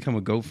he's gonna become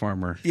a goat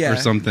farmer Yeah. or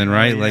something,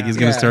 right? Like he's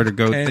gonna start a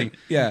goat thing.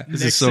 Yeah.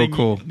 This is so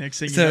cool. Next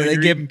thing you So know, they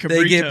you're eating get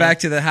cabrito. back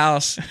to the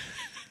house.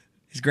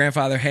 His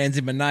grandfather hands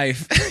him a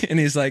knife, and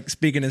he's like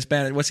speaking in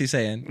Spanish. What's he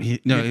saying?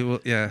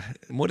 Yeah.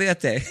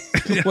 Muriate.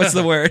 What's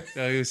the word?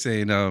 He was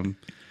saying, oh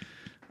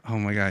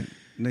my God.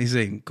 He's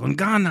saying, con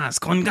ganas.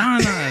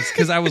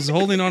 Because I was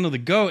holding on to the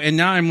goat, and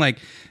now I'm like,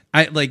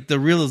 the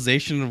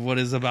realization of what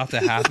is about to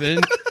happen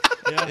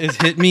is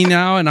hit me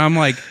now, and I'm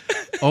like,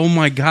 oh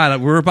my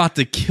God, we're about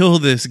to kill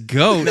this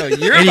goat. No,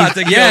 you're about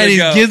to kill and the he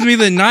goat. gives me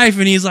the knife,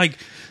 and he's like,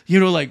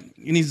 and he's like,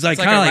 It's like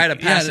kind a of rite of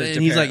passage,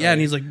 and he's like, apparently.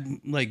 and he's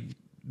like,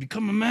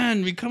 become a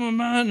man,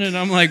 and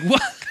I'm like,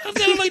 what?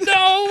 I'm like, no,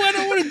 I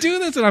don't want to do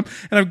this, and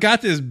I've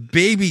got this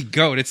baby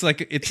goat. It's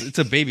like it's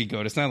a baby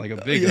goat. It's not like a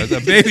big goat.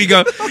 It's a baby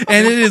goat,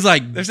 and it is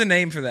like, There's a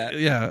name for that.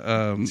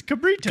 yeah, It's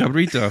cabrito.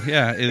 Cabrito,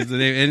 yeah, is the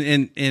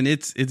name, and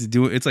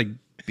it's like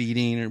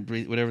beating or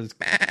whatever.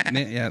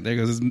 Yeah, there it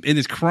goes, and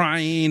it's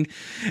crying,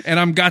 and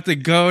I'm got the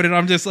goat, and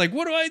I'm just like,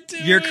 what do I do?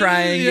 You're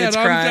crying, yeah, it's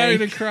and I'm crying.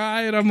 starting to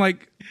cry, and I'm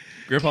like,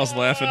 Grandpa's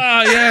laughing.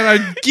 Yeah,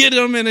 and I get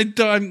him, and I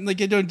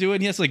don't do it.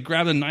 And he has to like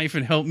grab the knife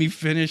and help me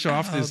finish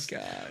off this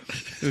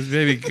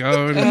baby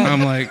goat. And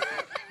I'm like,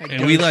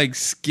 and we like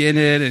skin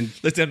it and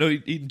Let them know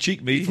eating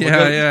cheek meat.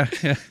 yeah.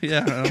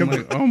 I'm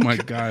like, oh my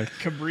god,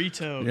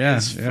 Cabrito Yeah,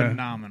 is yeah.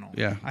 phenomenal.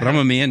 yeah. But I'm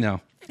a man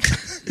now.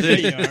 Yeah,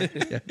 you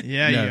are.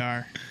 Yeah, you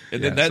are.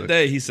 And then that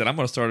day, he said, "I'm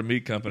going to start a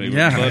meat company."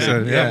 Yeah, with my I buddy.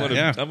 said,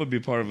 yeah. I'm going to be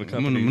part of a I'm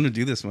company. gonna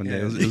do this one day.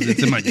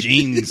 It's in my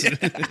genes.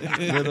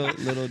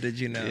 Little did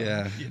you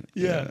know.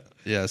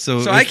 Yeah.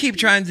 So So I keep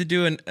trying to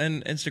do an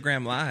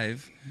Instagram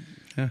live.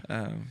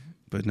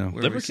 but no.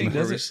 Liver King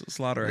where does we it?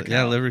 slaughter a cow.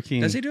 Yeah, Liver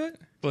King. Does he do it?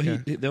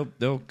 Well,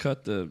 they'll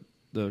cut the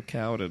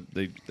cow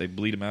they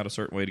bleed them out a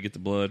certain way to get the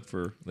blood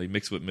they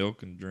mix it with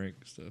milk and drink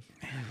and stuff.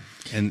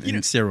 And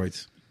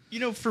steroids. You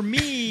know, for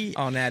me,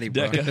 Oh, natty,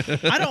 bro.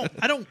 I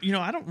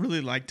don't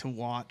really like to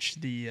watch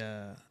the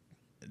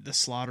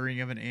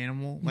slaughtering of an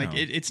animal. Like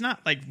it's not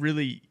like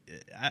really.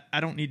 I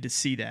don't need to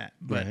see that.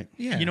 But Right.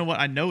 Yeah. you know what?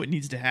 I know it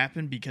needs to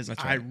happen because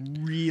That's I right.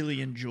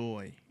 really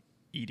enjoy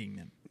eating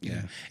them.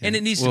 Yeah. And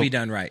it needs to be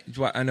done right.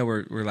 I know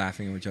we're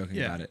laughing and we're joking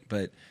Yeah. about it,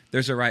 but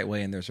there's a right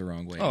way and there's a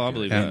wrong way. Oh, I to do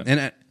believe it.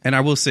 that. And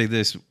I will say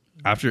this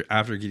after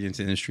getting into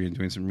the industry and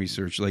doing some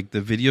research, like the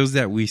videos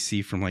that we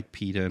see from like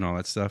PETA and all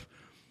that stuff,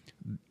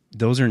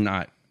 those are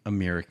not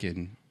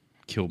American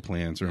kill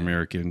plans or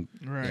American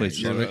Right. places.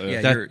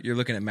 You're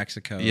looking at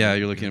Mexico. Yeah,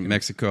 you're looking at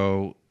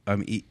Mexico,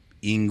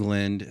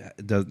 England.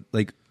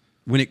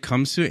 When it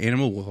comes to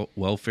animal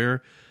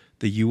welfare,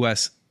 the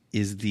U.S.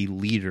 is the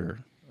leader.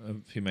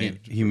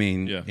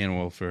 Humane Yeah. animal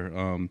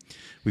welfare.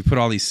 We put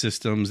all these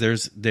systems.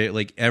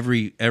 Like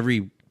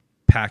every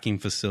packing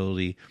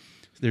facility,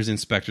 there's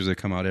inspectors that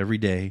come out every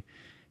day,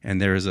 and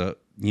there's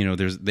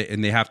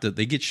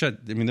they get shut.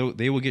 I mean,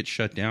 they will get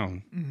shut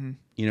down. Mm-hmm.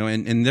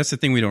 And that's the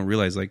thing we don't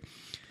realize. Like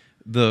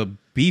the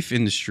beef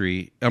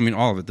industry, I mean,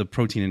 all of it, the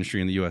protein industry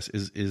in the U.S.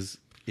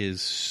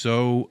 is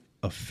so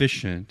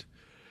efficient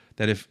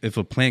that if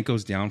a plant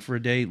goes down for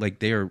a day,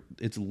 like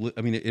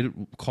it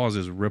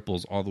causes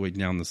ripples all the way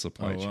down the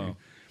supply chain. Wow.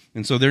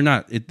 And so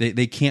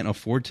they can't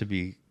afford to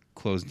be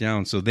closed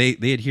down. So they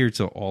adhere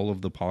to all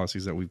of the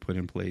policies that we put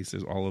in place.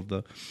 There's all of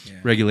the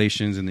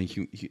regulations and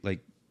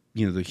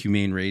the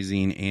humane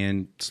raising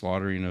and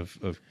slaughtering of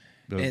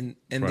And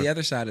the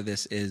other side of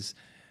this is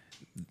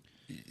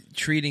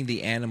treating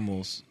the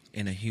animals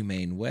in a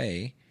humane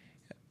way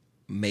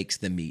makes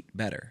the meat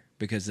better.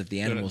 Because if the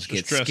animals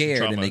get stress and scared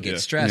and trauma, they get yeah.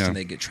 stressed Yeah. and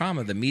they get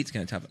trauma, the meat's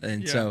going to toughen.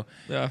 And so,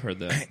 Yeah, I've heard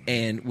that.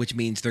 and which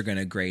means they're going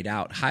to grade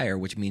out higher,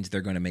 which means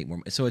they're going to make more.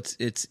 So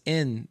it's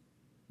in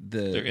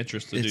Their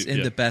interest to it's do- in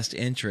yeah. the best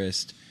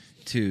interest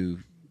to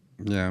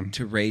Yeah.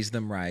 raise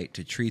them right,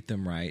 to treat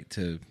them right,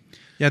 to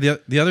Yeah,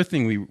 the other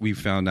thing we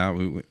found out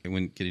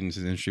when getting into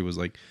the industry was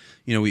like,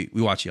 we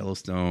watch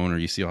Yellowstone or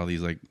you see all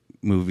these like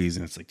movies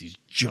and it's like these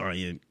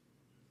giant,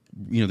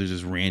 there's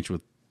this ranch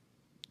with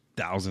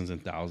thousands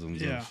and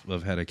thousands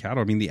of head of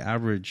cattle. I mean, the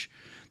average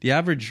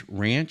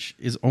ranch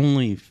is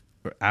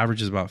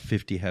averages about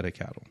 50 head of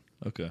cattle.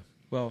 Okay.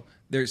 well,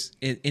 there's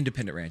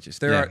independent ranches.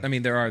 There are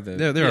massive. There are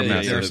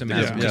massive. There are some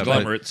massive yeah,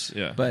 conglomerates.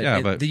 Yeah. But Yeah,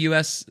 in but- the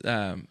U.S.,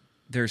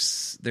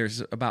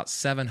 there's about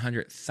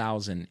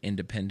 700,000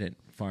 independent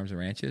farms and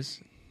ranches,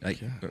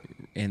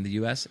 in the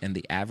U.S. And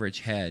the average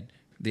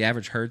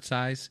herd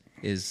size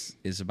is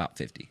about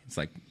 50. It's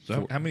like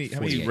So how many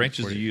 48,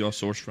 ranches 40. do you all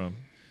source from?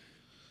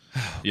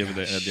 You have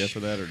an idea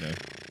for that or no?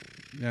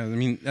 Yeah, I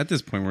mean, at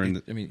this point we're in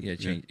the,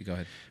 Go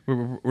ahead.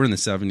 we're in the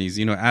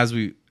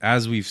 70s.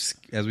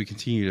 As we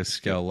continue to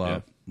scale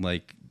up,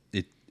 like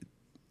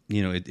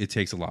it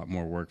takes a lot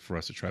more work for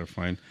us to try to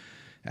find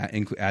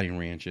adding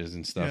ranches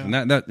and stuff. Yeah.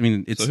 And that I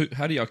mean, it's So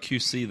how do y'all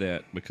QC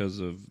that because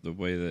of the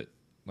way that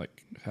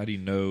how do you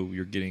know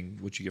you're getting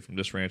what you get from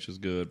this ranch is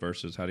good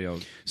versus how do y'all?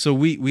 so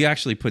we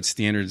actually put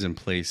standards in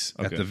place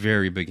at Okay. the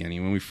very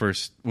beginning when we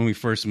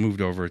first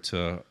moved over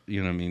to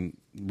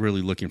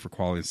really looking for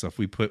quality and stuff.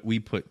 We put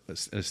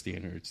a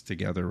standards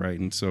together, right?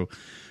 And so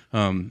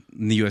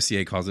the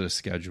USDA calls it a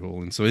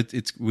schedule, and so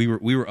we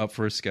were up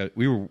for a schedule.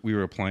 We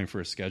were applying for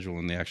a schedule,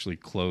 and they actually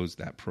closed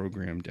that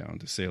program down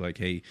to say like,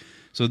 hey,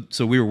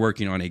 so we were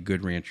working on a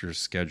Good Ranchers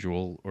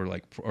schedule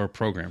or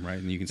program, right?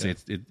 And you can say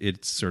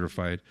it's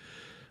certified.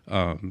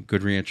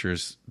 Good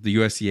Ranchers. The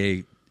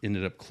USDA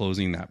ended up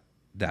closing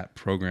that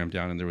program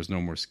down, and there was no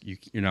more.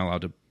 You're not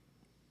allowed to.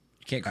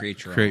 You can't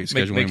create your own. Create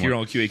schedule Make your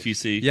anymore. own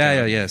QAQC.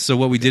 Yeah. So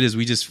what we did is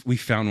we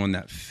found one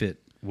that fit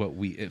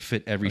it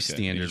fit every Okay, you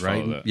standard, just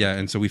right? follow that. Yeah,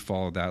 and so we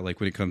followed that. Like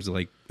when it comes to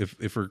like if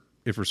we're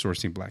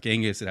sourcing Black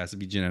Angus, it has to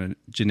be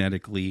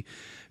genetically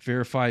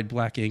verified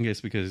Black Angus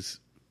because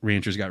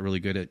ranchers got really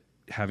good at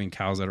having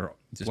cows that are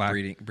Just black,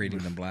 breeding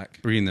them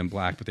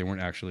black. but they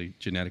weren't actually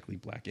genetically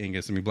Black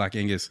Angus. I mean, Black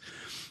Angus,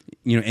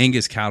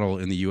 Angus cattle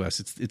in the U.S.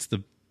 It's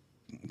the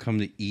come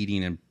to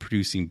eating and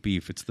producing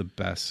beef. It's the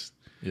best.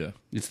 Yeah.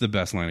 It's the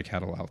best line of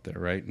cattle out there,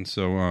 right? And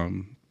so,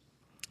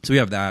 so we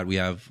have that. We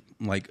have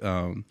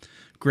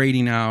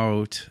grading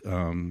out,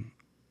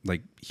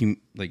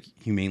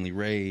 humanely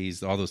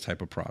raised. All those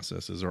type of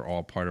processes are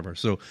all part of our.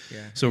 So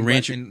and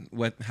rancher,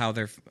 how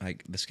they're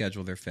like the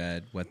schedule they're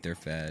fed, what they're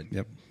fed.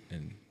 Yep.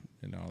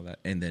 And all that,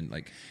 and then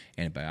like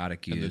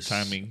antibiotic use, And the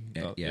timing.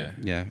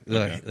 yeah.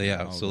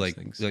 All So those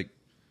things. like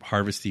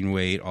harvesting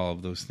weight, all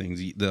of those things.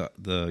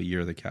 The year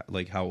of the cat,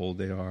 like how old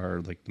they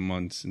are, like the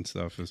months and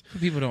stuff.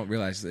 People don't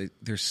realize that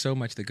there's so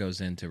much that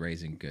goes into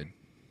raising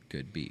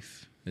good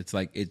beef. It's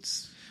like we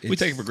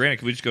take it for granted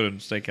because we just go to the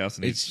steakhouse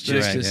and it's eat.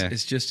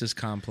 it's just as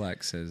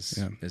complex as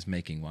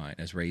making wine,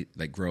 as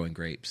like growing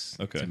grapes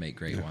to make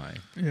great wine.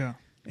 Yeah.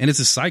 And it's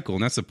a cycle,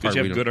 and that's the part. Did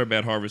you we have don't. good or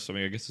bad harvest? I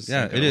mean, I guess it's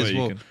Yeah, it is.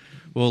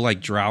 Well,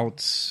 like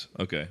droughts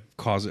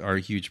are a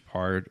huge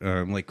part.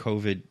 Like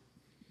COVID.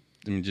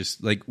 I mean,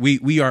 just like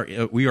we are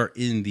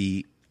in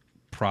the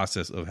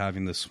process of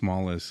having the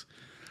smallest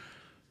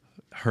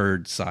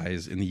herd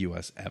size in the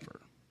U.S. ever.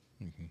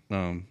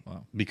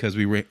 Because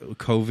we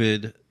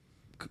COVID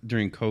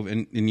during COVID,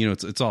 and you know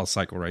it's all a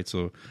cycle, right?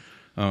 So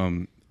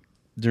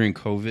during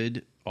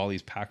COVID, all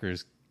these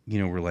packers, you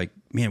know, were like,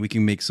 man, we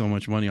can make so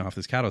much money off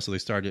this cattle. So they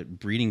started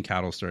breeding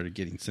cattle, started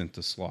getting sent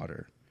to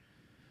slaughter.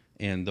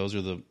 And those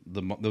are the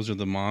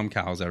mom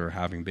cows that are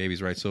having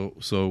babies, right? So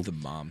The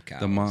mom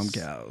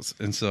cows.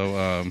 And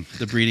so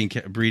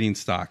the breeding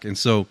stock. And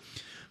so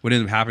what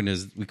ended up happening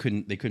is they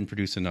couldn't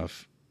produce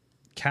enough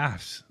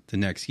calves the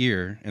next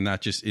year, and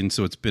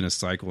so it's been a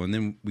cycle. And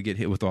then we get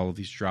hit with all of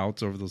these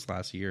droughts over this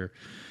last year,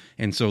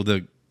 and so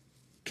the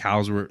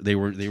cows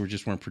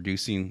just weren't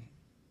producing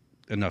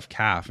enough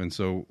calves, and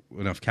so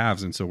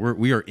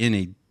we are in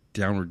a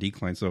downward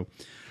decline. So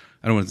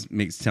I don't want to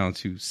make it sound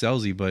too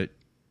salesy, but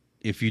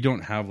if you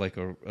don't have like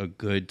a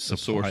good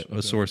supply,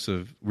 a source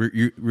of,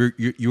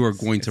 you are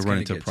going to run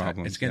into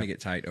problems. It's going to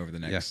get tight over the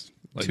next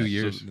 2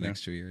 years. The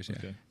next 2 years, yeah.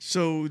 Okay.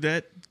 So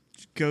that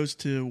goes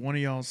to one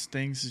of y'all's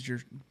things is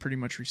you're pretty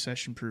much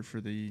recession proof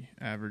for the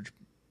average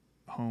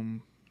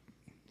home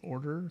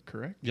order,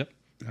 correct? Yep.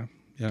 Yeah.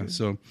 Good.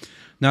 So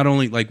not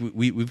only like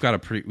we've got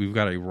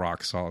a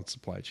rock solid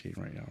supply chain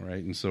right now,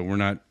 right? And so we are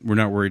not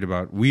worried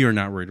about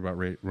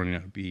running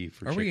out of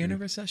beef. Are we in a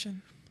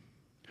recession?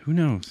 Who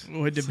knows?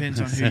 Well, it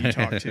depends on who you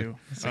talk to.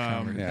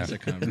 That's a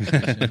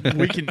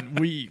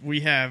conversation. We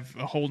have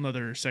a whole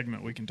nother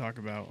segment we can talk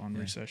about on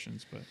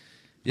recessions, but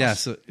yeah.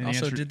 So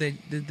also, did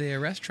they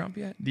arrest Trump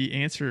yet? The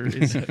answer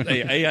is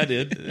AI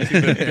did.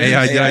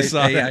 I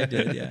saw that. AI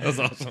did. Yeah, that was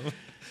awesome.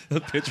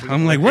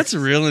 I'm like, what's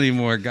real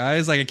anymore,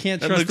 guys? Like, I can't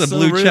trust the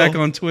blue real. check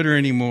on Twitter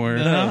anymore,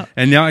 No.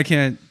 and now I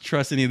can't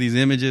trust any of these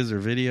images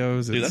or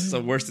videos. Dude, that's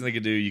the worst thing they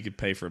could do. You could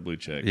pay for a blue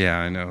check. Yeah,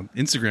 I know.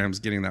 Instagram's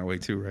getting that way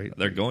too, right?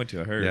 They're going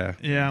to. I heard.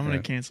 Yeah, I'm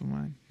going to cancel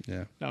mine.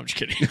 Yeah. No, I'm just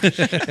kidding.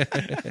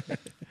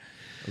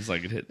 It's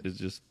like it's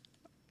just,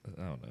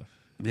 I don't know.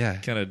 Yeah.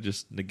 Kind of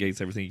just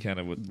negates everything you kind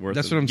of would worth.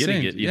 That's what I'm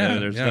saying. You know,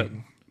 there's if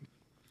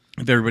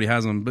everybody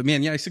has them, but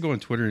man, I used to go on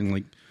Twitter and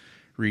like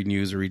read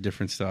news or read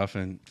different stuff,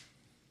 and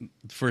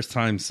the first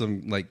time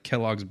some like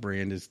Kellogg's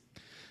brand is,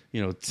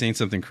 you know, saying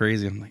something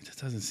crazy, I'm like, that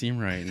doesn't seem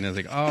right. And I was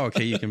like, oh,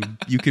 okay,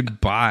 you can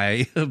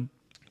buy a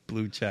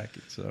blue check.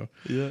 So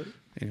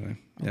anyway,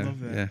 I love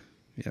that.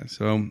 Yeah.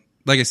 So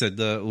like I said,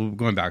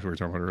 going back to what we were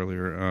talking about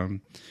earlier,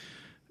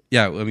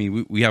 I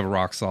mean, we have a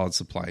rock solid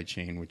supply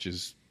chain, which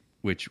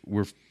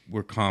we're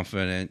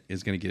confident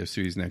is going to get us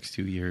through these next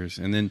 2 years,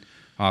 and then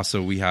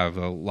also we have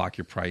a lock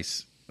your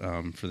price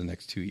for the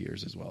next 2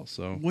 years as well.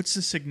 So what's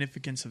the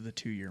significance of the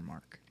 2-year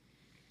mark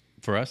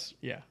for us?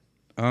 Yeah.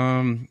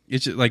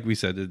 It's just, like we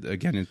said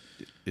again.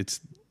 It's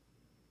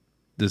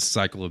this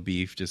cycle of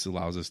beef just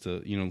allows us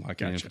to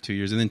lock it in for 2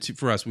 years, and then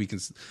for us, we can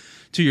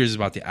 2 years is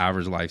about the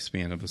average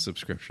lifespan of a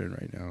subscription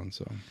right now, and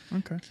so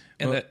okay.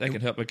 And that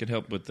can help. It can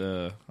help with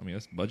I mean,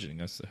 that's budgeting.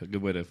 That's a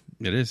good way to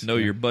know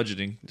your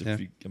budgeting. Yeah.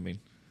 I mean,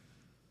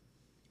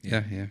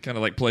 yeah. Kind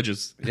of like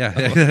pledges. Yeah.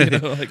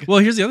 Like, well,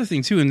 here's the other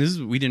thing too, and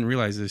we didn't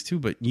realize this too,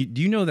 but do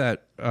you know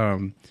that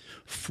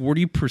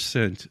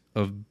 40%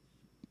 of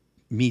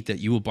meat that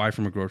you will buy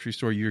from a grocery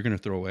store you're going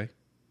to throw away?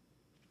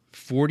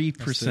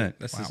 40%.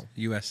 That's the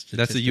U.S.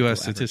 That's a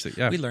U.S. average. statistic.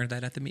 Yeah, we learned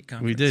that at the meat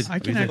conference. we did. I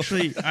can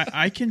actually,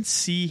 I can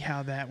see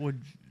how that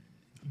would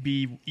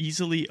be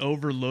easily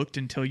overlooked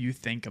until you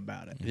think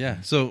about it.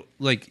 Yeah. So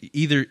like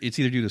it's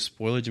either due to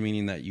spoilage,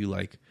 meaning that you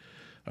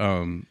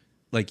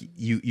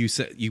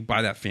you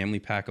buy that family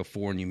pack of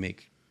 4 and you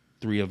make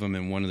 3 of them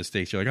in one of the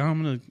steaks. You're like, oh,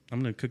 I'm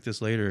gonna cook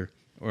this later.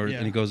 And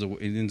it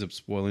ends up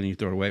spoiling and you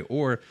throw it away,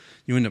 or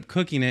you end up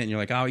cooking it and you're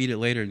like, I'll eat it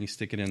later, and you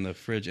stick it in the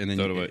fridge and then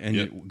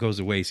it goes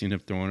to waste. You end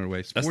up throwing it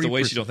away. So that's the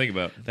waste you don't think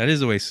about. That is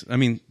the waste. I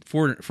mean,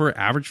 for an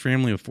average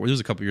family of 4, this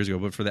was a couple years ago,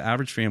 but for the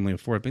average family of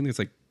 4, I think it's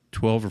like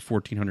 $1,200 or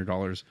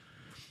 $1,400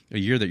 a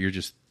year that you're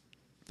just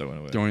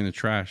throwing in the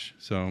trash.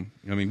 So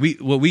I mean,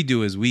 what we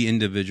do is we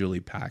individually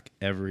pack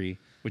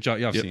which y'all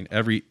have seen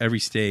every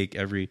steak,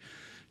 every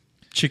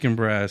chicken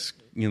breast,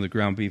 the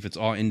ground beef. It's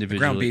all individually. The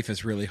ground beef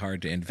is really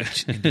hard to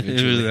individually.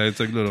 It's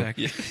like little.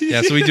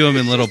 Yeah, so we do them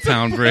in little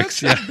pound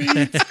bricks. Yeah.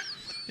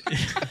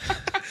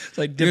 It's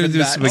like dipping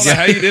that.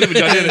 How you did it, but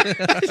y'all did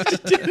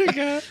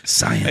it.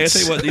 Science. Hey, I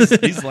tell you what,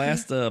 these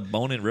last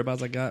bone-in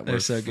ribeyes I got were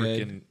so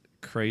freaking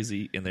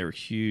crazy, and they were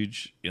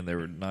huge, and they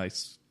were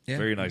nice, Yeah.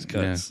 very nice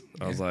cuts.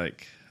 I was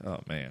like, oh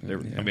man,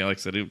 I mean, like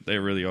I said, they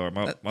really are.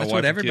 My That's wife what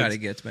and everybody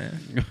kids, gets,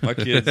 man. my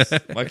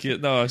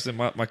kids. No, I said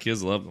my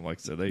kids love them. Like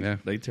I said,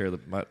 they tear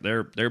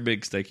they're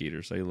big steak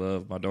eaters. They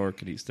love. My daughter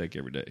can eat steak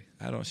every day.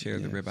 I don't share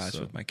the ribeyes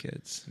with my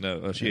kids.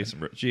 No,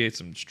 she ate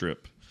some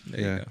strip. There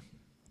you go.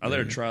 I let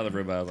her try the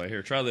ribeye. I was like,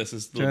 here, try this.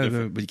 It's a little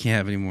different. But you can't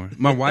have any more.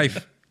 My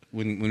wife,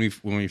 when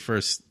we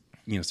first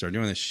started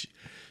doing this,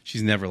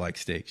 she's never liked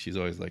steak. She's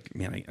always like,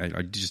 man,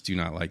 I just do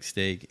not like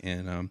steak.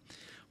 And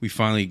we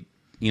finally,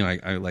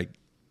 I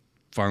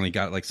finally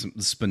got like some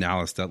the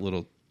spinalis, that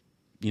little,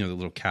 the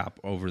little cap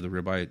over the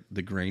ribeye,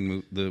 the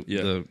grain,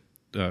 the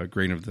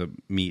grain of the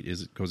meat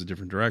goes a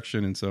different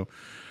direction, and so.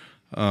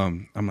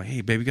 I'm like, hey,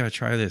 baby, got to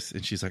try this,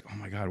 and she's like, oh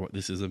my god,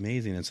 this is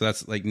amazing. And so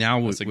that's like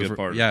now that's a good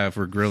part. Yeah, if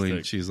we're grilling,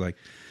 Steak. she's like,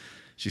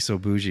 she's so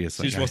bougie. It's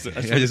like, just wants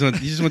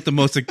you just want the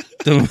most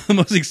the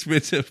most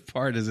expensive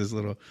part is this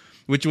little,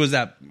 which was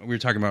that we were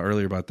talking about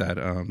earlier about that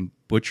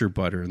butcher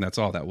butter, and that's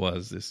all that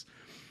was. This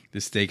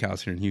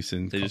steakhouse here in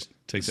Houston, They just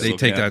take that they little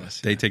take cap.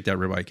 that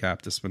ribeye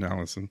cap to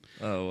spinalis and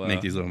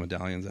make these little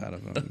medallions out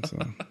of them.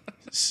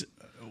 So.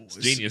 It's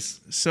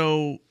genius.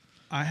 So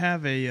I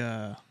have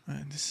a.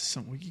 This is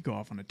something we could go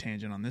off on a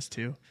tangent on this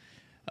too.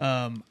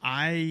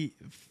 I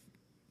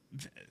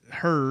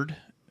heard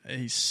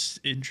a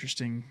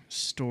interesting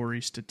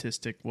story,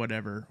 statistic,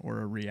 whatever, or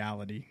a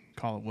reality.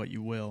 Call it what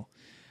you will.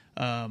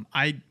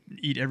 I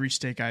eat every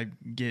steak I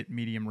get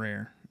medium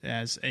rare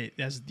as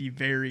the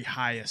very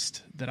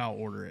highest that I'll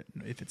order it.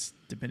 If it's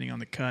depending on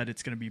the cut,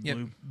 it's going to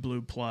be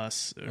blue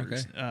plus.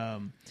 Okay.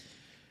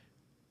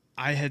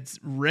 I had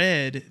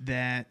read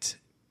that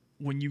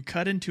when you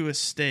cut into a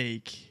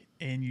steak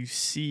and you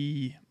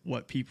see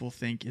what people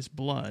think is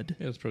blood,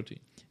 Yeah, it's protein.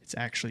 it's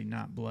actually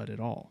not blood at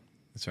all.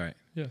 That's right.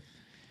 Yeah.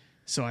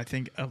 So I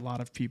think a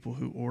lot of people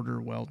who order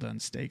well-done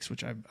steaks,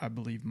 which I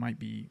believe might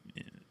be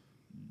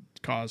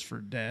cause for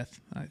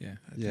death. I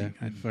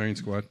think Firing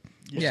squad.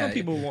 Well, some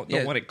people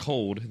don't want it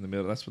cold in the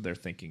middle. That's what they're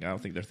thinking. I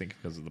don't think they're thinking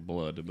because of the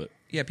blood, but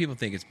Yeah, people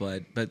think it's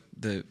blood, but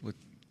with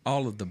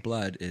all of the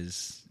blood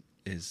is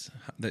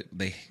that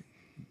they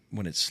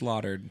when it's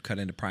slaughtered, cut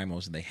into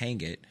primals, and they hang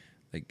it,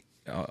 like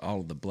all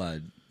of the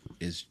blood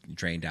is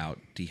drained out,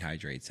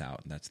 dehydrates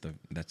out. And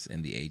that's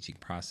in the aging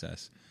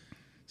process.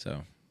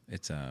 So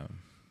it's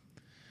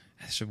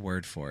that's a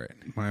word for it.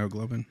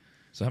 Myoglobin.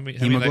 so how many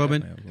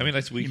Hemoglobin? How many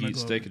nights a week you eat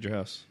Hemoglobin. steak at your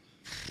house?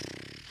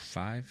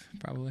 5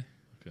 probably.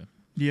 Okay.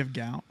 Do you have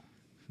gout?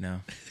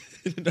 No.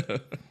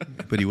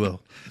 But he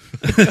will.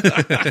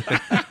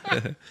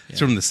 It's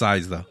from the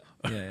size, though.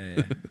 Yeah.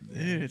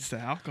 Dude, it's the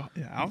alcohol.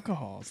 Yeah,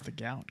 alcohol is the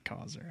gout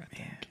causer, I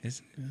think. Is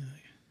it?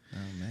 Oh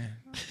man.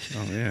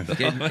 Oh yeah.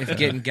 If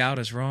getting gout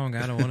is wrong,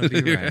 I don't want to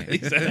be right.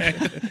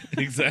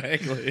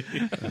 Exactly.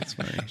 That's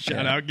funny.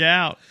 Shout out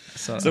gout.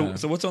 So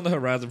what's on the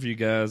horizon for you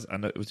guys? I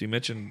know you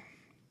mentioned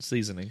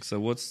seasoning. So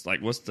what's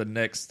the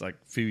next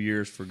few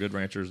years for Good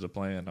Ranchers to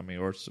plan? I mean,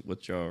 or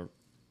what's your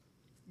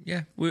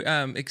Yeah, we're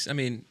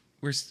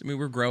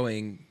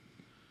growing.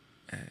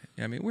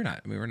 We're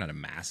not a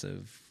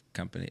massive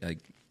company. Like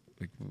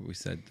we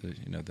said,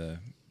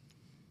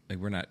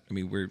 we're not. I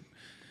mean,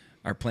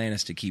 our plan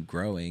is to keep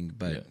growing,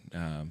 but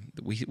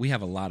we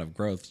have a lot of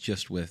growth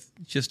just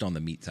on the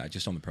meat side,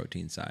 just on the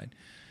protein side.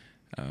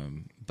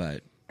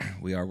 But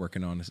we are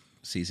working on a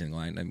seasoning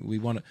line. I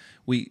mean,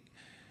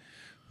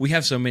 we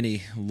have so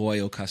many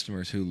loyal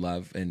customers who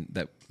love and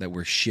that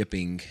we're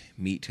shipping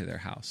meat to their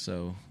house.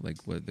 So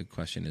what the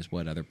question is,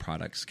 what other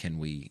products can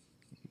we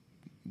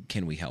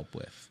help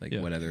with? Like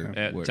what other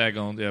tag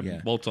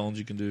on, bolt-ons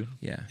you can do.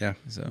 Yeah.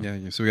 So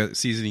we got a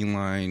seasoning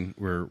line.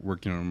 We're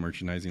working on a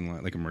merchandising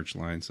line, like a merch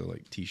line. So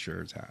like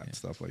T-shirts, hats,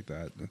 stuff like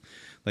that.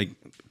 Like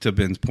to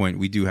Ben's point,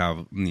 we do have.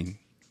 I mean,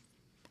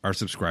 our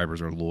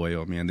subscribers are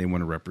loyal. Man, they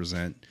want to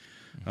represent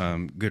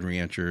Good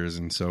Ranchers,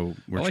 and so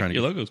we're trying to.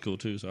 Your logo's cool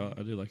too. So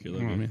I do like your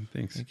logo. Oh man,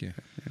 thanks. Thank you.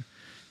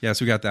 Yeah,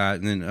 so we got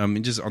that, and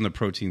then just on the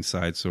protein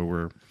side, so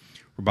we're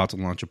about to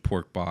launch a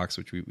pork box,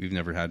 which we've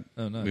never had.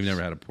 Oh, nice. We've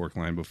never had a pork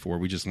line before.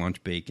 We just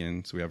launched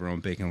bacon, so we have our own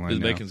bacon line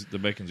now. The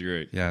bacon's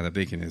great. Yeah, the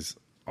bacon is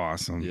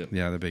awesome. Yep.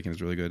 Yeah, the bacon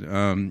is really good.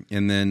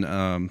 And then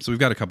so we've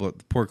got a couple of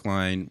the pork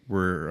line.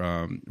 We're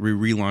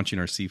relaunching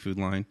our seafood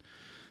line,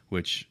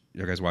 which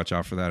you guys watch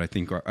out for that. I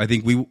think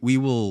we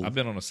will. I've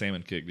been on a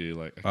salmon kick, dude.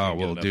 Like, I can't Oh,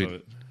 well, get enough dude. of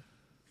it.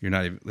 You're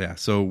not even, yeah.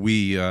 So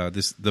we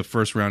the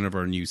first round of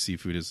our new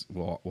seafood is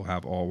we'll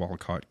have all wild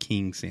caught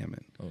king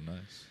salmon, Oh,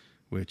 nice.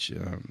 which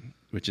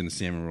in the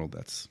salmon world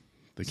that's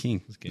the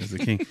king. Is the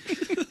king.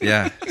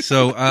 Yeah.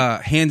 So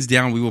hands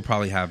down, we will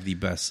probably have the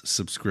best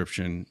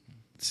subscription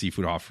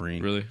seafood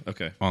offering. Really?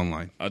 Okay.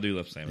 Online. I do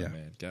love salmon, Yeah.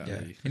 man.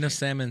 Yeah. You know,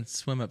 salmon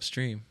swim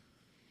upstream,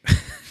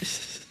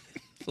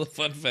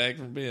 Fun fact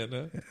from Ben,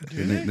 huh?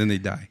 And then they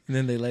die and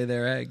then they lay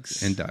their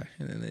eggs and die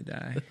and then they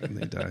die. and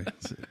they die.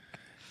 So-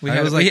 We I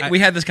had, was we, like, we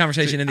had this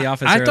conversation in the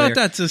office. I earlier. thought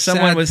that's a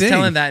someone sad was thing.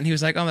 telling that, and he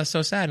was like, "Oh, that's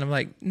so sad." And I'm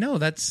like, "No,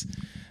 it's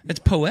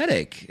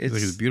poetic.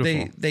 It's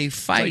beautiful. They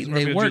fight. It's and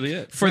like they Romeo work and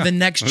Juliet. for the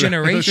next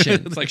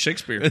generation." It's like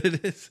Shakespeare.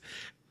 It is.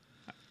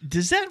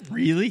 Does that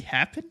really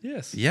happen?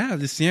 Yes. Yeah,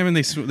 the salmon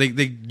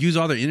they use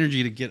all their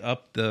energy to get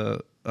up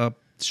the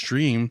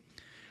upstream,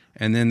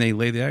 and then they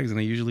lay the eggs and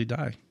they usually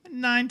die.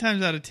 9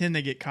 times out of 10,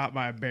 they get caught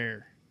by a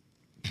bear.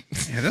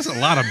 Yeah, that's a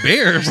lot of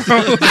bears,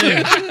 bro.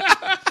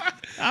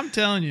 I'm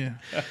telling you,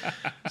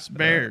 it's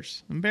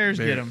bears. And bears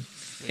get them.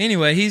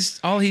 Anyway, he's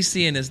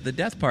seeing is the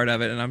death part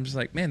of it, and I'm just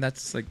like, man, that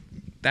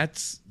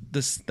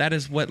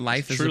is what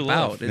life is true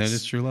about. love. That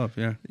is true love.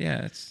 Yeah.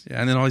 Yeah, it's Yeah,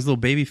 and then all these little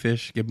baby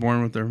fish get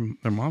born with their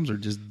moms are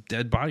just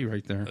dead body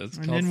right there. It's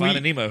And called then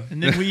Finding Nemo.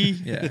 And then we,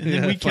 Yeah. and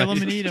then we kill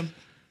them and eat them.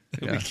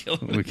 Yeah. kill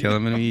 'em. We kill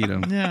them and we eat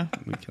them. Yeah.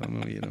 We kill them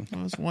and we eat them.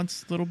 Those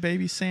once little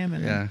baby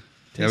salmon. Yeah.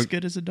 Tastes Yeah,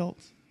 good as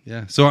adults.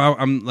 Yeah. So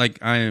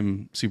I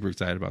am super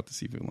excited about the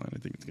seafood line. I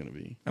think it's going to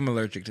be. I'm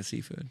allergic to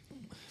seafood,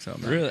 so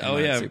I'm not, Really? I'm Oh,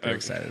 not yeah. super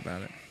excited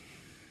about it.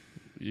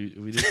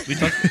 We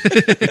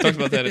talked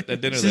about that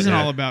at dinner. This that isn't day.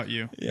 all about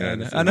you. Yeah,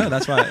 I know.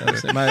 That's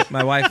why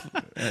my wife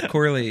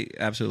Corley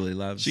absolutely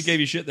loves. She gave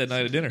you shit that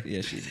night at dinner.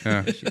 Yeah, she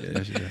Yeah. did. She did.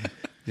 Yeah, she did.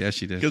 Yeah,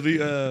 she did.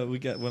 Because we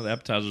got one of the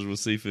appetizers with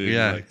seafood.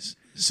 Yeah. Like,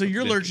 So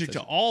you're Big allergic to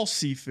concession. all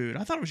seafood.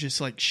 I thought it was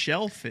just like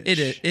shellfish. It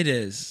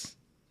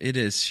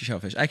is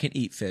shellfish. I can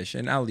eat fish,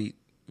 and I'll eat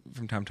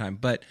from time to time.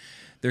 But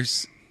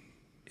there's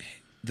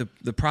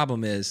the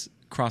problem is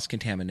cross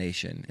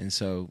contamination, and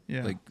so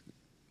Yeah.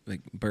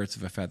 like birds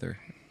of a feather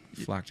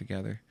flock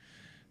together.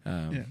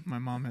 Yeah, my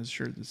mom has a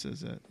shirt that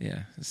says that.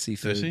 Yeah,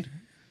 seafood. Does she?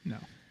 No.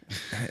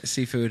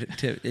 Seafood.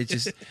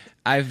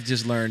 I've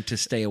just learned to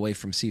stay away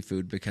from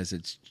seafood because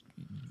it's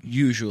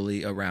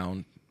usually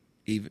around.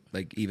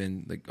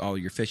 Even all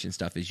your fish and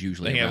stuff is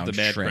usually they have around the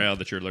bad shrimp. crowd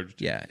that you're allergic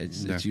to. Yeah,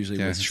 it's Yeah. usually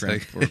Yeah, with it's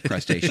shrimp like- or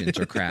crustaceans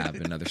or crab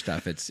and other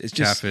stuff. It's just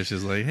Catfish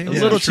is like, hey, a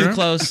little too shrimp?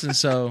 close, and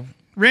so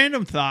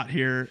Random thought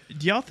here.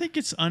 Do y'all think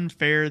it's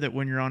unfair that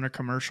when you're on a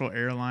commercial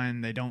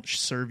airline, they don't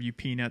serve you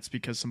peanuts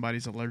because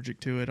somebody's allergic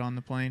to it on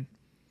the plane?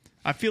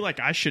 I feel like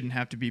I shouldn't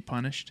have to be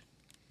punished.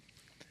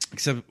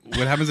 Except,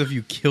 what happens if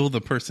you kill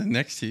the person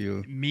next to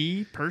you?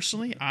 Me,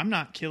 personally, I'm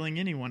not killing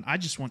anyone. I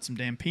just want some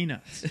damn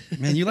peanuts.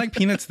 Man, you like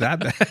peanuts that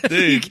bad?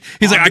 Dude.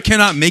 He's like, I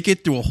cannot make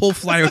it through a whole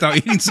flight without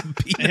eating some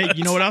peanuts. Hey,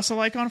 you know what else I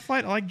like on a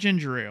flight? I like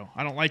ginger ale.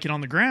 I don't like it on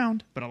the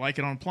ground, but I like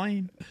it on a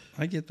plane.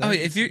 I get that.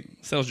 if you're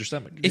Sells your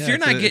stomach. if Yeah, you're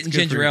not it's getting good for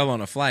ginger you. ale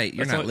on a flight,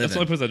 you're not That's the living.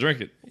 only place I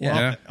drink it. Yeah.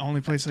 Well, Yeah. the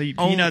only place I eat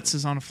Oh. peanuts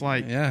is on a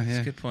flight. yeah, That's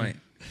yeah. a good point.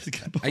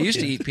 I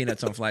used to eat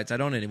peanuts on flights. I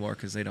don't anymore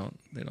because they don't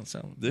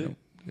sell them. Dude.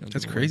 They don't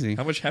That's give them away. crazy.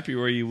 How much happier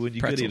were you when you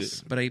could eat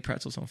Pretzels, it? but I eat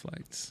pretzels on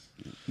flights.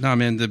 No,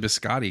 man, the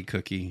biscotti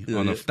cookie.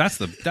 On the,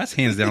 that's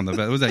hands down the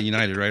best. Was that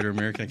United, right, or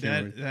American? I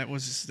can't remember.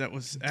 That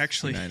was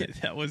actually United.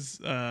 that was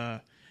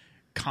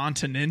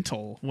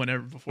Continental.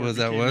 Whenever before Was it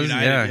that became was?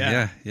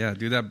 United. Yeah.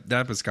 Dude,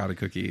 that biscotti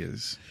cookie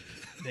is.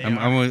 They I'm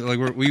are.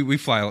 like we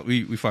fly a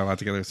lot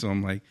together, so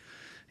I'm like,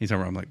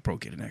 anytime I'm like, bro,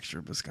 get an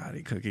extra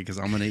biscotti cookie because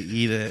I'm gonna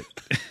eat it.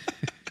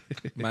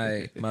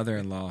 My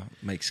mother-in-law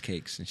makes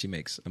cakes, and she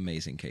makes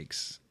amazing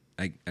cakes.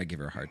 I give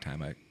her a hard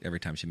time. Every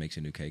time she makes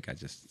a new cake, I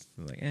just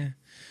like,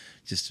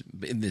 just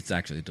it's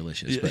actually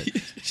delicious. But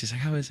she's like,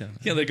 how is it?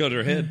 Yeah, they go to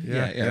her head. Yeah,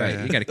 right.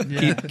 yeah. You got to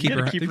Yeah. keep You her.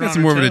 gotta I keep think her that's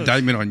on more her of an toes.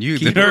 indictment on you.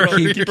 Keep than her-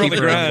 keep her on the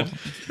her grind. humble.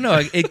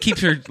 No, it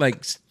keeps her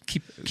like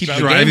keep her game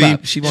Striving.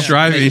 up. She wants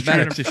Striving. to make it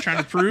better. Just trying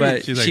to prove But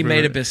it. She's like, she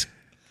made "Really?"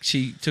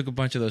 She took a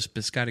bunch of those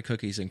biscotti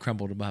cookies and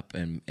crumbled them up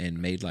and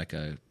made like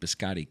a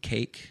biscotti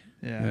cake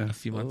Yeah. a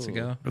few months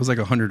ago. It was like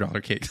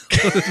 $100 cake.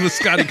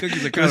 Biscotti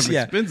cookies are kind of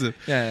Yeah. expensive.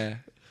 Yeah,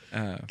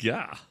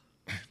 Yeah.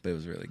 but it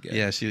was really good.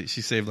 Yeah, she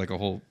saved like a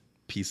whole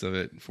piece of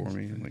it for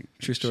me. Like,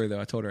 True story though.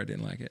 I told her I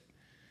didn't like it.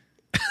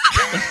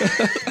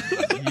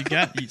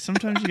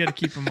 Sometimes you got to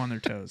keep them on their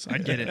toes. I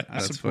get it. I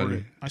That's support funny.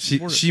 it. I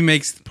support She it.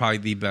 makes probably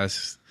the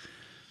best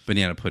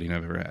banana pudding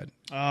I've ever had.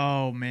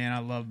 Oh man, I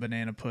love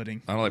banana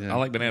pudding. I like Yeah. I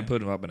like banana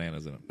pudding without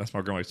bananas in it. That's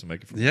my grandma used to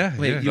make it for me. Yeah,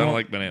 Wait, yeah. you I don't want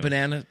like bananas.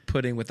 banana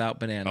pudding without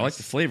bananas? I like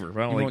the flavor, but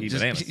I don't You like want eating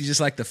just, bananas. You just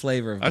like the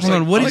flavor of I just Hold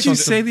like- on, what I did like you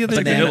something- say the other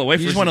like day? vanilla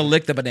wafers. You just want to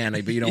lick the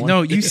banana, but you don't want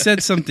No, you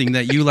said something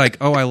that you like.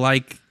 Oh, I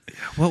like.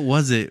 What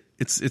was it?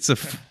 It's a.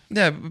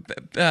 Yeah,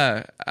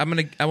 I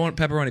want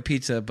pepperoni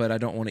pizza, but I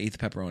don't want to eat the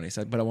pepperoni.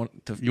 So, but I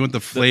want the. You want the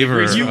flavor.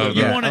 grease. You, of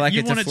you the, want I it, like you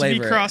it to want it to be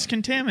flavor it. cross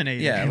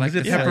contaminated. Yeah, I like was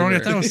it the pepperoni? I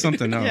flavor. thought it was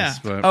something else. Yeah.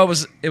 But Oh,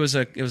 it was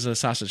a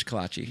sausage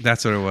kolache.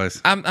 that's what it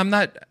was. I'm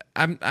not.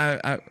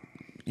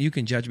 You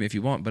can judge me if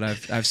you want, but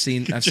I've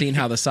seen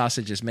how the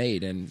sausage is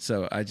made, and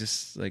so I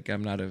just like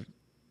I'm not a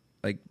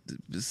like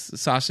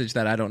sausage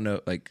that I don't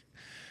know like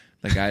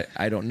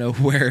I don't know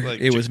where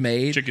Like it was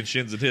made. Chicken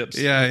shins and hips.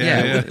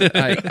 Yeah,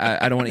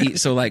 I don't want to eat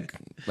so like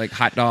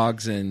hot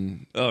dogs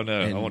and Oh no,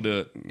 I and- won't do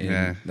it. and,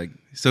 Yeah. like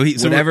So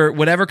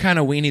whatever kind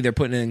of weenie they're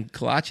putting in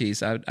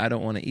kolaches, I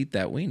don't want to eat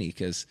that weenie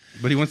because.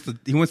 But he wants the.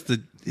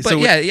 But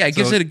it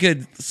gives it a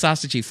good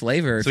sausagey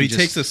flavor. So he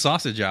takes the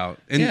sausage out,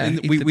 and, Yeah,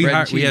 and eat we the we, bread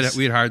hired, and we had cheese.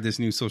 we had hired this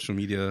new social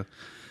media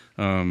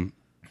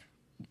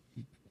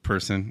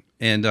person,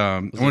 and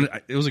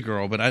it was a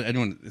girl, but I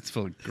don't. It's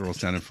full of girls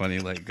sounding funny.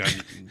 Like God,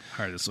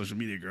 hired a social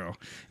media girl,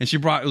 and she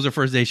brought. It was her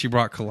first day. She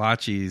brought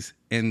kolaches,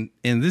 and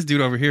this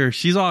dude over here,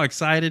 she's all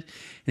excited,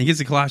 and he gets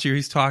the kolache.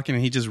 He's talking,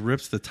 and he just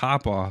rips the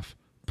top off,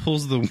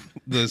 pulls the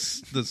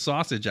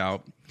sausage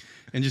out.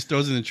 and just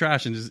throws it in the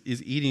trash and just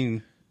is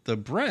eating the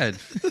bread.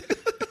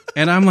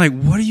 And I'm like,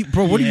 what are you,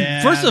 bro? What are you?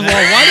 First of all,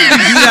 why did you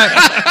do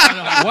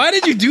that? Why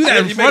did you do that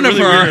in front of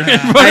her? I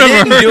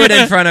didn't do it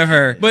in front of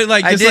her. But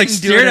like, I just like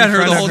didn't do it stared in at her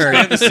front the of whole her.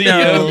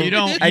 time.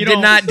 No, I did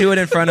not do it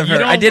in front of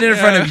her. I did it in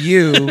front of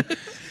you.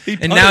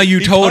 And now you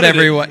told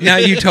everyone. Now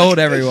you told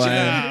everyone.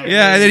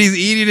 Yeah, and then he's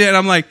eating it, and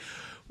I'm like,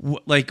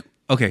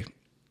 okay,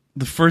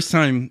 the first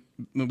time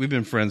we've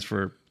been friends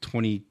for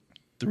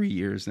 23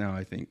 years now,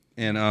 I think,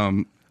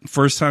 and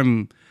first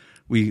time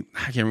we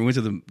went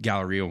to the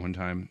Galleria one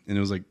time, and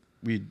it was like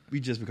we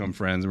just become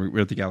friends, and we were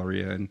at the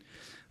Galleria, and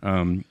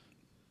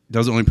that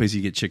was the only place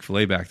you get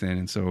Chick-fil-A back then,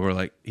 and so we're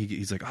like,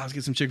 he's like, oh, let's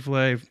get some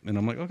Chick-fil-A, and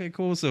I'm like, okay,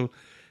 cool. So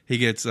he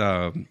gets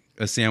a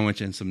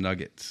sandwich and some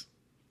nuggets,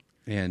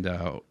 and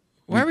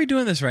why are we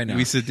doing this right now?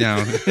 we sit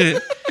down.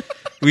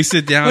 We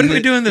sit down. What are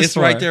we doing this It's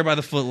for? right there by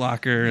the Foot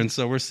Locker, and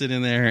so we're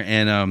sitting there,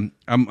 and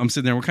I'm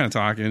sitting there. We're kind of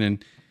talking,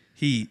 and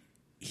he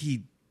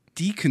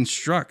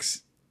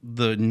deconstructs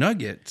the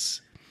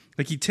nuggets,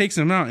 like he takes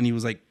them out, and he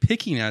was like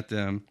picking at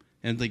them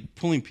and like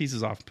pulling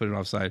pieces off, put it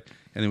offside,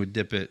 and then would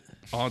dip it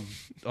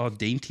all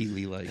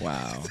daintily, like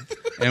Wow.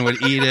 and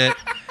would eat it.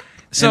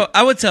 So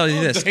I would tell you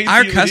this: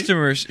 our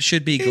customers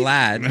should be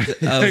glad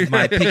of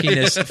my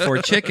pickiness for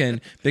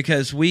chicken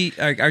because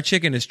our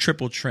chicken is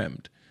triple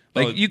trimmed.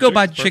 Like you go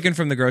buy chicken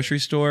from the grocery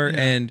store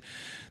and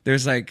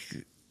there's like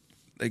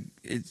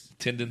it's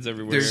Tendons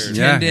everywhere. there's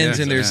Yeah, tendons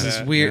yeah, and there's yeah,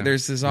 this weird yeah.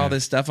 there's this all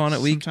this stuff on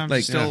it. We Sometimes like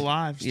it's still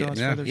alive. Still has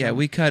feathers yeah on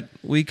we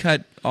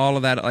cut all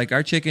of that. Like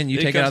our chicken, you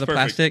take it out of the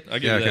plastic I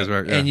get because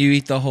that. and you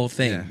eat the whole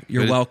thing. Yeah.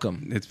 You're But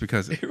welcome. It's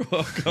because You're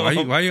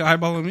welcome. why are you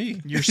eyeballing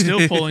me? You're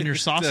still pulling your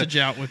sausage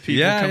out with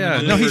people coming Yeah.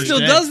 on No, the he first still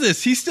day. does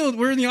this.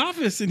 We're in the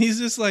office, and he's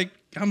just like,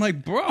 I'm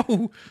like,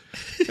 bro.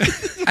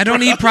 I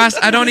don't eat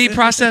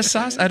processed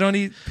sauce. I don't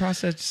eat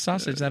processed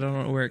sausage. I don't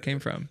know where it came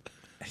from.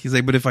 He's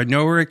like, but if I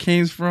know where it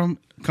comes from,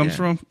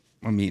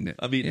 I'm eating it.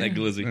 I'm eating that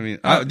glizzy. I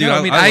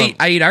mean,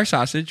 I eat our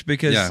sausage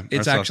because Yeah,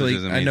 it's our actually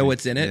sausage is I know amazing.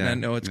 what's in it and Yeah, I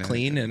know it's yeah,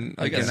 clean yeah. and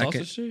Oh, you got I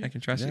sausage too?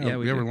 can trust it. Yeah, Yeah,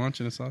 we were do.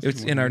 launching a sausage.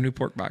 It's in our new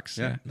pork box.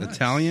 Yeah, Yeah.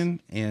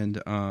 Italian and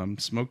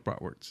smoked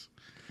bratwursts.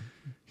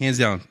 Hands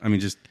down. I mean,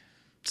 just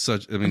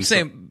such. I mean, I'm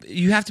saying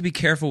you have to be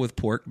careful with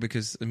pork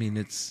because I mean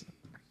it's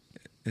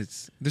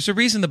there's a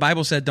reason the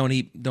Bible said don't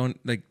eat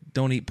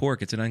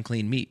pork. It's an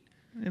unclean meat.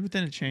 Yeah, but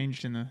then it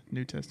changed in the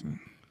New Testament.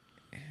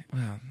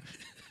 Well,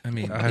 I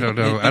mean I don't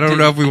know. I don't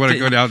know if we want to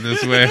go down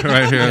this way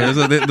right here.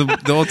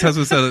 The Old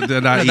Testament said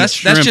they're not eat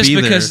shrimp that's just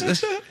either.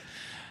 because.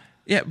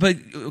 Yeah, but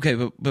okay,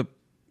 but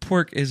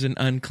pork is an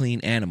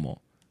unclean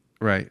animal,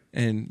 Right.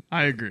 and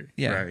I agree.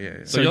 yeah, Right, yeah.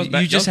 So y'all's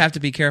you just have to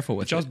be careful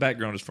with But y'all's it.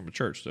 background is from a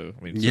church, though.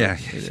 I mean, so Yeah,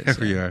 it is,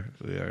 we are.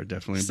 We are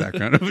definitely in the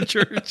background of a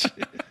church.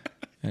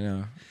 I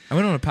know. I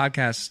went on a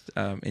podcast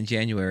in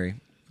January.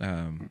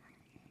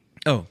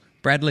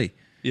 Brad Lee.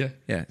 Yeah.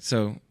 Yeah.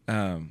 So,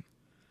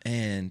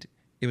 and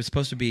it was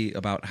supposed to be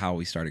about how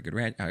we started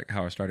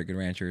how I started Good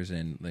Ranchers,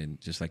 and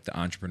just like the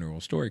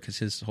entrepreneurial story, because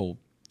his whole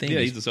thing. Yeah,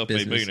 is he's a self-made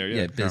business,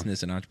 millionaire, yeah.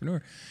 business and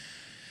entrepreneur.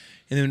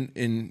 And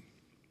then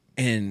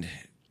and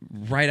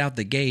right out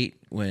the gate,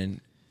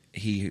 when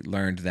he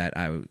learned that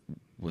I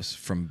was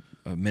from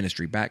a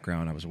ministry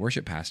background, I was a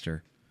worship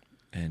pastor,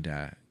 and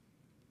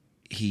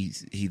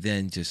he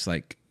then just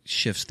like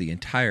shifts the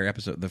entire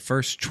episode. The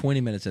first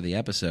 20 minutes of the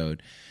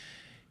episode,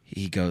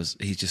 he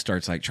just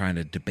starts like trying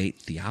to debate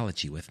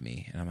theology with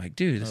me, and I'm like,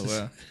 dude,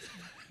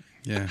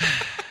 Yeah.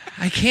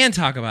 I can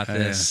talk about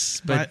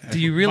this, but do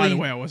you really? By the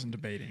way, I wasn't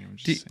debating. I'm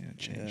just saying it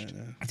changed.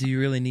 Do you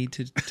really need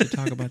to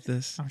talk about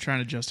this? I'm trying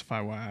to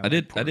justify why I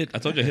did. I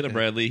told you I hit a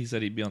Bradley. He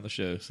said he'd be on the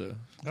show. So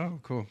Oh,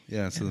 cool.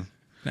 Yeah. So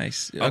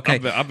Nice. I've Okay,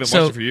 been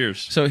so, watching for years.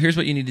 So here's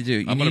what you need to do.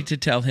 You need to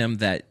tell him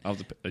that I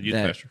was a youth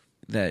pastor.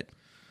 that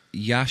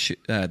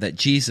that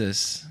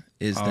Jesus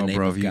is the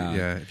name of God.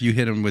 if you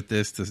hit him with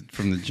this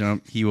from the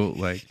jump, he will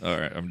like. All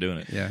right, I'm doing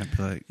it. Yeah.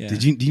 Be like, Yeah.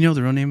 do you know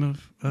the real name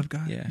of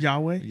God? Yeah.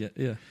 Yahweh.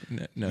 Yeah.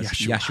 No, it's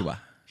Yeshua.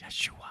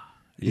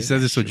 He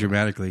says it so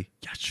dramatically.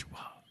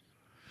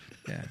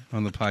 Yeah.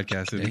 On the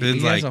podcast, He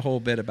Ben's has like, a whole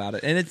bit about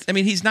it, and it's. I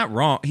mean, he's not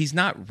wrong. He's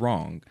not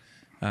wrong.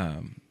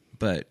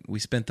 But we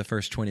spent the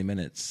first 20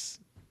 minutes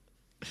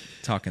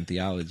talking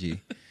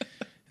theology,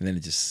 and then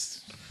it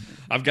just.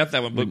 I've got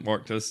that one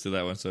bookmarked to listen to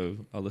that one, so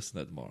I'll listen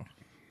to that tomorrow.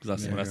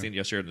 Because when I seen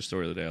you shared the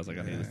story the other day, I was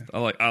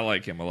like, I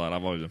like him a lot.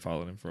 I've always been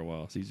following him for a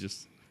while. So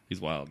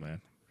he's wild, man.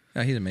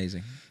 Yeah, he's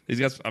amazing. He's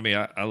got. I mean,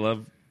 I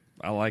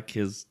like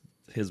his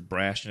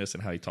brashness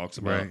and how he talks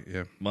about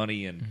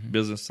money and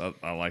business.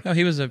 I like. No,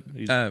 he was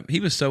he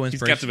was so He's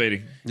inspirational.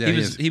 captivating. Yeah,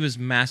 he was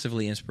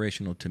massively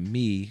inspirational to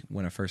me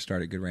when I first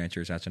started Good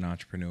Ranchers as an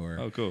entrepreneur.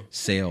 Oh, cool.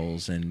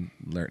 Sales and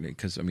learning,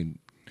 because I mean,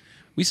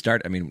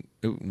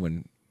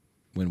 when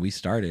we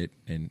started,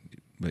 and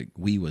like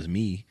we was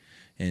me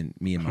and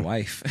my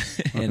wife,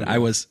 and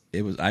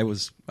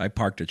I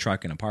parked a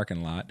truck in a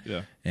parking lot,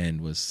 Yeah. and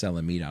was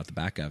selling meat out the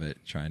back of it,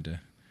 trying to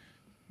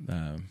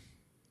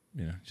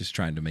just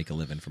trying to make a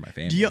living for my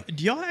family.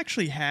 Do y'all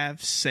actually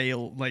have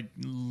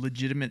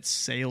legitimate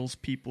sales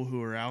people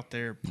who are out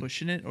there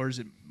pushing it, or is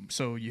it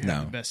so you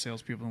have the best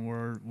salespeople in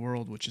the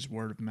world, which is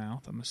word of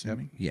mouth? I'm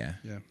assuming. Yeah.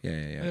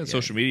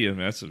 Social media,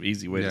 that's an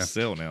easy way to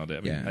sell nowadays.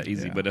 I mean, not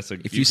easy, but that's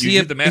if you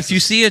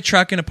see a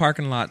truck in a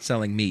parking lot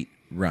selling meat,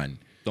 run.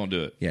 Don't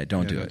do it. Yeah,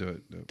 don't do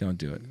it. Don't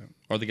do it.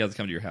 Or the guys that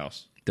come to your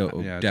house.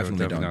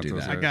 Definitely don't do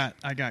that.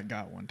 I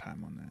got one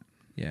time on that.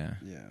 Yeah.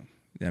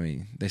 I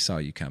mean, they saw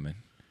you coming.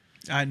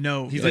 I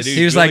know. He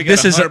was like,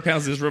 "This is."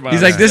 Pounds of this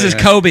He's like, "This is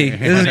Kobe.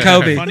 This is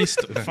Kobe." Funny.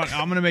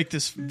 I'm going to make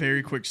this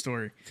very quick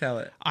story. Tell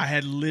it. I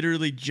had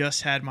literally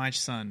just had my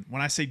son.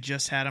 When I say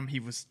just had him,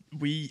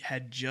 we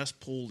had just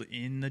pulled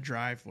in the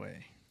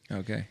driveway.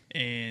 Okay.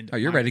 And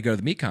you're ready to go to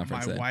the meat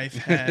conference. My then. wife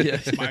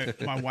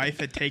had my wife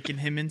had taken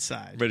him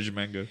inside. Ready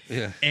Jermain-Go.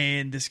 Yeah.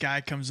 And this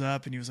guy comes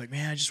up and he was like,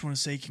 "Man, I just want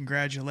to say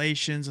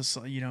congratulations."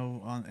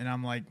 And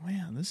I'm like,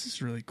 "Man, this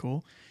is really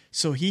cool."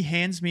 So he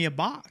hands me a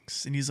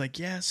box and he's like,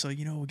 "Yeah, so we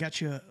got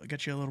you a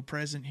little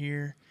present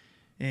here."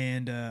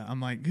 And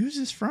I'm like, "Who's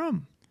this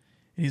from?"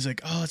 And he's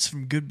like, "Oh, it's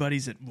from Good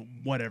Buddies at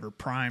whatever,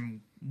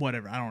 Prime,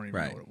 whatever. I don't even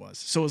know what it was."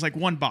 So it was like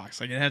one box,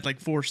 like it had like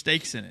 4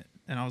 steaks in it.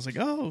 And I was like,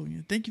 "Oh,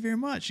 thank you very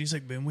much." And he's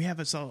like, "Man, we have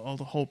all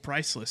the whole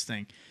price list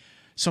thing."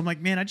 So I'm like,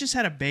 "Man, I just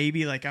had a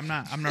baby. Like, I'm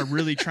not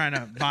really trying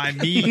to buy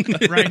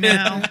meat right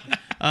now.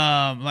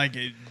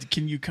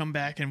 Can you come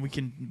back and we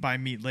can buy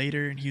meat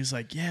later?" And he was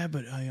like, "Yeah,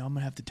 but I'm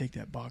gonna have to take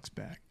that box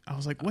back." I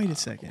was like, "Wait a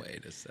second.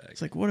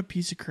 It's like, what a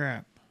piece of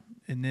crap."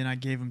 And then I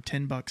gave him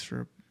 $10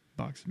 for a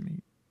box of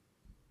meat.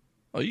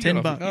 Oh, you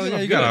 $10. Oh, yeah,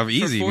 you got off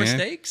easy, for 4 man.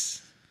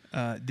 steaks.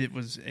 It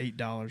was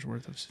 $8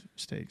 worth of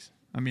steaks.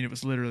 I mean, it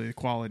was literally the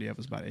quality of it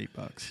was about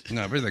 $8.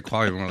 No, but the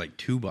quality was more like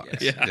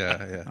 $2.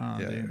 Yeah.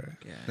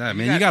 Yeah,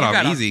 Man, you got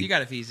off easy. You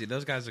got off easy.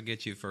 Those guys will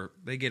get you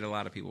they get a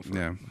lot of people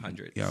for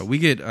hundreds. Yeah, we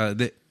get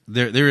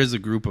there is a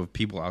group of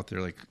people out there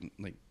like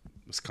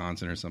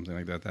Wisconsin or something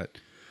like that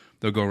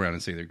they'll go around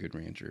and say they're good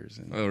ranchers.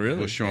 And oh, really?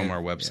 We'll show them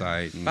our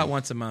website. And, about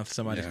once a month,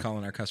 somebody's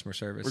calling our customer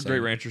service. We're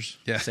great ranchers.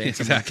 Yeah, saying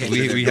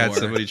exactly. We had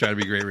somebody try to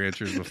be great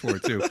ranchers before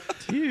too.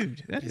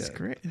 Dude, that is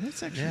great.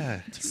 That's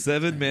actually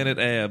 7-minute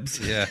abs.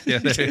 Yeah.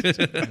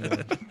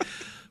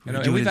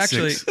 And we've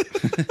actually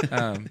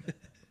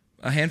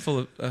a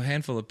handful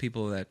of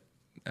people that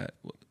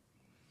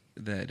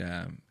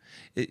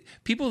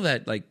people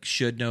that like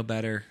should know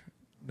better.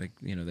 Like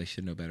they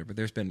should know better, but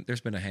there's been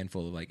a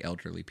handful of like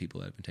elderly people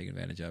that have been taken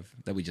advantage of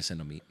that we just send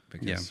them meat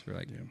because we're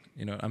like,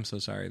 I'm so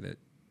sorry that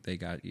they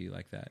got you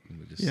like that, and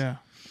we just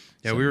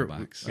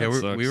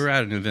we were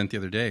at an event the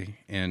other day,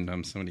 and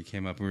somebody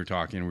came up and we were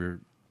talking,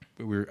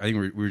 we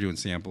were doing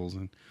samples,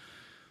 and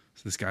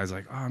so this guy's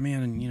like, "Oh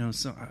man, and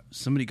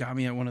somebody got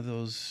me at one of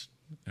those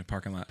in a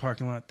parking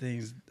lot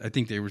things." I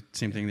think they were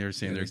same thing. They were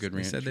saying they're good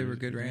ranchers. They said they were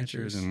good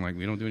ranchers, and like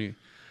we don't do any,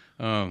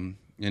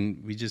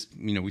 and we just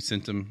we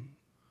sent him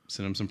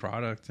some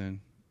product,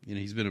 and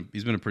he's been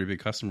a pretty big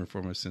customer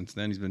for us since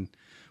then. We've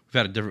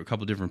had a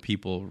couple different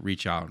people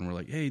reach out, and we're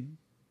like, "Hey,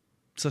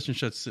 such and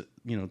such,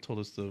 told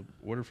us to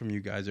order from you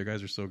guys. Your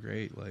guys are so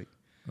great." Like,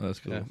 oh, that's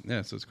cool.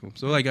 Yeah, so it's cool.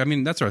 So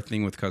that's our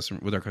thing with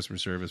our customer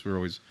service. We're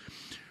always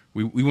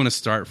we want to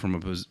start from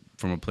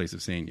a place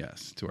of saying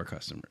yes to our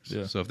customers.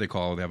 Yeah. So if they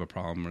call, they have a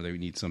problem, or they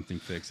need something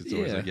fixed, it's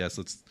always like, yes,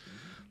 let's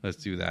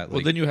do that.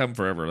 Well, then you have them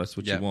forever. That's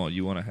what you want.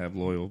 You want to have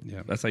loyal.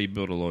 Yeah. That's how you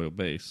build a loyal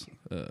base,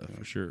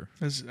 for sure.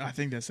 I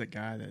think that's the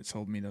guy that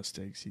sold me those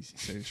steaks. He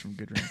said it's from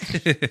Good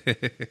Ranchers.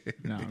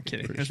 No, I'm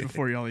kidding. It was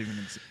before y'all even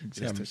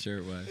existed. Yeah, I'm sure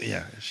it was.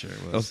 Yeah, sure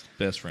it was. Those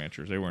best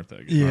ranchers. They weren't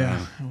that good.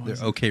 Yeah.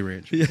 They're okay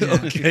ranchers. Yeah,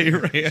 okay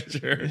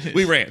rancher.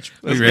 We ranch.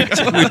 We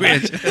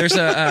ranch.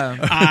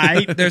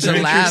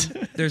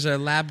 There's a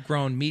lab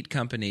grown meat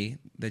company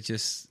that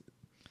just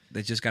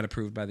got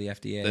approved by the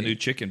FDA. The new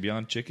chicken,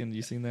 Beyond Chicken.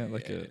 You seen that?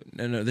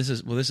 No. This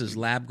is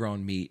lab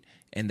grown meat,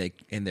 and they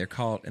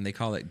call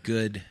it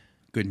good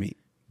meat.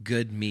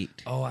 Good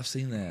meat. Oh, I've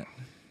seen that.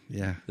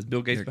 Yeah. Is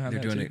Bill Gates behind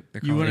that? Doing too?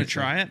 it. You want to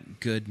try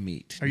it? Good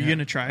meat. Are you going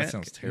to try it? That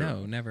sounds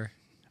terrible. No, never.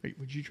 Wait,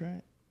 would you try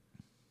it?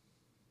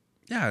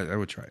 Yeah, I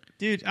would try it,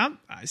 dude. I'd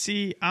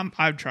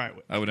try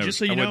it. I would never. Just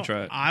so you know,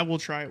 try it. I will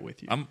try it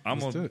with you.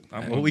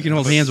 Well, we can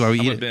hold hands while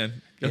we eat it.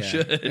 Ben. I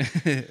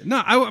should.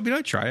 No,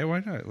 I'd try it. Why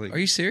not? Are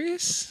you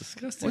serious? That's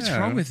disgusting. What's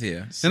wrong with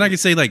you? Then I could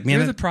say, like, man,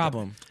 you're the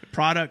problem.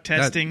 Product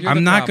testing.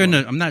 I'm not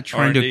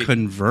trying to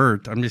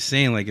convert. I'm just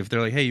saying, like, if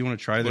they're like, hey, you want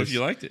to try this? What if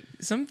you liked it?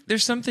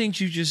 There's some things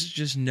you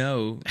just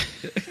know.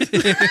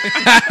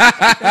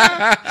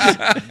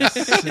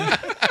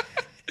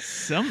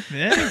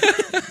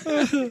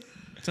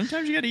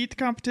 Sometimes you got to eat the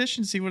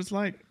competition, see what it's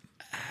like.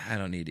 I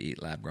don't need to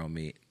eat lab grown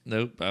meat.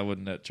 Nope, I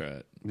wouldn't try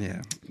it.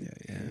 Yeah.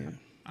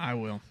 I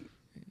will.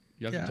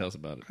 Y'all can tell us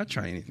about it. I'd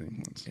try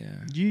anything once. Yeah.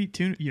 You eat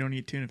tuna? You don't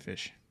eat tuna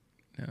fish?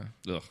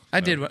 No. I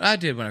did when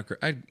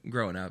I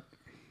growing up.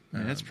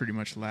 That's pretty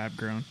much lab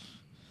grown.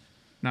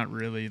 Not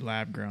really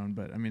lab grown,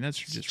 but I mean that's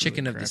just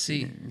chicken really of the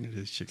sea. It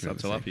is chicken.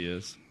 That's how tilapia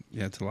is.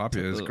 Yeah,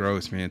 tilapia is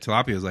gross, man.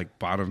 Tilapia is like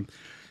bottom.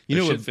 You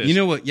know what?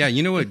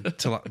 You know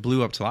what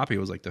blew up tilapia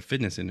was like the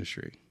fitness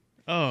industry.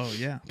 Oh,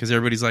 yeah. Because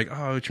everybody's like,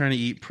 oh, trying to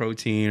eat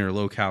protein or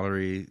low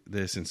calorie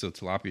this, and so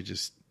tilapia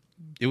just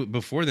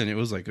before then it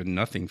was like a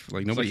nothing.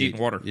 Like nobody like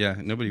eating water. Yeah,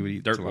 nobody would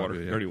eat Dirt tilapia,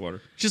 water, yeah. dirty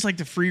water. Just like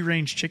the free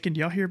range chicken. Do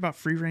y'all hear about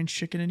free range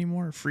chicken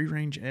anymore? Or free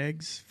range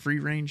eggs? Free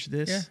range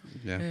this?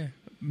 Yeah.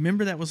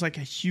 Remember that was like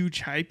a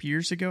huge hype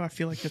years ago? I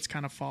feel like that's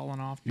kind of fallen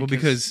off. Well,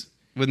 because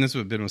when this is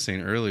what Ben was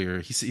saying earlier,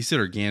 he said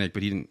organic,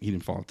 but he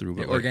didn't follow through.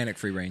 But Yeah, organic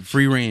free range.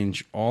 free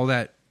range,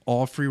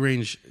 all free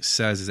range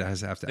says is that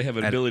has to They have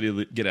an ability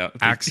to get out.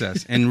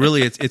 access, and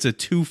really it's a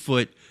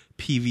 2-foot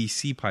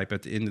PVC pipe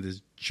at the end of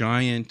this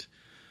giant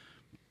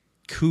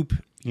coop,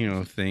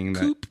 thing.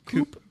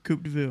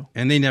 Coupe de Ville.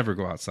 And they never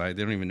go outside.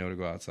 They don't even know to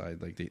go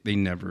outside. Like they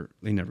never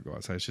go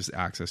outside. It's just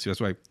access to.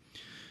 That's why.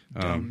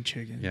 Dumb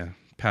chicken. Yeah,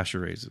 pasture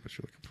raised is what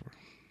you're looking for.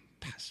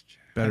 Pasture.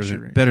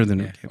 Better than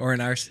Yeah. Or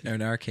in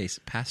our case,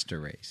 pasture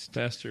raised.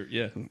 Faster,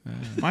 yeah.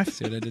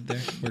 See what I did there?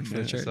 Worked for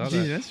the church. saw Gee,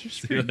 that. that's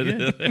just pretty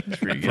good. That's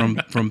pretty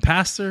good. From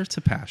pasture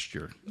to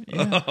pasture.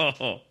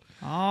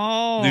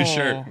 Oh. New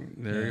shirt.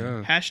 There you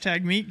go.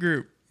 Hashtag meat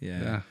group.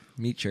 Yeah.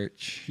 Meat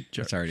church.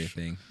 It's already a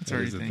thing. It's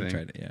already is a a thing. thing.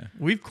 Tried it, yeah.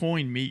 We've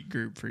coined meat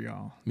group for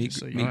y'all. Meat-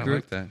 So meat Oh, I group?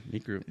 like that.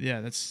 Meat group. Yeah,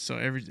 that's so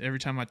every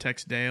time I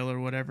text Dale or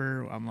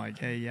whatever, I'm like,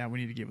 hey, yeah, we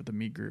need to get with the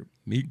meat group.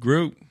 Meat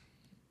group.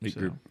 Meat So,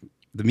 group.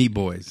 The Meat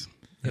Boys.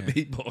 The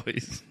Meat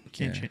Boys.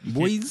 Can't Yeah. change.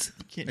 Boys.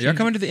 Can't Are y'all change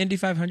coming to the Indy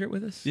 500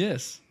 with us?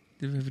 Yes.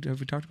 Have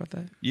we talked about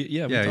that?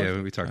 Yeah,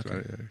 Yeah, we talked about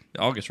it.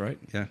 August, right?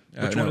 Yeah.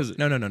 Which one is it?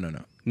 No. No.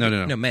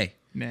 No, May. it.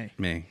 May.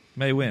 May.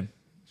 May when?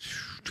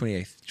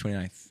 28th,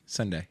 29th,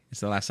 Sunday.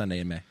 It's the last Sunday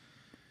in May.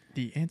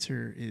 The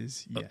answer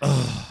is yes.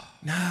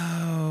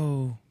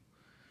 No.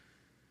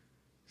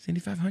 It's Indy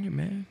 500,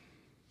 man.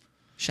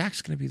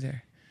 Shaq's going to be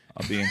there.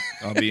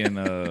 I'll be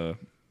in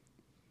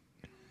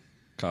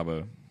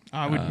Cabo.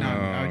 I would no,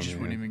 I just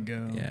man. wouldn't even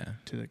go Yeah.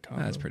 to the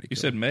Cabo. That's pretty cool. You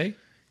said May?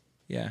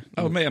 Yeah.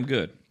 Oh, May, I'm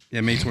good.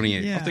 Yeah, May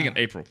 28th. Yeah. I'm thinking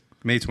April.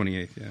 May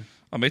 28th, yeah.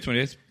 Oh, May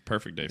 28th,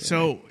 perfect day. For me.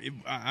 So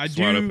I It's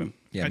do. wide open.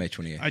 Yeah, I- May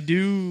 28th. I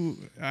do.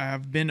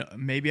 I've been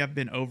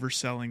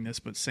overselling this,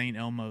 but St.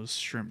 Elmo's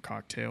shrimp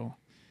cocktail.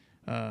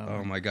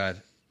 Oh my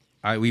God.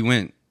 I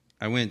went.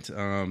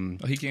 Oh,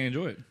 he can't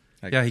enjoy it.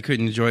 Yeah, he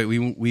couldn't enjoy it.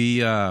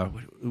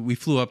 We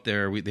flew up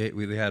there.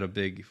 They had a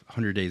big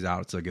 100 days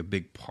out. It's like a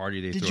big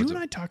party. Did you and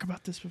I talk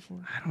about this before?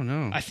 I don't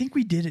know. I think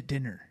we did at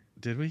dinner.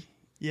 Did we?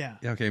 Yeah,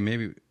 Yeah. Okay.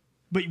 Maybe.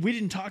 but we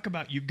didn't talk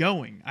about you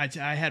going. I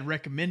had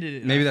recommended it.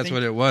 and Maybe I that's think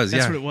what it was.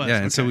 That's Yeah. what it was.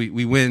 Yeah. And so Okay.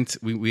 we went.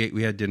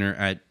 We had dinner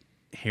at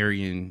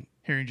Harry and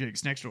Harry and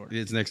Jake's next door.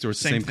 it's next door. It's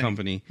the Same same thing.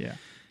 company. Yeah.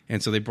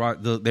 And so they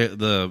brought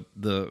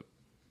the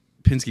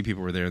Penske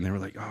people were there, and they were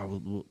like,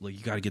 "Oh, well,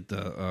 you got to get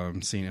the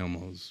St.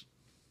 Elmo's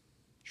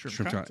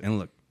shrimp cocktail." And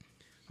look,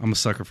 I'm a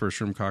sucker for a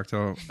shrimp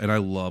cocktail, and I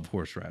love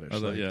horseradish.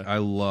 Yeah. I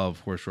love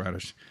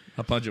horseradish.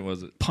 How pungent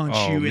was it? Punch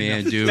Oh you man,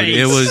 in the dude,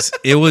 face.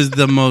 it was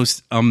the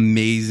most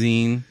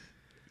amazing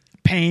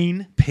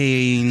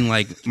pain.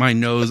 Like my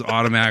nose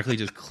automatically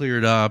just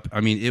cleared up. I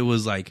mean, it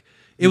was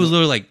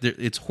literally like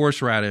it's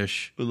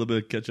horseradish A little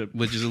bit of ketchup.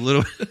 which is a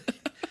little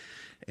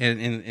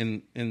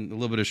and a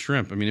little bit of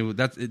shrimp. I mean,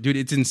 dude,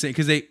 it's insane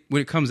because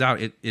when it comes out,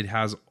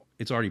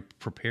 it's already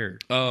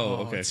prepared.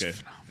 Oh, okay.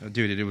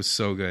 Dude, it was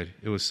so good.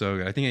 It was so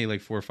good. I think I ate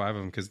like 4 or 5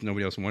 of them because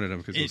nobody else wanted them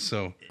because it was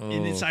so.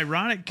 And it's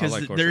ironic because I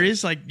like there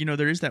is horseradish.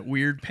 there is that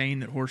weird pain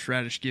that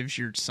horseradish gives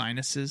your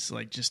sinuses,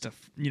 like just a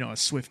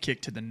swift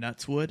kick to the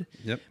nuts would.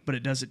 Yep. But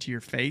it does it to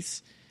your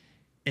face,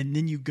 and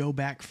then you go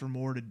back for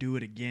more to do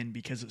it again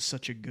because it's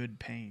such a good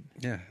pain,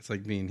 Yeah, it's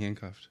like being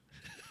handcuffed.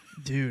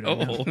 dude. I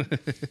know. Oh,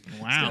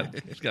 Wow.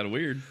 it's got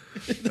weird.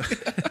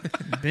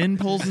 Ben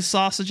pulls the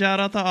sausage out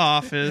of the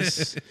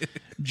office.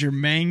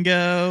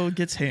 Jermain-Go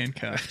gets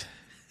handcuffed.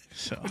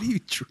 So What are you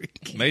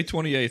drinking? May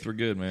 28th, we're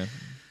good, man.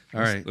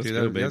 All right, let's dude,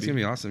 go, that's baby. gonna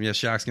be awesome. Yeah,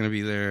 Shaq's gonna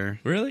be there.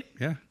 Really?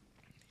 Yeah,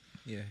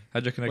 Yeah.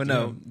 How'd you connect? Well, to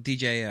no, him?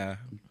 DJ.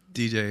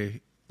 DJ.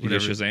 You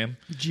did Shazam?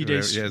 G Yeah, Day,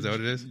 is that what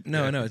it is?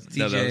 No, it's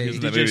No, that was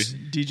DJ.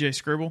 that DJ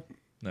Scribble,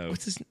 No.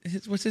 What's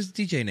his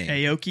DJ name?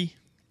 Aoki,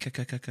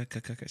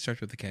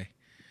 Starts with a K.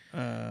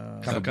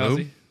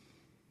 Kamikaze?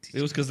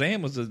 It was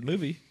Kazam was the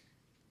movie.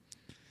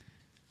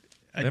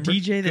 a Remember?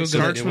 DJ that Google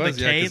starts it. It with was,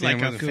 a yeah, K, 'cause like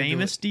Sam a was-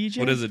 famous DJ.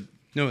 What is it?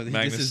 No,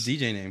 Magnus. this is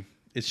DJ name.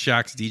 It's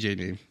Shaq's DJ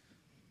name.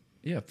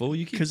 Yeah, fool.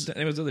 You keep 'Cause- saying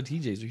it was other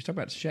DJs. You talk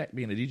about Shaq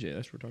being a DJ.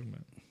 That's what we're talking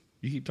about.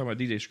 You keep talking about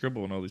DJ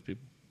Scribble and all these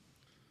people.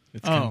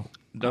 Oh,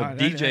 No, I-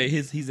 DJ.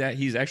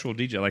 He's actual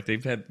DJ. Like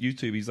they've had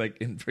YouTube. He's like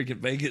in freaking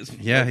Vegas.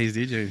 Yeah, he's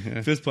DJ.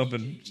 Yeah. fist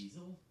pumping.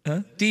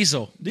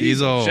 Diesel.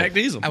 Diesel. Shaq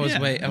Diesel. I was yeah,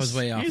 way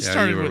off. It Yeah,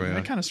 started you were with. way I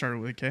off. kind of started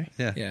with a K.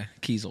 Yeah. Yeah,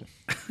 Kiesel.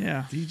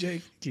 Yeah.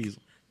 DJ Kiesel.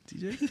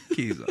 DJ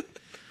Keys.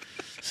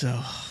 So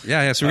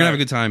Yeah. So we're gonna have a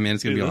good time, man.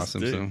 It's gonna Dude, be let's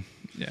awesome. do it. So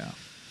yeah.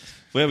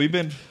 Well, we've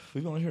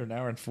only here an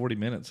hour and 40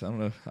 minutes. I don't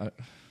know.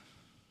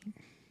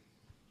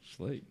 It's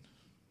late.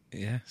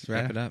 Yeah, let's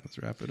wrap it up. Let's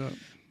wrap it up.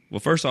 Well,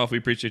 first off, we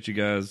appreciate you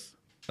guys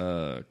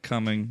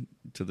coming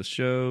to the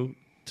show,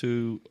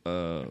 taking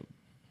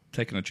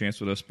a chance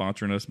with us,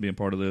 sponsoring us, being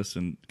part of this,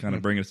 and kind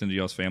of bringing us into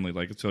y'all's family.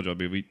 Like I told y'all,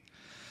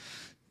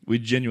 we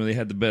genuinely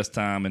had the best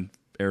time, and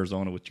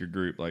Arizona with your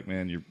group. Like,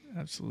 man,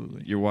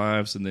 Absolutely. your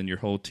wives and then your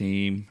whole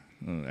team,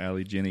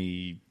 Allie,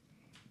 Jenny,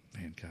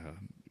 man, God,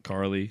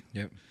 Carly.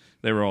 Yep.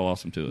 They were all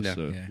awesome to us. Yeah.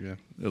 So Yeah.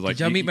 it was like,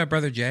 Did y'all meet my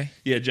brother Jay?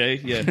 Yeah,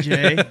 Jay. Yeah,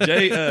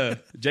 Jay.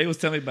 Jay was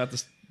telling me about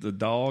the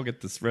dog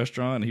at this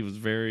restaurant, and he was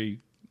very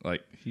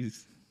like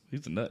he's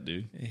a nut,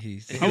 dude.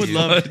 I would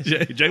love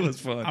Jay was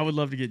fun. I would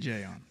love to get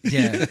Jay on.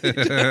 Yeah.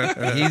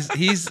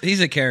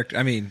 he's a character.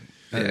 I mean,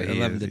 I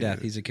love him to death.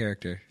 is. He's a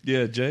character.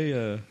 Yeah,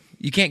 Jay.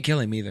 You can't kill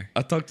him either.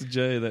 I talked to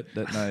Jay that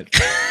night,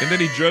 and then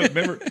he drove.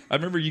 I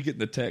remember you getting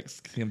the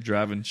text, him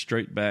driving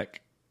straight back.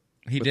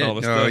 He With did. all the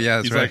Oh, stuff. yeah,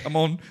 that's he's right.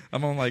 like,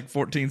 I'm on like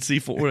 14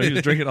 C4. He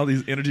was drinking all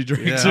these energy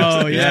drinks.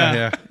 Oh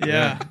Yeah.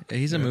 yeah.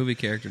 He's a movie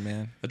character,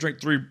 man. I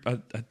drank 3. I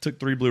took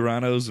 3 Blue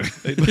Rhinos. And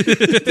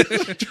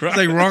It's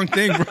like wrong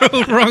thing,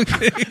 bro. Wrong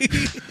thing.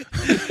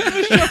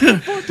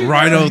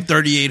 Rhino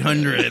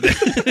 3800.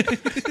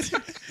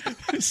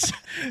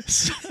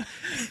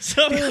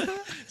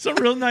 Some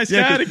real nice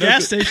Yeah, guy at a 'cause-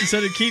 gas station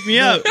said it'd keep me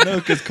up. No,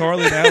 because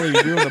Carly and Allie,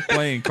 we were on the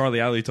plane. Carly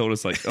and Allie told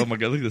us, like, oh my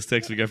God, look at this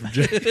text we got from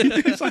Jay.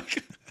 He's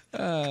like,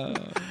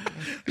 I'm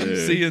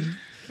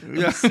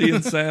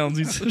seeing sounds.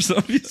 He said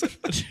something.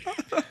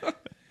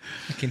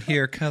 I can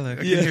hear color.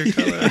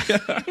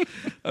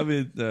 I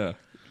mean, but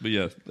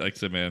yeah, like I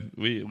said, man,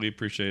 we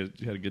appreciate it.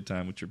 You had a good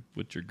time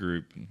with your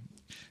group. And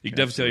you can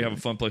definitely tell you have a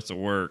fun place to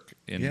work,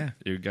 and Yeah.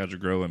 you guys are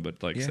growing.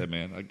 But like I Yeah. said,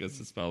 man, I guess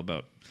it's all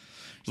about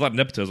there's a lot of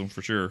nepotism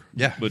for sure.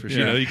 Yeah, but for you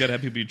sure. know, you got to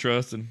have people you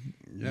trust, and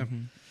Yeah.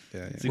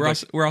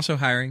 We're also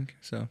hiring.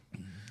 So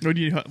What are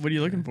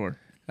you looking for?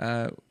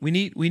 we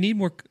need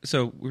more.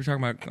 So we were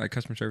talking about like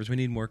customer service. We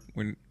need more.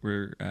 We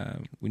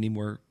need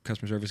more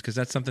customer service because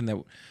that's something that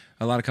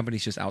a lot of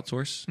companies just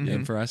outsource.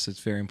 And for us, it's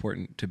very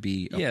important to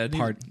be a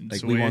part. Like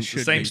the we way it want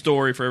should same be.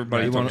 story for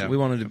everybody. we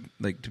wanted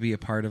to be a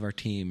part of our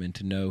team and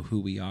to know who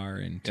we are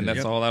and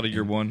that's all out of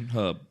your one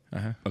hub.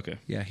 Uh-huh. Okay.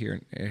 Yeah,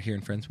 here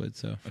in Friendswood.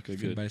 So Okay, if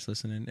good. anybody's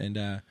listening,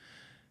 and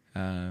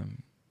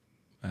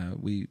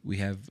we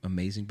have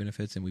amazing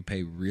benefits and we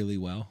pay really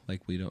well.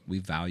 Like we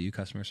value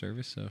customer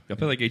service. So I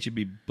feel like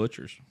HEB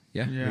butchers.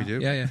 yeah, Yeah. We do.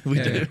 yeah, We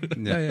yeah, do.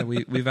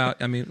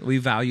 yeah. We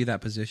value that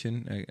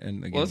position. And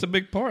again, Well, that's a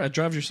big part. That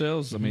drives your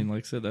sales. I mean,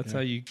 like I said, that's how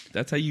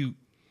you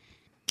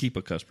keep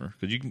a customer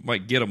because you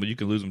might get them, but you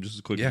can lose them just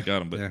as quick as you got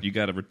them. But Yeah. you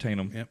got to retain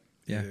them. Yep.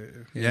 yeah.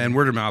 Yeah, and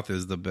word of mouth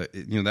is that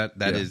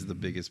Yeah. is the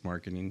biggest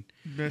marketing.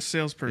 Best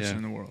salesperson Yeah.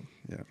 in the world.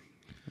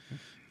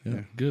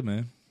 Yeah. Good,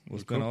 man. Well,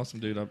 it's been Cool. awesome,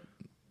 dude. I'm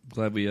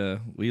glad we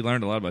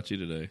learned a lot about you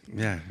today.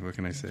 Yeah, what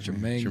can I say?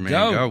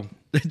 Jermain-Go.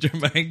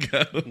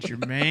 Jermain-Go.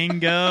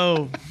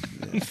 Jermain-Go.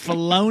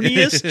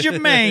 Felonious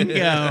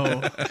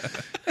Jermain-Go.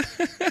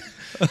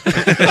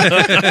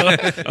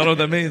 I don't know what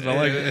that means, but I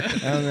like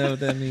it. I don't know what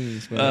that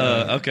means.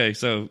 But, Okay,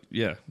 so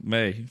yeah,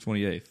 May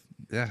 28th.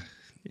 Yeah.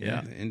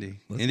 Yeah. Indy.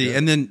 Let's Indy. go.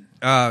 And then,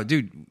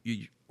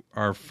 dude,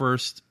 our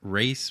first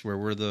race where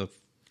we're the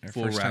our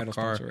full first wrap title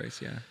car sponsor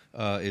race,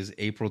 yeah. is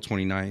April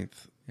 29th.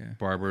 Yeah.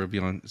 Barbara will be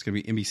on. It's going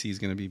to be NBC is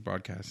going to be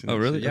broadcasting. Oh,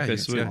 really? So, yeah, Okay, yeah,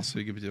 sweet. yeah, so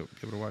you'll be able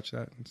to watch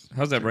that.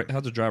 How's that?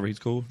 How's the driver? He's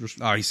cool.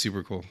 Oh, he's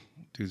super cool.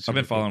 Dude, I've super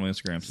been cool. following him on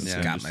Instagram since Yeah.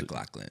 then, Scott just to-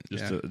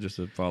 McLaughlin. just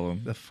to follow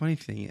him. The funny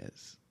thing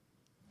is,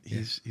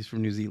 he's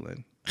from New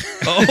Zealand.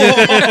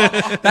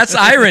 That's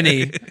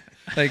irony.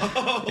 Like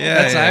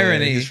that's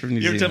irony. He's from New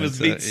You ever tell him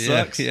Zealand. his meat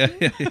sucks? Yeah,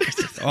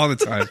 all the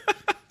time.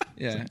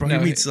 Yeah, Bro, No,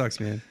 your he- meat sucks,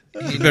 man.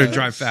 You better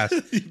drive fast.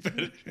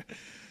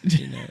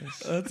 he knows.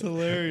 That's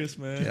hilarious,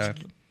 man. Yeah.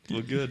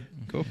 Well, good.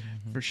 Cool.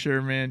 For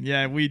sure, man.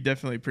 Yeah, we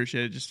definitely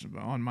appreciate it. Just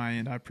on my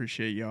end, I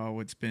appreciate y'all.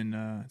 It's been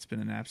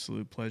an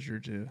absolute pleasure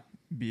to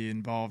be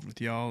involved with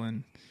y'all,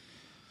 and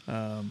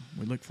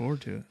we look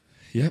forward to it.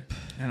 Yep.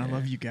 And I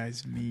love you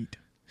guys' meat.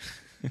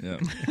 Yeah.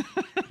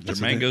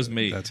 Jermain-Go's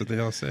meat. That's what they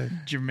all say.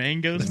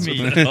 Jermain-Go's meat.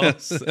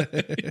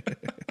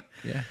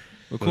 Yeah.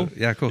 Well, cool.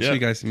 Yeah, cool. Yeah. See you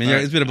guys. Man, All yeah,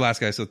 right. it's been a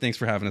blast, guys. So thanks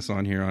for having us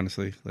on here.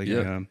 Honestly, like,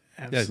 Yeah.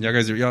 yeah, y'all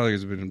guys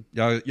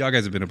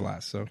have been a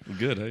blast. So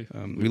Good. Hey,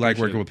 we like appreciate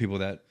working it. with people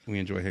that we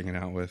enjoy hanging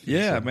out with.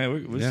 Yeah, So, man,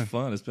 it was yeah.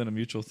 fun. It's been a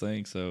mutual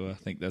thing, so I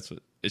think that's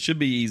what it should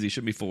be. Easy, it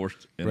shouldn't be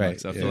forced. And Right, like,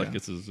 so I feel yeah. like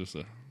this is just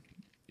a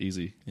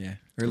easy. Yeah.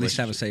 Or at least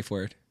have a safe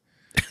word.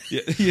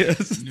 Yeah,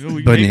 yes.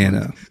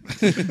 Banana.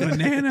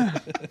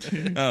 Banana.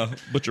 Oh,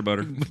 butcher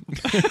butter.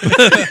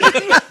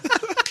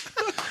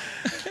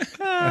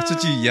 That's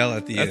what you yell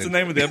at the That's the end.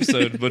 name of the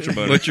episode. Butcher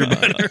butter. Butcher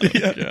butter.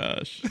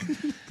 Gosh.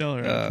 Tell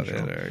her. Oh,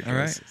 man, All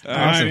right. All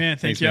right, man.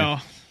 Thank Thanks, man.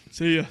 y'all.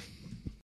 See ya.